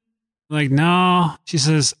something? I'm like, no. She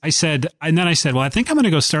says, and then I said, well, I think I'm going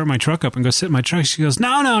to go start my truck up and go sit in my truck. She goes,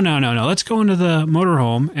 no. Let's go into the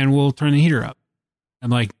motorhome and we'll turn the heater up. I'm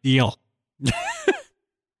like, deal.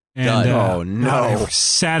 And oh no! I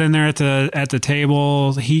sat in there at the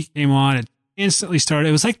table. The heat came on. It instantly started.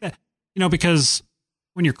 It was like that, because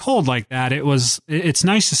when you're cold like that, it's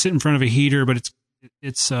nice to sit in front of a heater, but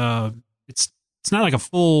it's not like a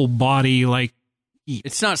full body like heat.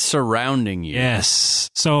 It's not surrounding you. Yes.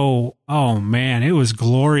 So, oh man, it was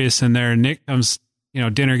glorious in there. Nick comes,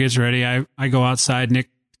 dinner gets ready. I go outside. Nick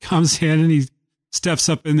comes in and he steps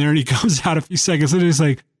up in there and he comes out a few seconds and he's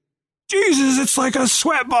like, Jesus, it's like a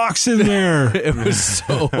sweat box in there. It was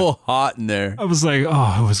so hot in there. I was like,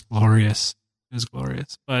 oh, it was glorious. It was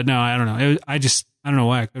glorious. But no, I don't know. I don't know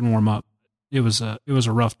why I couldn't warm up. It was a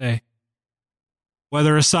rough day.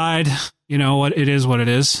 Weather aside, what it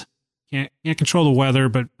is. Can't control the weather,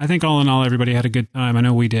 but I think all in all, everybody had a good time. I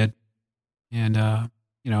know we did. And,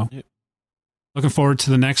 looking forward to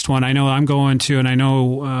the next one. I know I'm going to, and I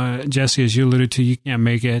know, Jesse, as you alluded to, you can't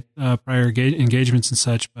make it, prior engagements and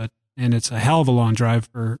such, and it's a hell of a long drive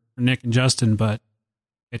for Nick and Justin, but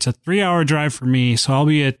it's a 3-hour drive for me. So I'll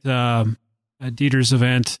be at Dieter's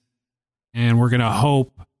event, and we're going to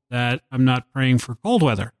hope that I'm not praying for cold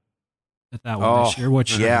weather at that one this year.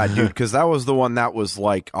 Which, yeah, dude, because that was the one that was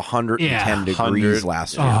like 110 degrees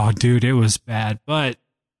last year. Oh, dude, it was bad. But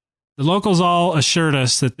the locals all assured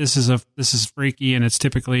us that this is freaky, and it's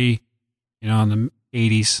typically, in the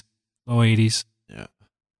 80s, low 80s. Yeah,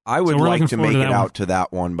 I would like to make it out to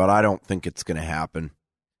that one, but I don't think it's going to happen.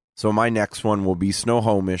 So my next one will be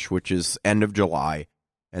Snohomish, which is end of July,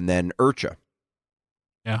 and then IRCHA.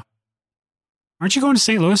 Yeah. Aren't you going to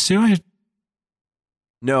St. Louis too?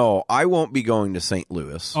 No, I won't be going to St.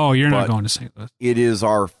 Louis. Oh, you're not going to St. Louis. It is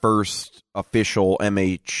our first official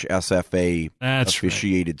MHSFA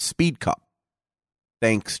officiated Speed Cup,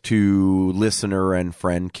 thanks to listener and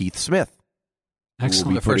friend Keith Smith.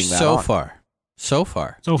 Excellent. So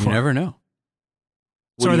far. You never know.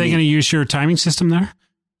 So are they going to use your timing system there?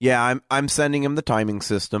 Yeah, I'm sending him the timing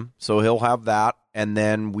system, so he'll have that. And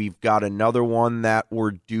then we've got another one that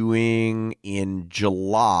we're doing in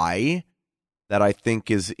July that I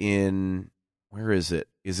think is in, where is it?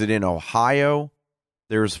 Is it in Ohio?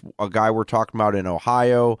 There's a guy we're talking about in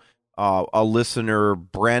Ohio. A listener,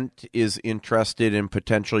 Brent, is interested in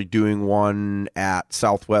potentially doing one at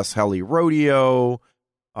Southwest Heli Rodeo.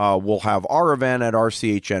 We'll have our event at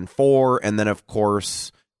RCHN4. And then, of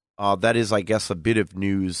course, that is, I guess, a bit of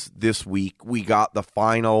news this week. We got the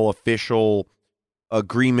final official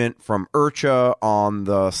agreement from IRCHA on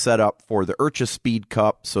the setup for the IRCHA Speed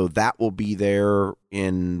Cup, so that will be there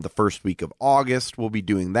in the first week of August. We'll be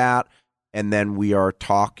doing that, and then we are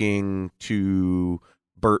talking to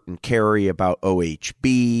Bert and Carrie about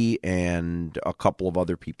OHB and a couple of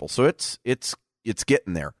other people. So it's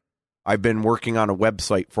getting there. I've been working on a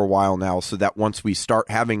website for a while now, so that once we start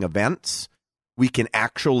having events, we can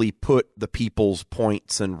actually put the people's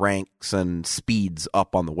points and ranks and speeds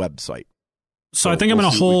up on the website. So I think I'm going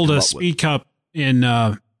to hold a Speed Cup in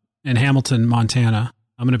Hamilton, Montana.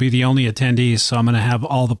 I'm going to be the only attendee, so I'm going to have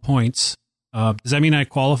all the points. Does that mean I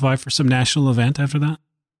qualify for some national event after that?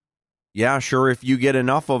 Yeah, sure. If you get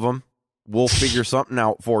enough of them, we'll figure something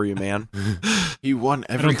out for you, man. He won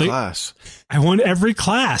every class. I won every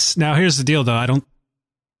class. Now, here's the deal, though.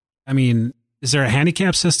 Is there a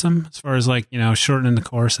handicap system as far as shortening the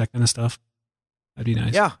course, that kind of stuff? That'd be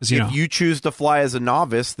nice. Yeah, if you choose to fly as a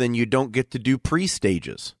novice, then you don't get to do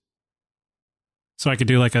pre-stages. So I could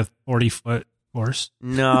do like a 40-foot course?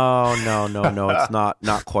 No. It's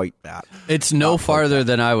not quite that. It's no farther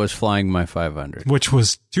than I was flying my 500. Which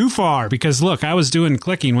was too far because, look, I was doing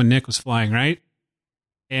clicking when Nick was flying, right?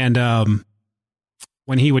 And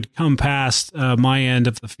when he would come past my end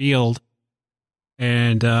of the field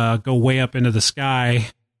and go way up into the sky,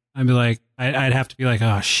 I'd have to be like,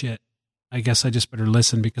 oh, shit. I guess I just better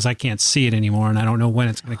listen because I can't see it anymore and I don't know when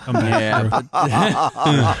it's going to come back.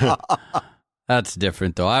 That's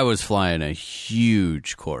different, though. I was flying a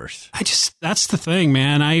huge course. That's the thing,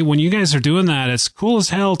 man. When you guys are doing that, it's cool as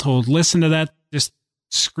hell to listen to that just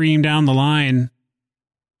scream down the line.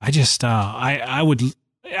 I would,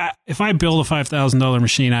 if I build a $5,000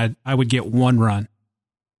 machine, I would get one run.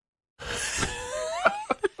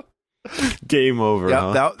 Game over.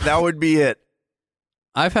 Yeah, huh? that would be it.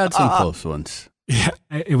 I've had some close ones. Yeah,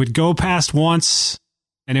 it would go past once,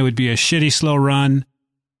 and it would be a shitty slow run,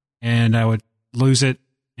 and I would lose it,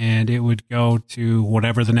 and it would go to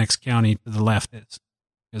whatever the next county to the left is,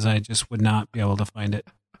 because I just would not be able to find it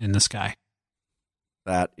in the sky.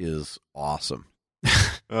 That is awesome.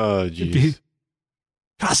 Oh, jeez.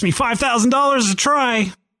 Cost me $5,000 to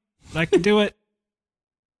try, but I could do it.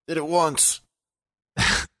 Did it once.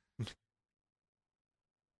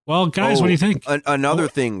 Well, guys, what do you think? Another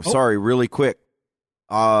thing, sorry, really quick.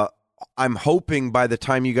 I'm hoping by the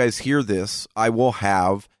time you guys hear this, I will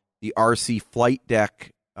have the RC Flight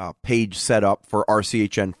Deck page set up for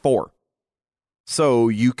RCHN 4. So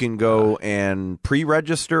you can go and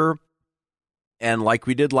pre-register, and like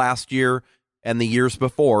we did last year and the years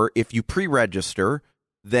before, if you pre-register,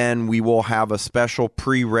 then we will have a special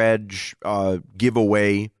pre-reg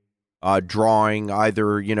giveaway drawing,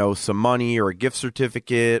 either, some money or a gift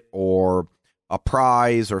certificate or a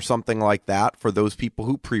prize or something like that for those people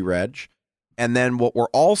who pre-reg. And then what we're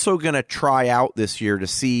also going to try out this year to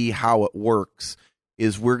see how it works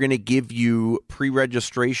is we're going to give you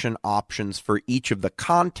pre-registration options for each of the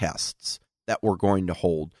contests that we're going to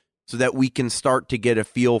hold so that we can start to get a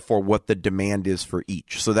feel for what the demand is for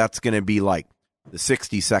each. So that's going to be like the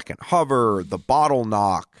 60-second hover, the bottle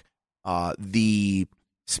knock, the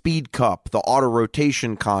speed cup, the auto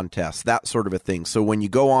rotation contest, that sort of a thing. So when you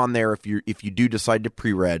go on there, if you do decide to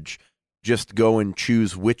pre-reg, just go and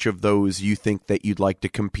choose which of those you think that you'd like to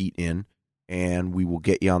compete in, and we will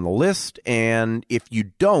get you on the list. And if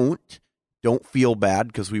you don't feel bad,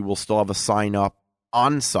 because we will still have a sign up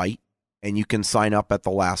on site, and you can sign up at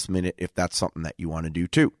the last minute if that's something that you want to do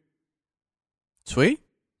too. Sweet.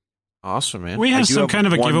 Awesome, man. We have some kind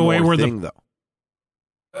of a giveaway where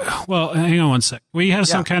well, hang on one sec. We have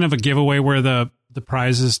some kind of a giveaway where the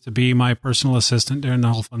prize is to be my personal assistant during the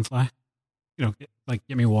whole fun fly.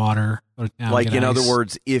 Get me water. Like, in other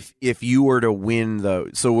words, if you were to win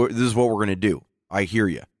this is what we're going to do. I hear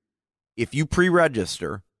you. If you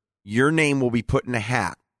pre-register, your name will be put in a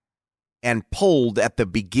hat and pulled at the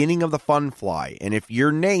beginning of the fun fly. And if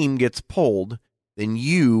your name gets pulled, then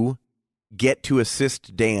you get to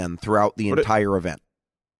assist Dan throughout the entire event.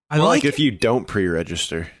 I like if you don't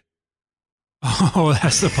pre-register. Oh,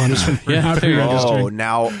 that's the punishment for not pre-registering.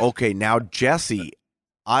 Now, Jesse,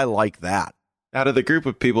 I like that. Out of the group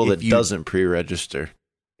of people that doesn't pre-register.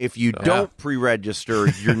 If you don't pre-register,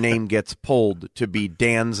 your name gets pulled to be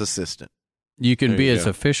Dan's assistant. You can be his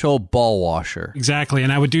official ball washer. Exactly.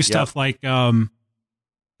 And I would do stuff like, my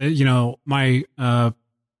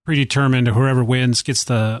predetermined, whoever wins gets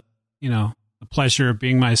the pleasure of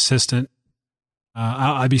being my assistant.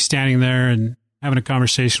 I'd be standing there and having a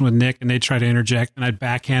conversation with Nick, and they'd try to interject, and I'd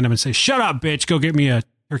backhand him and say, "Shut up, bitch, go get me a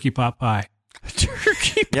turkey pot pie."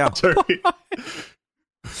 Turkey turkey.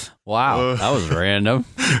 Wow, that was random.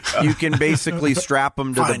 You can basically strap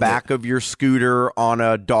them to the back of your scooter on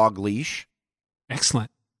a dog leash.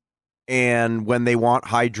 Excellent. And when they want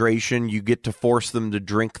hydration, you get to force them to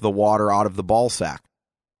drink the water out of the ball sack.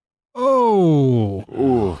 Oh.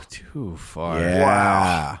 Ooh, too far. Yeah.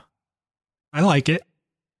 Wow. I like it.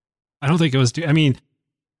 I don't think it was it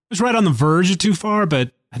was right on the verge of too far,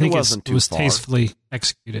 but I think it was tastefully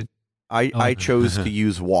executed. I chose to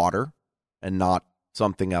use water and not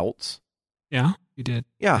something else. Yeah, you did.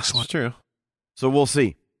 Yeah, that's true. So we'll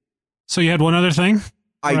see. So you had one other thing?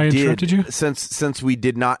 I did. You? Since we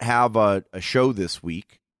did not have a show this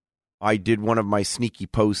week, I did one of my sneaky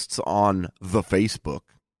posts on the Facebook,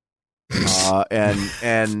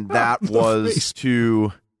 and that was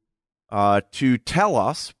to tell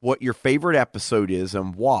us what your favorite episode is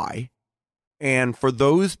and why. And for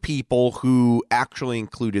those people who actually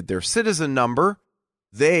included their citizen number,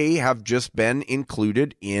 they have just been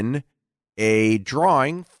included in a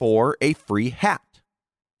drawing for a free hat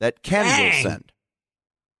that Ken will send.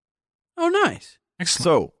 Oh, nice. Excellent.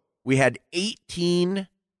 So we had 18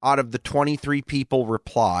 out of the 23 people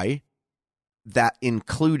reply that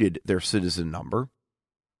included their citizen number.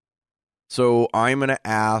 So I'm going to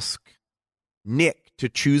ask Nick to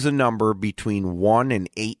choose a number between 1 and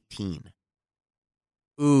 18.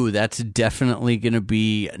 Ooh, that's definitely going to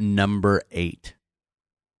be number 8.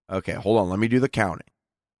 Okay, hold on. Let me do the counting.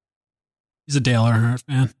 He's a Dale Earnhardt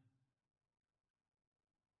fan.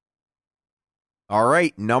 All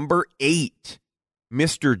right, number 8,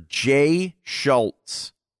 Mr. J.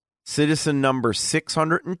 Schultz, citizen number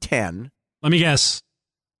 610. Let me guess.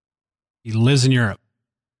 He lives in Europe.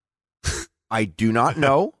 I do not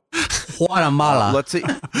know. Guatemala. Let's see.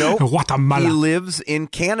 No, Guatemala. He lives in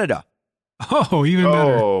Canada. Oh, even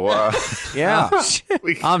better. Yeah.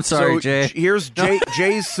 I'm sorry, so Jay. Here's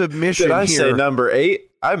Jay's submission. Did I say number 8?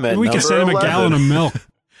 I meant we number could send him 11. a gallon of milk.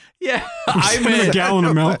 Yeah, I meant a gallon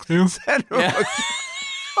of milk too. Yeah.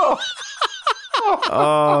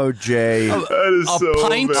 Oh, Jay, that is so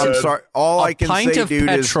pint. bad. I'm sorry. All I can say, dude,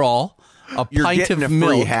 petrol, is a you're pint getting of a free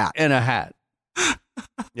milk hat. and a hat.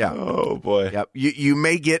 Yeah. Oh boy. Yep. You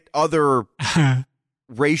may get other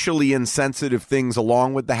racially insensitive things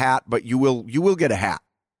along with the hat, but you will get a hat.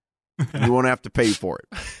 You won't have to pay for it.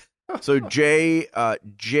 So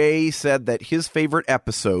Jay said that his favorite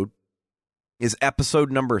episode is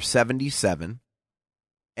episode number 77.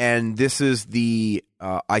 And this is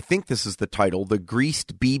I think this is the title, The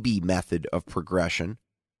Greased BB Method of Progression.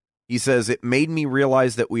 He says, it made me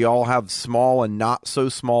realize that we all have small and not so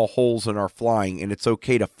small holes in our flying, and it's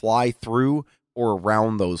okay to fly through or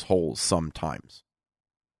around those holes sometimes.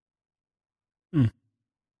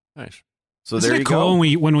 Nice. So Isn't there it you cool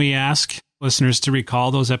go. when we ask listeners to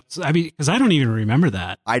recall those episodes? I mean, because I don't even remember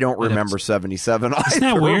that. I don't remember 77 either. Isn't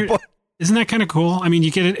that weird? Isn't that kind of cool? I mean,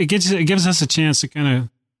 you get it. It gives us a chance to kind of.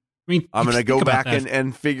 I mean, I'm going to go back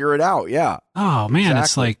and figure it out. Yeah. Oh man, exactly.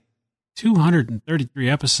 It's like 233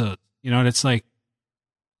 episodes. You know, and it's like,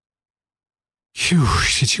 phew,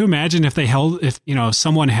 could you imagine if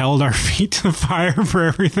someone held our feet to the fire for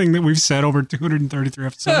everything that we've said over 233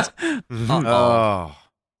 episodes? Oh.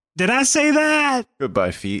 Did I say that?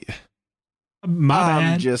 Goodbye, feet. My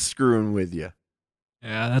bad. I'm just screwing with you.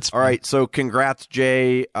 Yeah, that's all right. So congrats,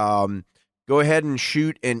 Jay. Go ahead and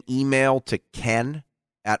shoot an email to Ken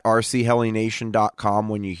at rchellynation.com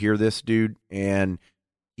when you hear this, dude, and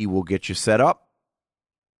he will get you set up.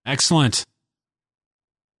 Excellent.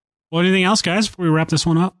 Well, anything else, guys, before we wrap this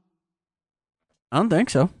one up? I don't think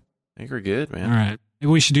so. I think we're good, man. All right.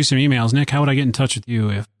 Maybe we should do some emails. Nick, how would I get in touch with you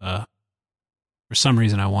if for some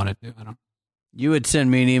reason I wanted to? I don't. You would send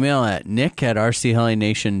me an email at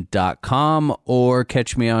nick@rchellynation.com or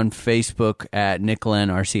catch me on Facebook at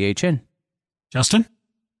nicklenrchn. Justin?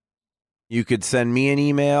 You could send me an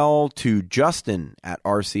email to Justin at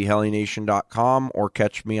rchellynation.com or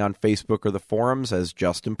catch me on Facebook or the forums as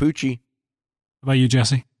Justin Pucci. How about you,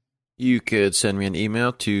 Jesse? You could send me an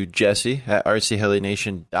email to Jesse at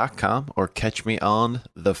rchellynation.com or catch me on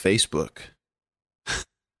the Facebook.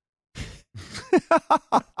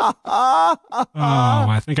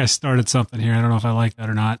 I think I started something here. I don't know if I like that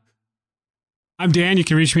or not. I'm Dan. You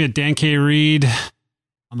can reach me at Dan K. Reed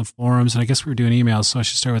on the forums, and I guess we were doing emails, so I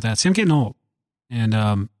should start with that. See, I'm getting old,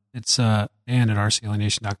 and it's Dan at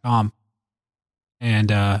rchellynation.com, and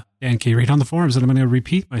Dan K. Reed on the forums, and I'm going to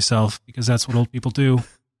repeat myself because that's what old people do.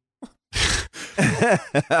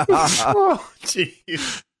 Oh,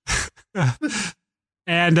 jeez.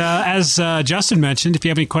 And as Justin mentioned, if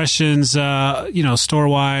you have any questions,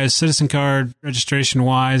 store-wise, citizen card,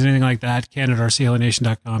 registration-wise, anything like that, Ken at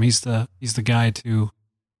rchellynation.com. He's the guy to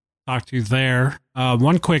talk to there.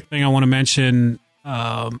 One quick thing I want to mention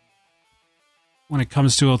when it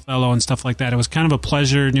comes to Othello and stuff like that, it was kind of a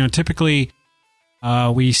pleasure. You know, typically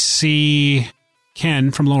we see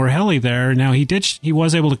Ken from Lower Helly there. Now he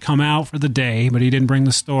was able to come out for the day, but he didn't bring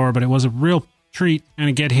the store. But it was a real treat to kind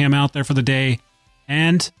of get him out there for the day.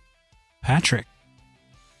 And Patrick,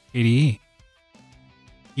 KDE.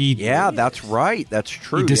 Yeah, that's right. That's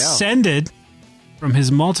true. He descended from his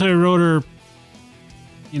multi-rotor,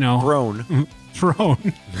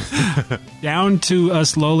 throne down to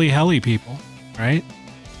us lowly Helly people, right?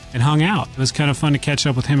 And hung out. It was kind of fun to catch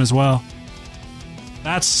up with him as well.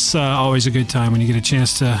 That's always a good time when you get a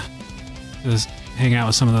chance to hang out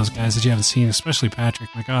with some of those guys that you haven't seen, especially Patrick.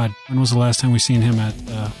 My God, when was the last time we seen him at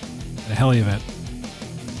a Helly event?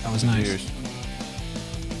 That was nice. Cheers.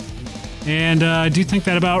 And I do think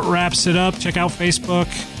that about wraps it up. Check out Facebook,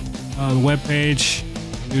 the webpage.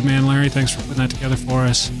 Dude Man Larry, thanks for putting that together for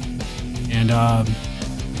us. And that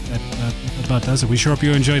about does it. We sure hope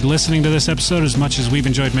you enjoyed listening to this episode as much as we've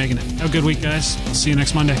enjoyed making it. Have a good week, guys. We'll see you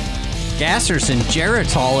next Monday. Gassers and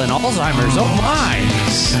Geritol and Alzheimer's. Oh, my.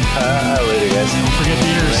 Later, guys. Don't forget the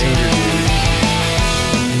ears.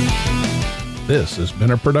 This has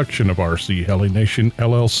been a production of RC Helly Nation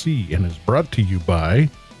LLC and is brought to you by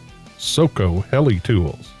SoCo Helly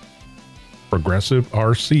Tools, Progressive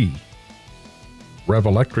RC, Rev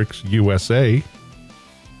Electrics USA,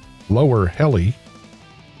 Lower Helly,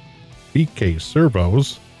 BK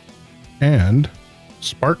Servos, and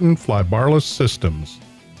Spartan Flybarless Systems.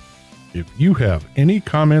 If you have any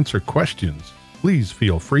comments or questions, please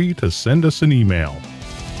feel free to send us an email.